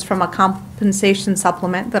funding, which is from a compensation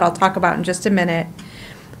supplement that I'll talk about in just a minute.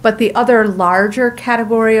 But the other larger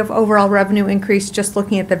category of overall revenue increase, just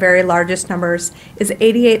looking at the very largest numbers, is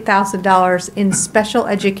 $88,000 in special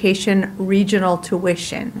education regional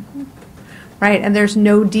tuition. Right, and there's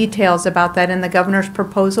no details about that in the governor's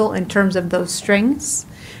proposal in terms of those strings.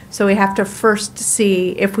 So we have to first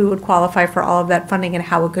see if we would qualify for all of that funding and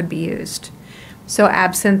how it could be used. So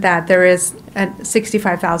absent that, there is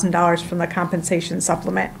 $65,000 from the compensation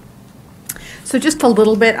supplement. So just a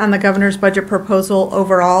little bit on the governor's budget proposal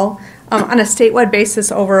overall. On a statewide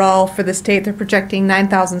basis overall for the state, they're projecting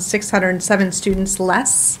 9,607 students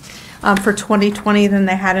less for 2020 than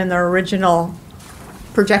they had in their original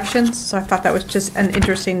projections. So I thought that was just an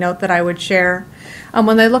interesting note that I would share.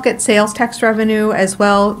 When they look at sales tax revenue as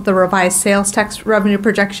well, the revised sales tax revenue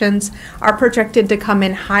projections are projected to come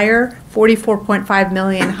in higher, 44.5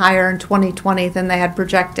 million higher in 2020 than they had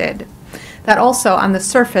projected. That also on the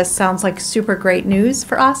surface sounds like super great news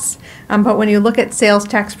for us, but when you look at sales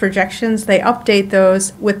tax projections, they update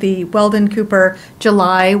those with the Weldon Cooper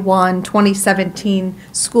July 1, 2017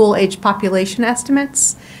 school age population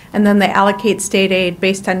estimates, and then they allocate state aid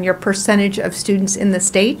based on your percentage of students in the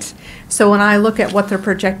state. So when I look at what they're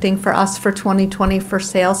projecting for us for 2020 for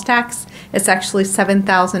sales tax, it's actually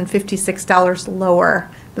 $7,056 lower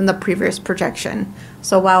than the previous projection.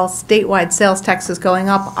 So while statewide sales tax is going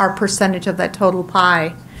up, our percentage of that total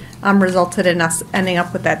pie resulted in us ending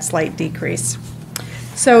up with that slight decrease.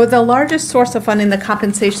 So the largest source of funding, the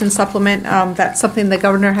compensation supplement, that's something the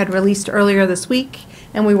governor had released earlier this week,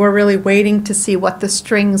 and we were really waiting to see what the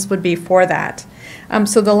strings would be for that.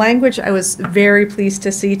 So the language I was very pleased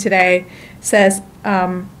to see today says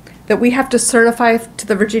that we have to certify to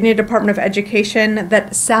the Virginia Department of Education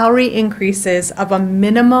that salary increases of a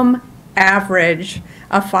minimum average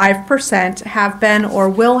of 5% have been or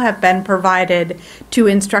will have been provided to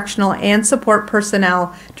instructional and support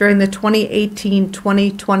personnel during the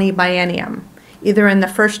 2018-2020 biennium, either in the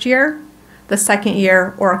first year, the second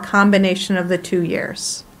year, or a combination of the 2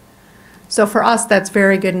 years. So for us, that's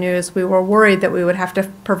very good news. We were worried that we would have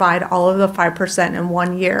to provide all of the 5% in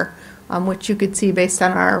 1 year, which you could see based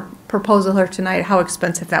on our proposal here tonight, how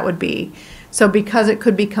expensive that would be. So because it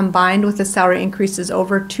could be combined with the salary increases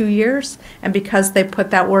over 2 years, and because they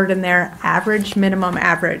put that word in there, average, minimum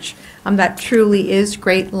average, that truly is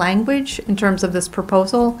great language in terms of this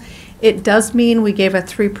proposal. It does mean we gave a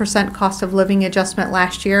 3% cost of living adjustment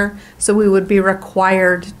last year, so we would be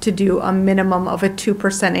required to do a minimum of a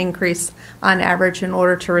 2% increase on average in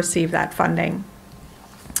order to receive that funding.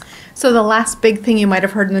 So the last big thing you might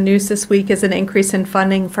have heard in the news this week is an increase in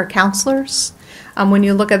funding for counselors. When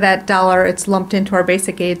you look at that dollar, it's lumped into our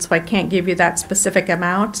basic aid, so I can't give you that specific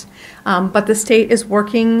amount. But the state is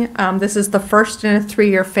working, this is the first in a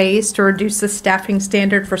 3-year phase to reduce the staffing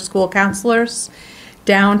standard for school counselors.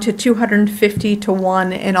 down to 250 to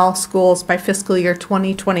 1 in all schools by fiscal year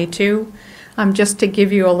 2022. Just to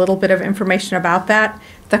give you a little bit of information about that,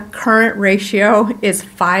 the current ratio is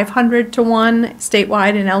 500 to 1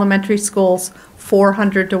 statewide in elementary schools,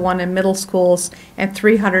 400 to 1 in middle schools, and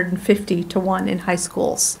 350 to 1 in high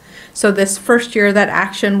schools. So this first year, that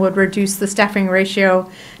action would reduce the staffing ratio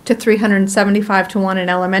to 375 to 1 in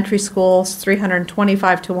elementary schools,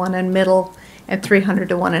 325 to 1 in middle, and 300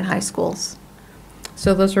 to 1 in high schools.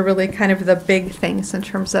 So those are really kind of the big things in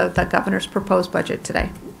terms of the governor's proposed budget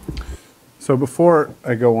today. So before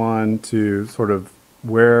I go on to sort of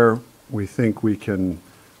where we think we can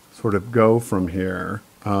sort of go from here,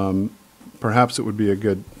 perhaps it would be a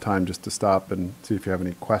good time just to stop and see if you have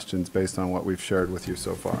any questions based on what we've shared with you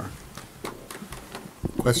so far.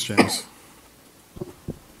 Questions?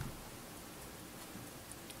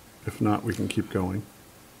 If not, we can keep going.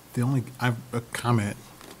 I've a comment.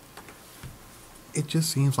 It just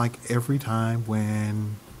seems like every time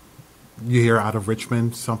when you hear out of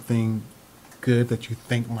Richmond something good that you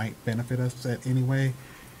think might benefit us in any way,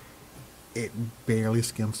 it barely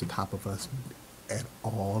skims the top of us at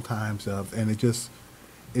all times and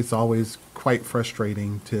it's always quite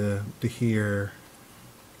frustrating to hear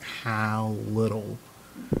how little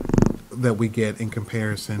that we get in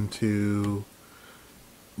comparison to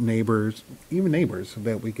neighbors, even neighbors,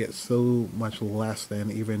 that we get so much less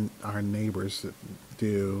than even our neighbors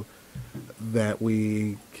do, that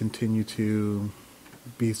we continue to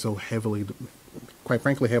be so heavily, quite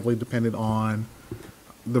frankly, heavily dependent on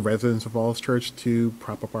the residents of Falls Church to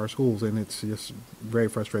prop up our schools. And it's just very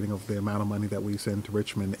frustrating of the amount of money that we send to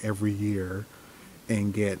Richmond every year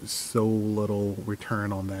and get so little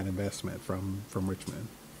return on that investment from Richmond.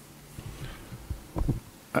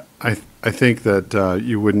 I think that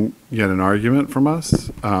you wouldn't get an argument from us,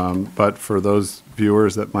 but for those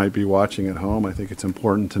viewers that might be watching at home, I think it's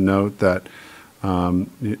important to note that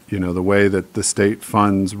the way that the state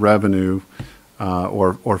funds revenue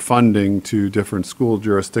or funding to different school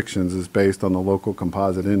jurisdictions is based on the local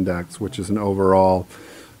composite index, which is an overall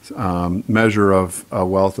measure of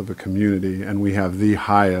wealth of a community, and we have the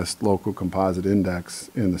highest local composite index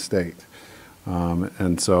in the state.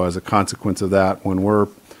 And so as a consequence of that, when we're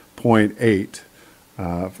 0.8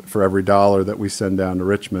 for every dollar that we send down to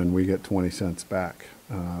Richmond, we get 20 cents back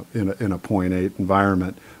in a 0.8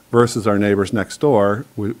 environment versus our neighbors next door,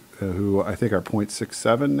 who I think are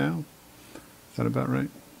 0.67 now. Is that about right?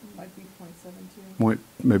 Might be 0.72.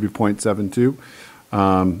 Maybe 0.72.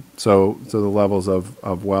 So the levels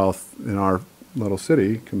of wealth in our little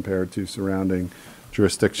city compared to surrounding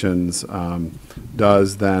jurisdictions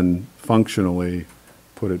does then functionally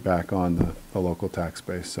put it back on the local tax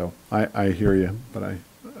base. So I hear you, but I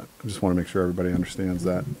just want to make sure everybody understands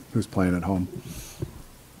that, who's playing at home.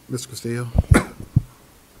 Mr. Castillo?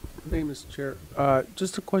 Thank you, Mr. Chair.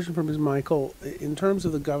 Just a question for Ms. Michael. In terms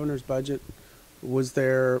of the governor's budget, was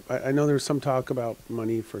there, I know there was some talk about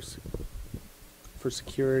money for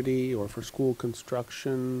security or for school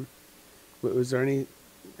construction. Was there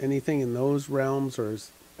anything in those realms, or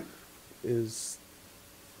is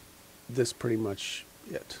this pretty much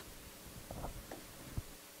it?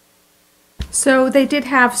 So they did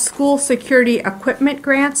have school security equipment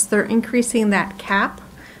grants. They're increasing that cap.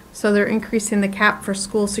 So they're increasing the cap for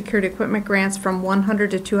school security equipment grants from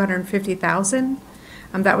 100 to 250,000.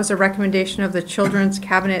 That was a recommendation of the Children's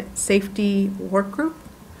Cabinet Safety Work Group.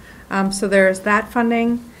 So there's that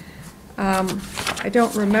funding. I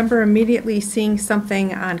don't remember immediately seeing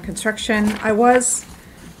something on construction. I was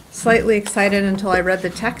slightly excited until I read the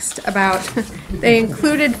text about they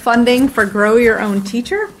included funding for Grow Your Own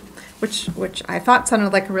Teacher, which I thought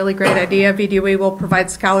sounded like a really great idea. VDOE will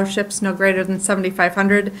provide scholarships no greater than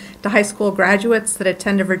 $7,500 to high school graduates that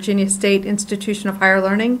attend a Virginia State Institution of Higher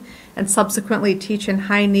Learning and subsequently teach in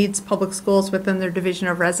high-needs public schools within their division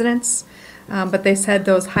of residence. But they said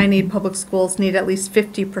those high-need public schools need at least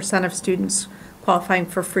 50% of students qualifying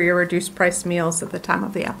for free or reduced price meals at the time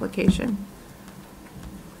of the application.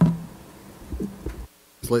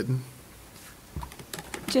 Slayton?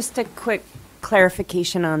 Just a quick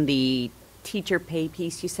clarification on the teacher pay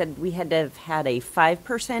piece. You said we had to have had a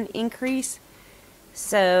 5% increase.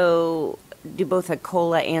 So do both a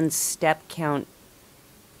COLA and STEP count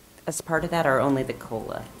as part of that, or only the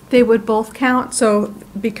COLA? They would both count. So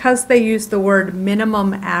because they use the word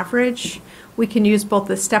minimum average, we can use both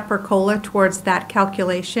the STEP or COLA towards that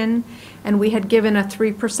calculation. And we had given a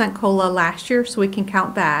 3% COLA last year, so we can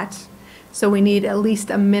count that. So we need at least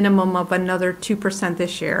a minimum of another 2%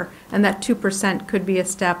 this year. And that 2% could be a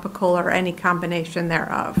STEP, a COLA, or any combination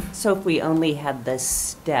thereof. So if we only had the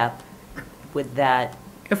STEP, would that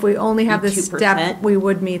If we only have Be this 2%? step, we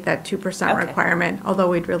would meet that 2% Okay. requirement, although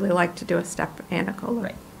we'd really like to do a step and a COLA.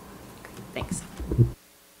 Right. Thanks.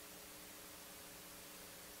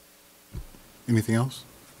 Anything else?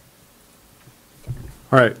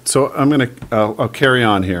 All right, so I'll carry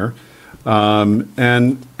on here.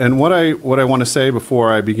 And what I want to say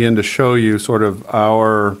before I begin to show you sort of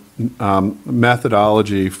our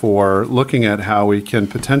methodology for looking at how we can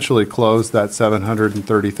potentially close that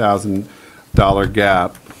 $730,000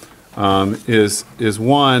 gap is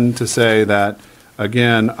one, to say that,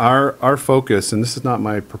 again, our focus, and this is not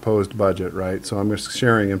my proposed budget, right? So I'm just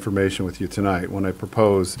sharing information with you tonight. When I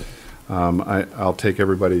propose, I'll take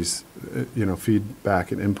everybody's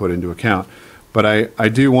feedback and input into account. But I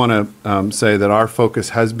do want to say that our focus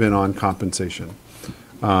has been on compensation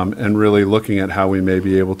and really looking at how we may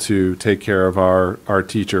be able to take care of our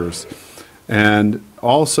teachers. And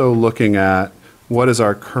also looking at what does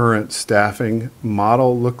our current staffing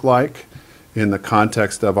model look like in the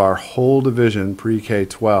context of our whole division,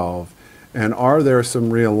 pre-K-12, and are there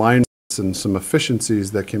some realignments and some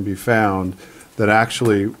efficiencies that can be found that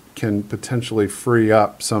actually can potentially free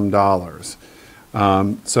up some dollars.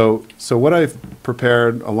 So what I've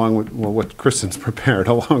prepared along with, well, what Kristen's prepared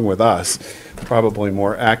along with us, probably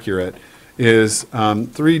more accurate, is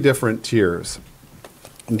 3 different tiers.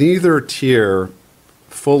 Neither tier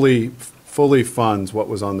fully funds what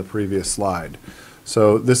was on the previous slide.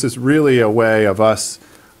 So this is really a way of us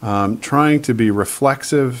trying to be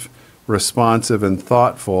reflexive, responsive, and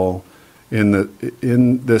thoughtful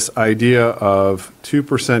in this idea of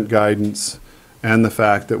 2% guidance and the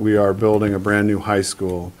fact that we are building a brand new high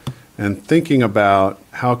school, and thinking about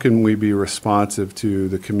how can we be responsive to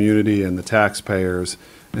the community and the taxpayers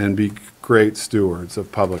and be great stewards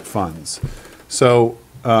of public funds. So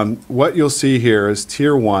what you'll see here is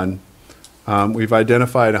Tier 1. We've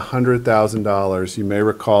identified $100,000. You may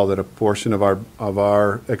recall that a portion of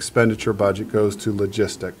our expenditure budget goes to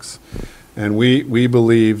logistics. And we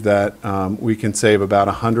believe that we can save about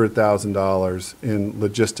 $100,000 in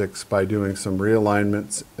logistics by doing some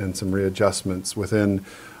realignments and some readjustments within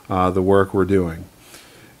the work we're doing.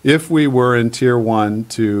 If we were in Tier 1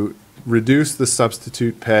 to reduce the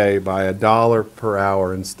substitute pay by $1 per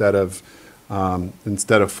hour instead of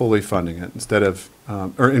fully funding it,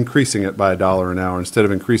 or increasing it by $1 an hour instead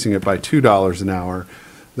of increasing it by $2 an hour,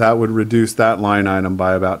 that would reduce that line item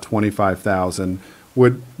by about $25,000.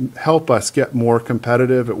 Would help us get more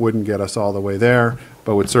competitive. It wouldn't get us all the way there,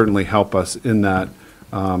 but would certainly help us in that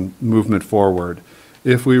movement forward.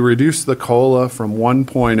 If we reduce the COLA from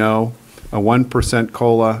 1.0, a 1%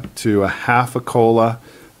 COLA, to a half a COLA,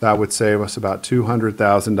 that would save us about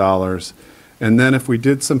 $200,000. And then if we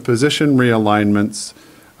did some position realignments,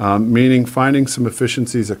 meaning finding some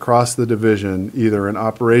efficiencies across the division, either in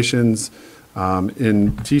operations,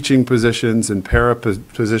 in teaching positions, in para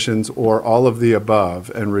positions, or all of the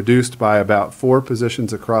above, and reduced by about 4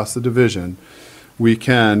 positions across the division, we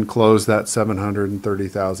can close that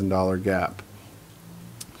 $730,000 gap.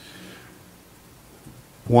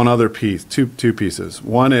 One other piece, two pieces.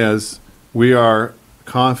 One is we are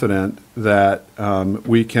confident that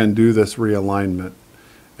we can do this realignment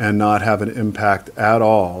and not have an impact at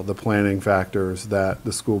all the planning factors that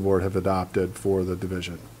the school board have adopted for the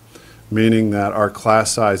division, meaning that our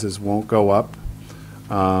class sizes won't go up,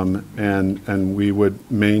 and we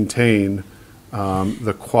would maintain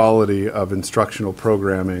the quality of instructional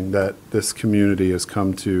programming that this community has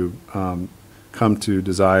come to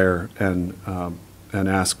desire and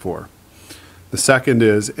ask for. The second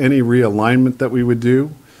is any realignment that we would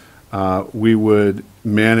do, we would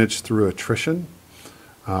manage through attrition,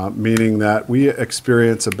 meaning that we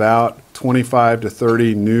experience about 25 to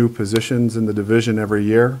 30 new positions in the division every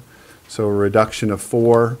year. So a reduction of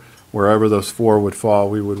 4, wherever those 4 would fall,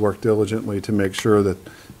 we would work diligently to make sure that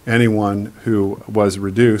anyone who was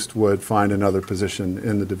reduced would find another position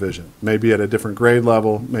in the division. Maybe at a different grade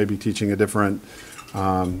level, maybe teaching a different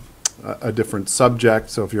subject.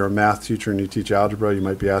 So if you're a math teacher and you teach algebra, you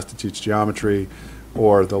might be asked to teach geometry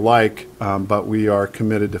or the like, but we are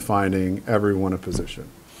committed to finding everyone a position.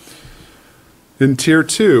 In Tier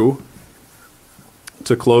 2,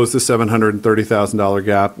 to close the $730,000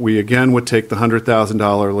 gap, we again would take the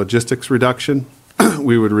 $100,000 logistics reduction.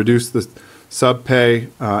 We would reduce the sub pay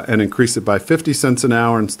and increase it by 50 cents an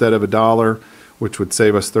hour instead of $1, which would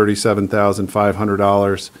save us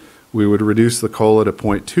 $37,500. We would reduce the COLA to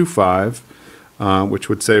 0.25, which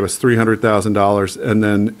would save us $300,000. And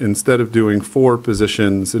then instead of doing 4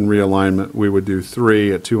 positions in realignment, we would do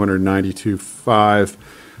 3 at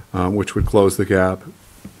 $292,500, which would close the gap.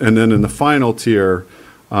 And then in the final tier,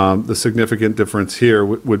 The significant difference here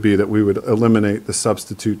would be that we would eliminate the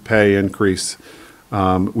substitute pay increase.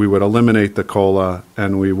 We would eliminate the COLA,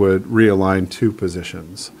 and we would realign 2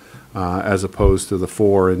 positions as opposed to the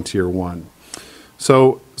 4 in Tier 1.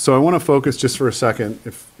 So I want to focus just for a second,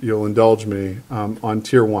 if you'll indulge me, on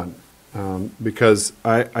Tier 1, because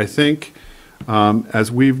I think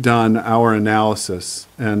as we've done our analysis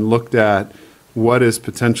and looked at what is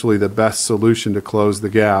potentially the best solution to close the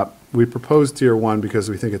gap, we propose Tier 1 because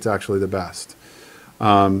we think it's actually the best.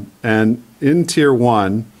 And in Tier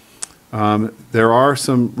 1, there are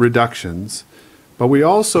some reductions, but we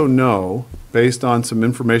also know, based on some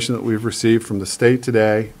information that we've received from the state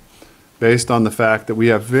today, based on the fact that we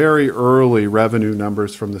have very early revenue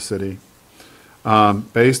numbers from the city,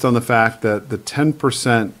 based on the fact that the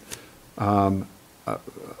 10%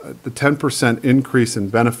 increase in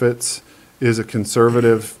benefits is a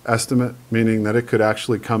conservative estimate, meaning that it could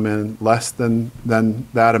actually come in less than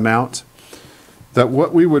that amount, that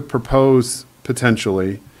what we would propose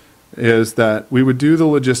potentially is that we would do the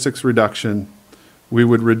logistics reduction, we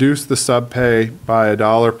would reduce the sub-pay by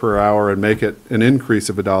 $1 per hour and make it an increase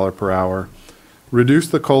of $1 per hour, reduce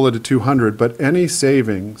the COLA to $200, but any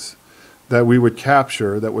savings that we would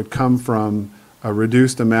capture that would come from a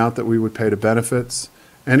reduced amount that we would pay to benefits,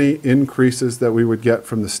 any increases that we would get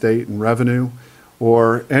from the state in revenue,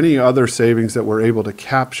 or any other savings that we're able to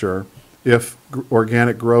capture if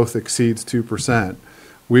organic growth exceeds 2%,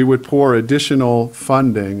 we would pour additional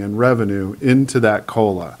funding and revenue into that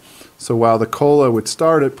COLA. So while the COLA would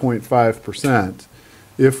start at 0.5%,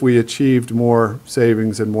 if we achieved more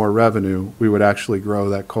savings and more revenue, we would actually grow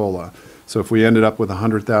that COLA. So if we ended up with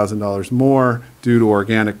 $100,000 more due to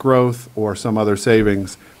organic growth or some other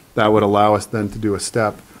savings, that would allow us then to do a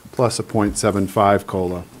step plus a 0.75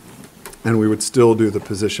 COLA. And we would still do the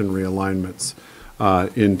position realignments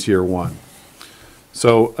in Tier 1.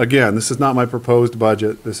 So again, this is not my proposed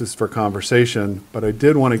budget. This is for conversation, but I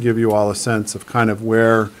did want to give you all a sense of kind of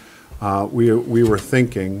where we were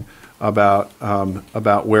thinking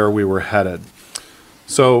about where we were headed.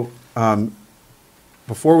 So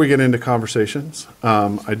before we get into conversations,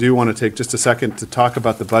 I do want to take just a second to talk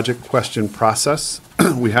about the budget question process.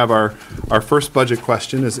 We have our first budget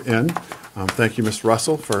question is in. Thank you, Ms.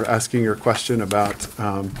 Russell, for asking your question about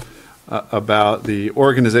the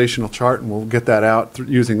organizational chart, and we'll get that out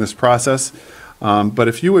using this process. But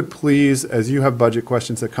if you would please, as you have budget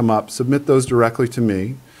questions that come up, submit those directly to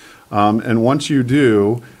me. And once you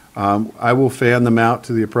do, I will fan them out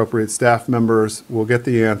to the appropriate staff members. We'll get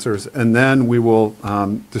the answers, and then we will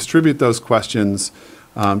distribute those questions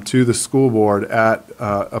to the school board at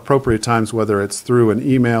appropriate times, whether it's through an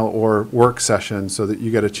email or work session, so that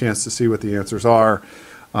you get a chance to see what the answers are.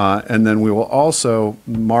 And then we will also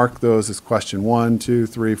mark those as question 1, 2,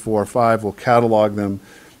 3, 4, 5. We'll catalog them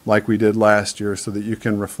like we did last year so that you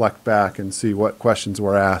can reflect back and see what questions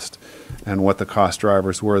were asked and what the cost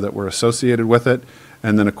drivers were that were associated with it.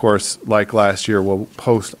 And then, of course, like last year, we'll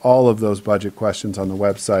post all of those budget questions on the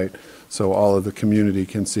website so all of the community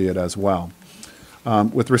can see it as well.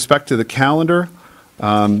 With respect to the calendar,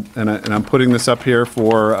 and I'm putting this up here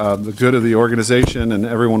for the good of the organization and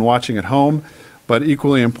everyone watching at home, but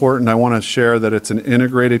equally important, I want to share that it's an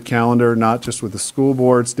integrated calendar, not just with the school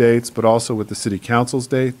board's dates, but also with the city council's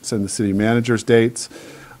dates and the city manager's dates.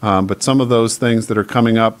 But some of those things that are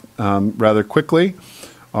coming up rather quickly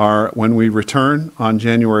are when we return on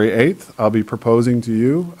January 8th, I'll be proposing to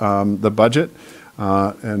you the budget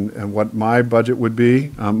and what my budget would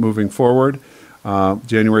be moving forward.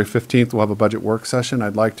 January 15th, we'll have a budget work session.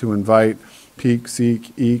 I'd like to invite Peak,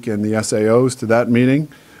 Seek, EEK, and the SAOs to that meeting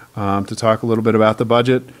to talk a little bit about the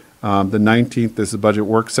budget. The 19th is the budget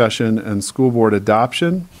work session and school board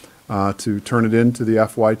adoption to turn it into the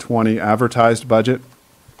FY20 advertised budget.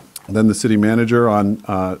 Then the city manager on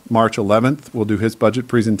March 11th will do his budget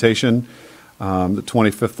presentation. The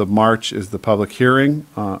 25th of March is the public hearing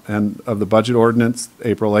and of the budget ordinance.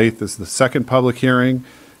 April 8th is the second public hearing.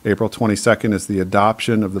 April 22nd is the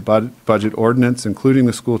adoption of the budget ordinance, including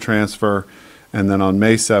the school transfer. And then on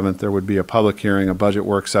May 7th, there would be a public hearing, a budget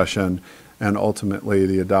work session, and ultimately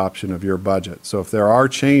the adoption of your budget. So if there are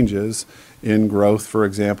changes in growth, for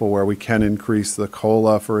example, where we can increase the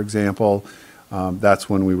COLA, for example, that's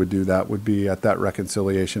when we would do that, would be at that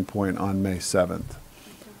reconciliation point on May 7th.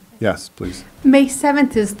 Yes, please. May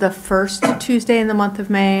 7th is the first Tuesday in the month of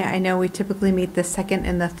May. I know we typically meet the 2nd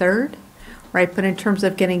and the 3rd, right? But in terms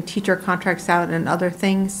of getting teacher contracts out and other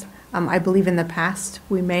things, I believe in the past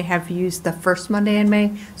we may have used the first Monday in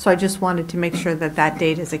May. So I just wanted to make sure that that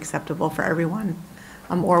date is acceptable for everyone,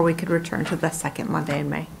 or we could return to the second Monday in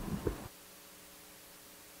May.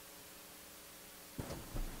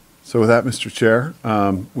 So with that, Mr. Chair,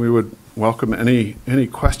 we would welcome any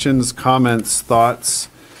questions, comments, thoughts.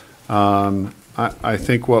 I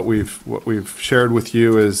think what we've shared with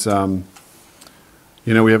you is, we have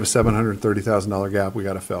a $730,000 gap we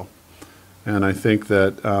got to fill. And I think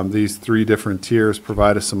that these three different tiers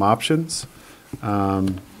provide us some options,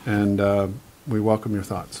 and we welcome your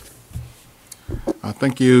thoughts.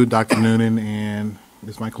 Thank you, Dr. Noonan and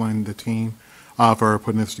Ms. Michael and the team for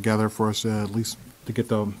putting this together for us, at least to get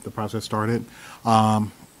the process started.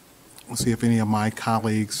 Let's see if any of my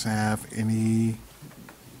colleagues have any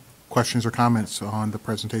questions or comments on the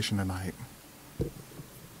presentation tonight.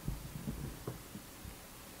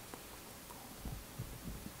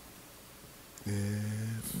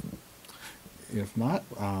 If not,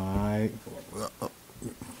 I'll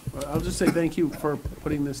just say thank you for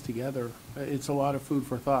putting this together. It's a lot of food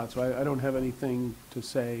for thought, so I don't have anything to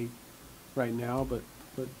say right now, but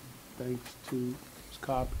thanks to Ms.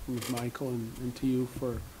 Kopp, Ms. Michael, and to you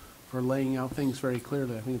for laying out things very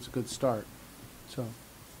clearly. I think it's a good start. So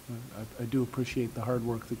I do appreciate the hard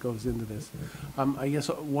work that goes into this. I guess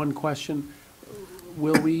one question,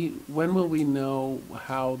 when will we know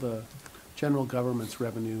how the general government's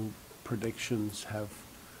revenue predictions have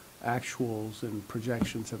actuals and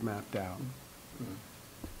projections have mapped out?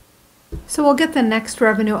 So we'll get the next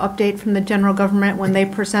revenue update from the general government when they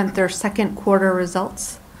present their second quarter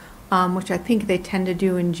results, which I think they tend to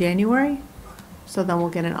do in January. So then we'll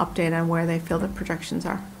get an update on where they feel the projections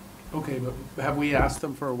are. Okay, but have we asked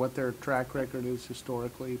them for what their track record is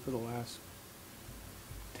historically for the last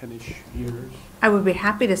 10-ish years? I would be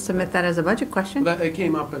happy to submit that as a budget question. Well, it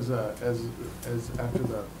came up as after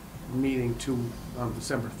the meeting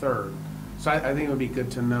December 3rd. So I think it would be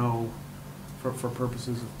good to know for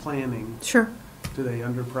purposes of planning. Sure. Do they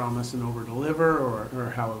under-promise and over-deliver,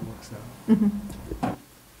 or how it works out? Mm-hmm.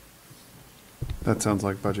 That sounds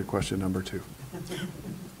like budget question number 2.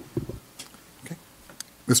 Okay.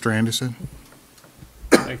 Mr. Anderson?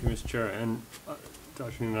 Thank you, Mr. Chair. And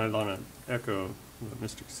Dr. Noonan, I'd want to echo what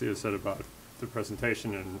Mr. Casilla said about the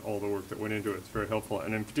presentation and all the work that went into it. It's very helpful.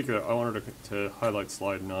 And in particular, I wanted to highlight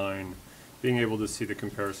slide 9. Being able to see the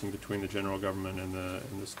comparison between the general government and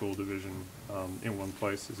the school division in one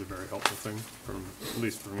place is a very helpful thing, at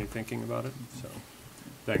least for me thinking about it. So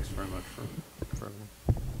thanks very much for everything.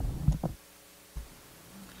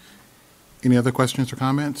 Any other questions or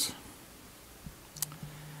comments?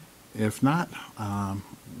 If not,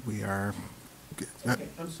 we are. Okay,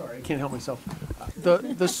 I'm sorry, I can't help myself. The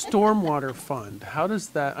stormwater fund, how does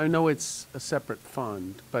that, I know it's a separate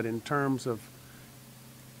fund, but in terms of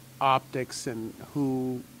optics and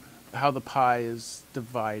how the pie is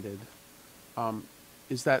divided,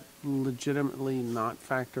 is that legitimately not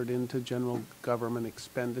factored into general government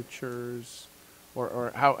expenditures?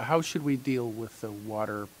 Or how should we deal with the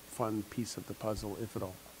water fund piece of the puzzle, if at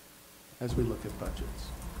all, as we look at budgets?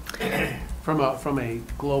 From a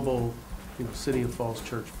global, City of Falls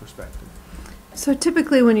Church perspective. So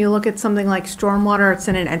typically when you look at something like stormwater, it's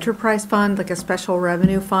in an enterprise fund, like a special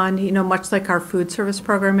revenue fund, much like our food service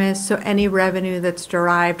program is. So any revenue that's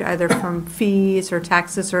derived either from fees or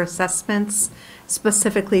taxes or assessments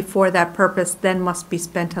specifically for that purpose then must be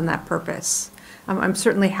spent on that purpose. I'm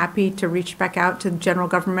certainly happy to reach back out to the general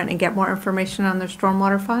government and get more information on their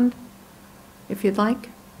stormwater fund, if you'd like.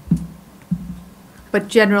 But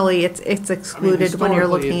generally, it's excluded when you're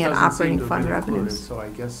looking at operating fund revenues. So I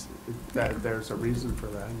guess that there's a reason for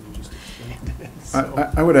that, and you just explained it.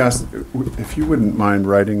 So. I would ask if you wouldn't mind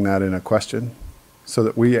writing that in a question so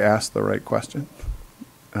that we ask the right question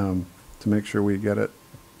to make sure we get an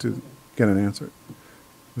answer.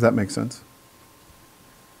 Does that make sense?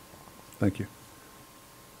 Thank you.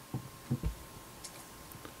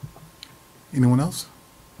 Anyone else?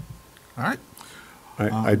 All right.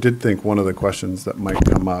 I did think one of the questions that might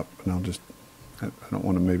come up, and I don't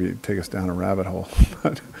want to maybe take us down a rabbit hole,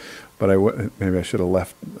 but maybe I should have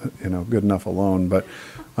left, good enough alone. But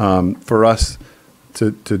for us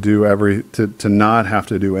to not have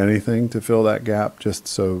to do anything to fill that gap, just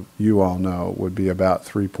so you all know, would be about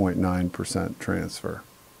 3.9% transfer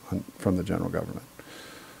from the general government.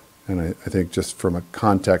 And I think just from a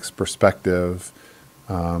context perspective,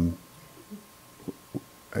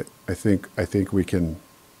 I think we can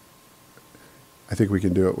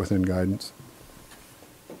do it within guidance.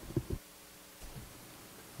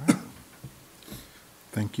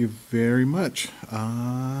 Thank you very much.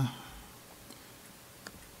 And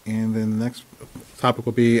then the next topic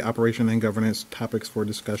will be operation and governance topics for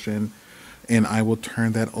discussion. And I will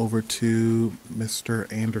turn that over to Mr.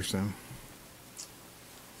 Anderson.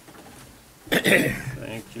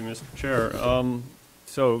 Thank you, Mr. Chair.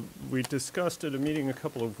 So we discussed at a meeting a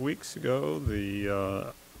couple of weeks ago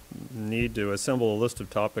the need to assemble a list of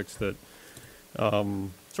topics that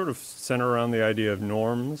sort of center around the idea of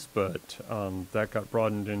norms, but that got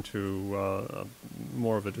broadened into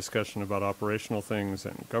more of a discussion about operational things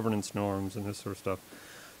and governance norms and this sort of stuff.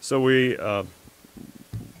 So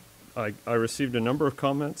I received a number of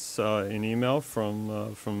comments in email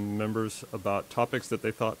from members about topics that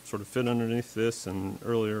they thought sort of fit underneath this, and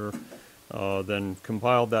earlier then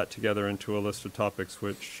compiled that together into a list of topics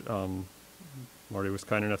which Marty was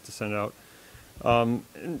kind enough to send out. And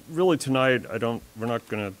really tonight, I don't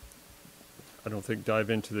think dive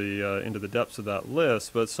into the depths of that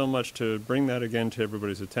list, but so much to bring that again to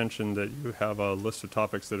everybody's attention that you have a list of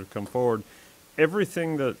topics that have come forward.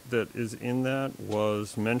 Everything that is in that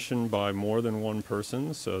was mentioned by more than one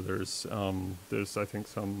person, so there's I think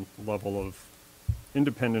some level of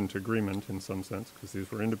independent agreement in some sense, because these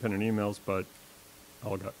were independent emails, but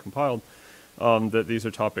all got compiled. That these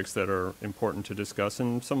are topics that are important to discuss,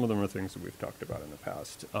 and some of them are things that we've talked about in the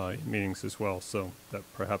past in meetings as well, so that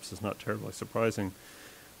perhaps is not terribly surprising.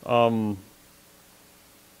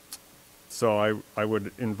 So I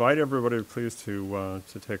would invite everybody please to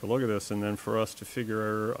take a look at this, and then for us to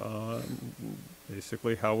figure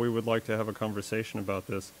basically how we would like to have a conversation about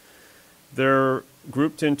this. They're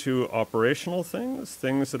grouped into operational things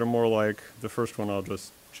that are more like, the first one I'll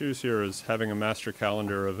just choose here is having a master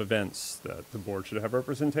calendar of events that the board should have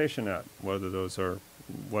representation at, whether those are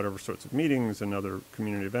whatever sorts of meetings and other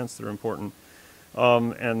community events that are important.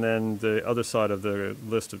 And then the other side of the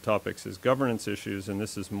list of topics is governance issues, and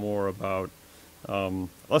this is more about,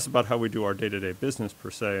 less about how we do our day-to-day business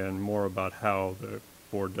per se, and more about how the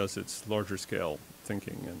board does its larger scale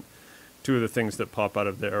thinking. And two of the things that pop out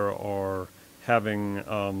of there are having,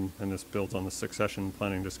 and this builds on the succession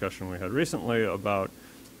planning discussion we had recently about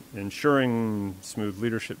ensuring smooth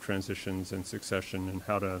leadership transitions in succession, and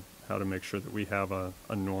how to make sure that we have a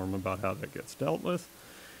norm about how that gets dealt with.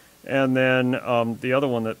 And then the other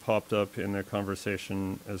one that popped up in the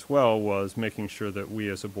conversation as well was making sure that we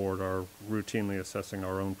as a board are routinely assessing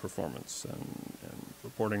our own performance and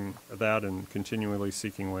reporting that, and continually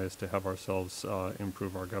seeking ways to have ourselves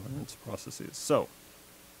improve our governance processes. So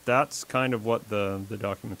that's kind of what the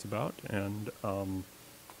document's about, and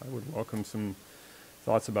I would welcome some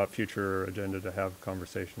thoughts about future agenda to have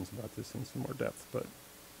conversations about this in some more depth, but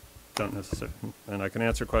don't necessarily, and I can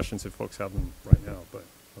answer questions if folks have them right now, but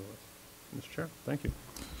otherwise. Mr. Chair, thank you.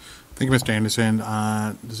 Thank you, Mr. Anderson.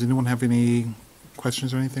 Does anyone have any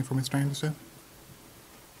questions or anything for Mr. Anderson?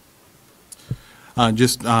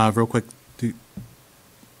 Just real quick.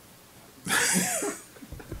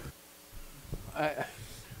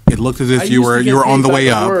 It looked as if you were on the way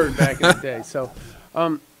up. Word back in the day. So,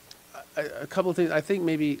 a couple of things. I think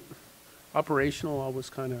maybe operational always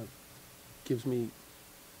kind of gives me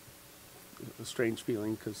a strange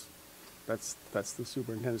feeling, because that's the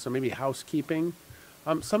superintendent. So maybe housekeeping.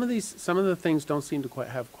 Some of the things don't seem to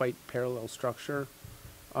have quite parallel structure.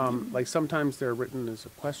 Like sometimes they're written as a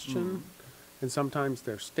question, and sometimes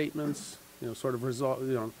they're statements. Sort of result.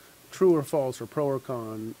 True or false, or pro or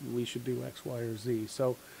con. We should do X, Y, or Z.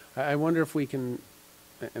 So I wonder if we can,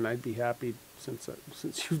 and I'd be happy since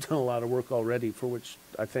you've done a lot of work already, for which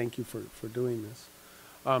I thank you for doing this.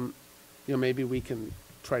 Maybe we can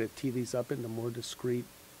try to tee these up into more discrete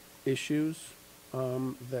issues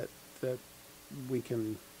that we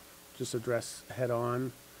can just address head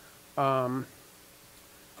on.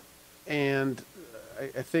 And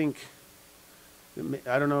I think,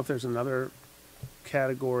 I don't know if there's another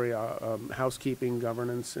category, housekeeping,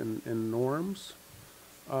 governance, and norms.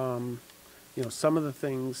 Some of the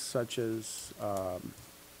things such as,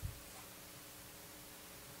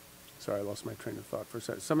 sorry, I lost my train of thought for a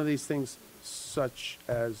second. Some of these things such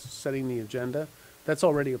as setting the agenda, that's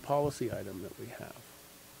already a policy item that we have.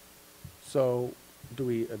 So do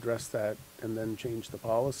we address that and then change the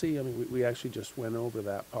policy? I mean, we actually just went over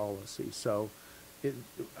that policy. So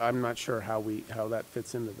I'm not sure how that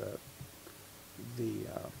fits into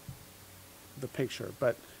the picture,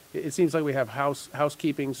 but it seems like we have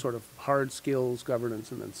housekeeping, sort of hard skills,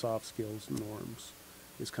 governance, and then soft skills, norms,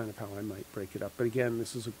 is kind of how I might break it up. But again,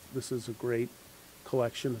 this is a great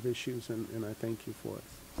collection of issues, and I thank you for it.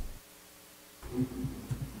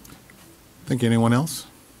 Thank you. Anyone else?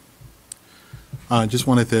 Just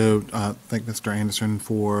wanted to thank Mr. Anderson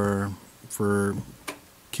for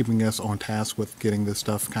keeping us on task with getting this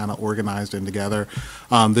stuff kind of organized and together.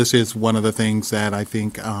 This is one of the things that I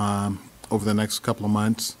think over the next couple of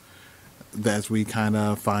months, that as we kind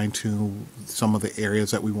of fine tune some of the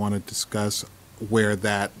areas that we want to discuss, where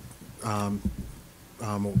that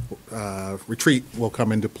retreat will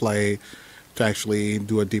come into play to actually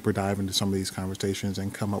do a deeper dive into some of these conversations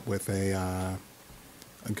and come up with a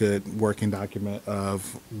good working document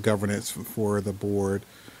of governance for the board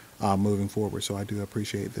moving forward. So I do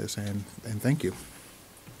appreciate this and thank you.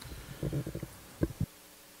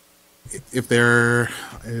 If there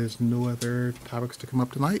is no other topics to come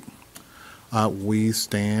up tonight, we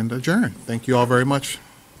stand adjourned. Thank you all very much.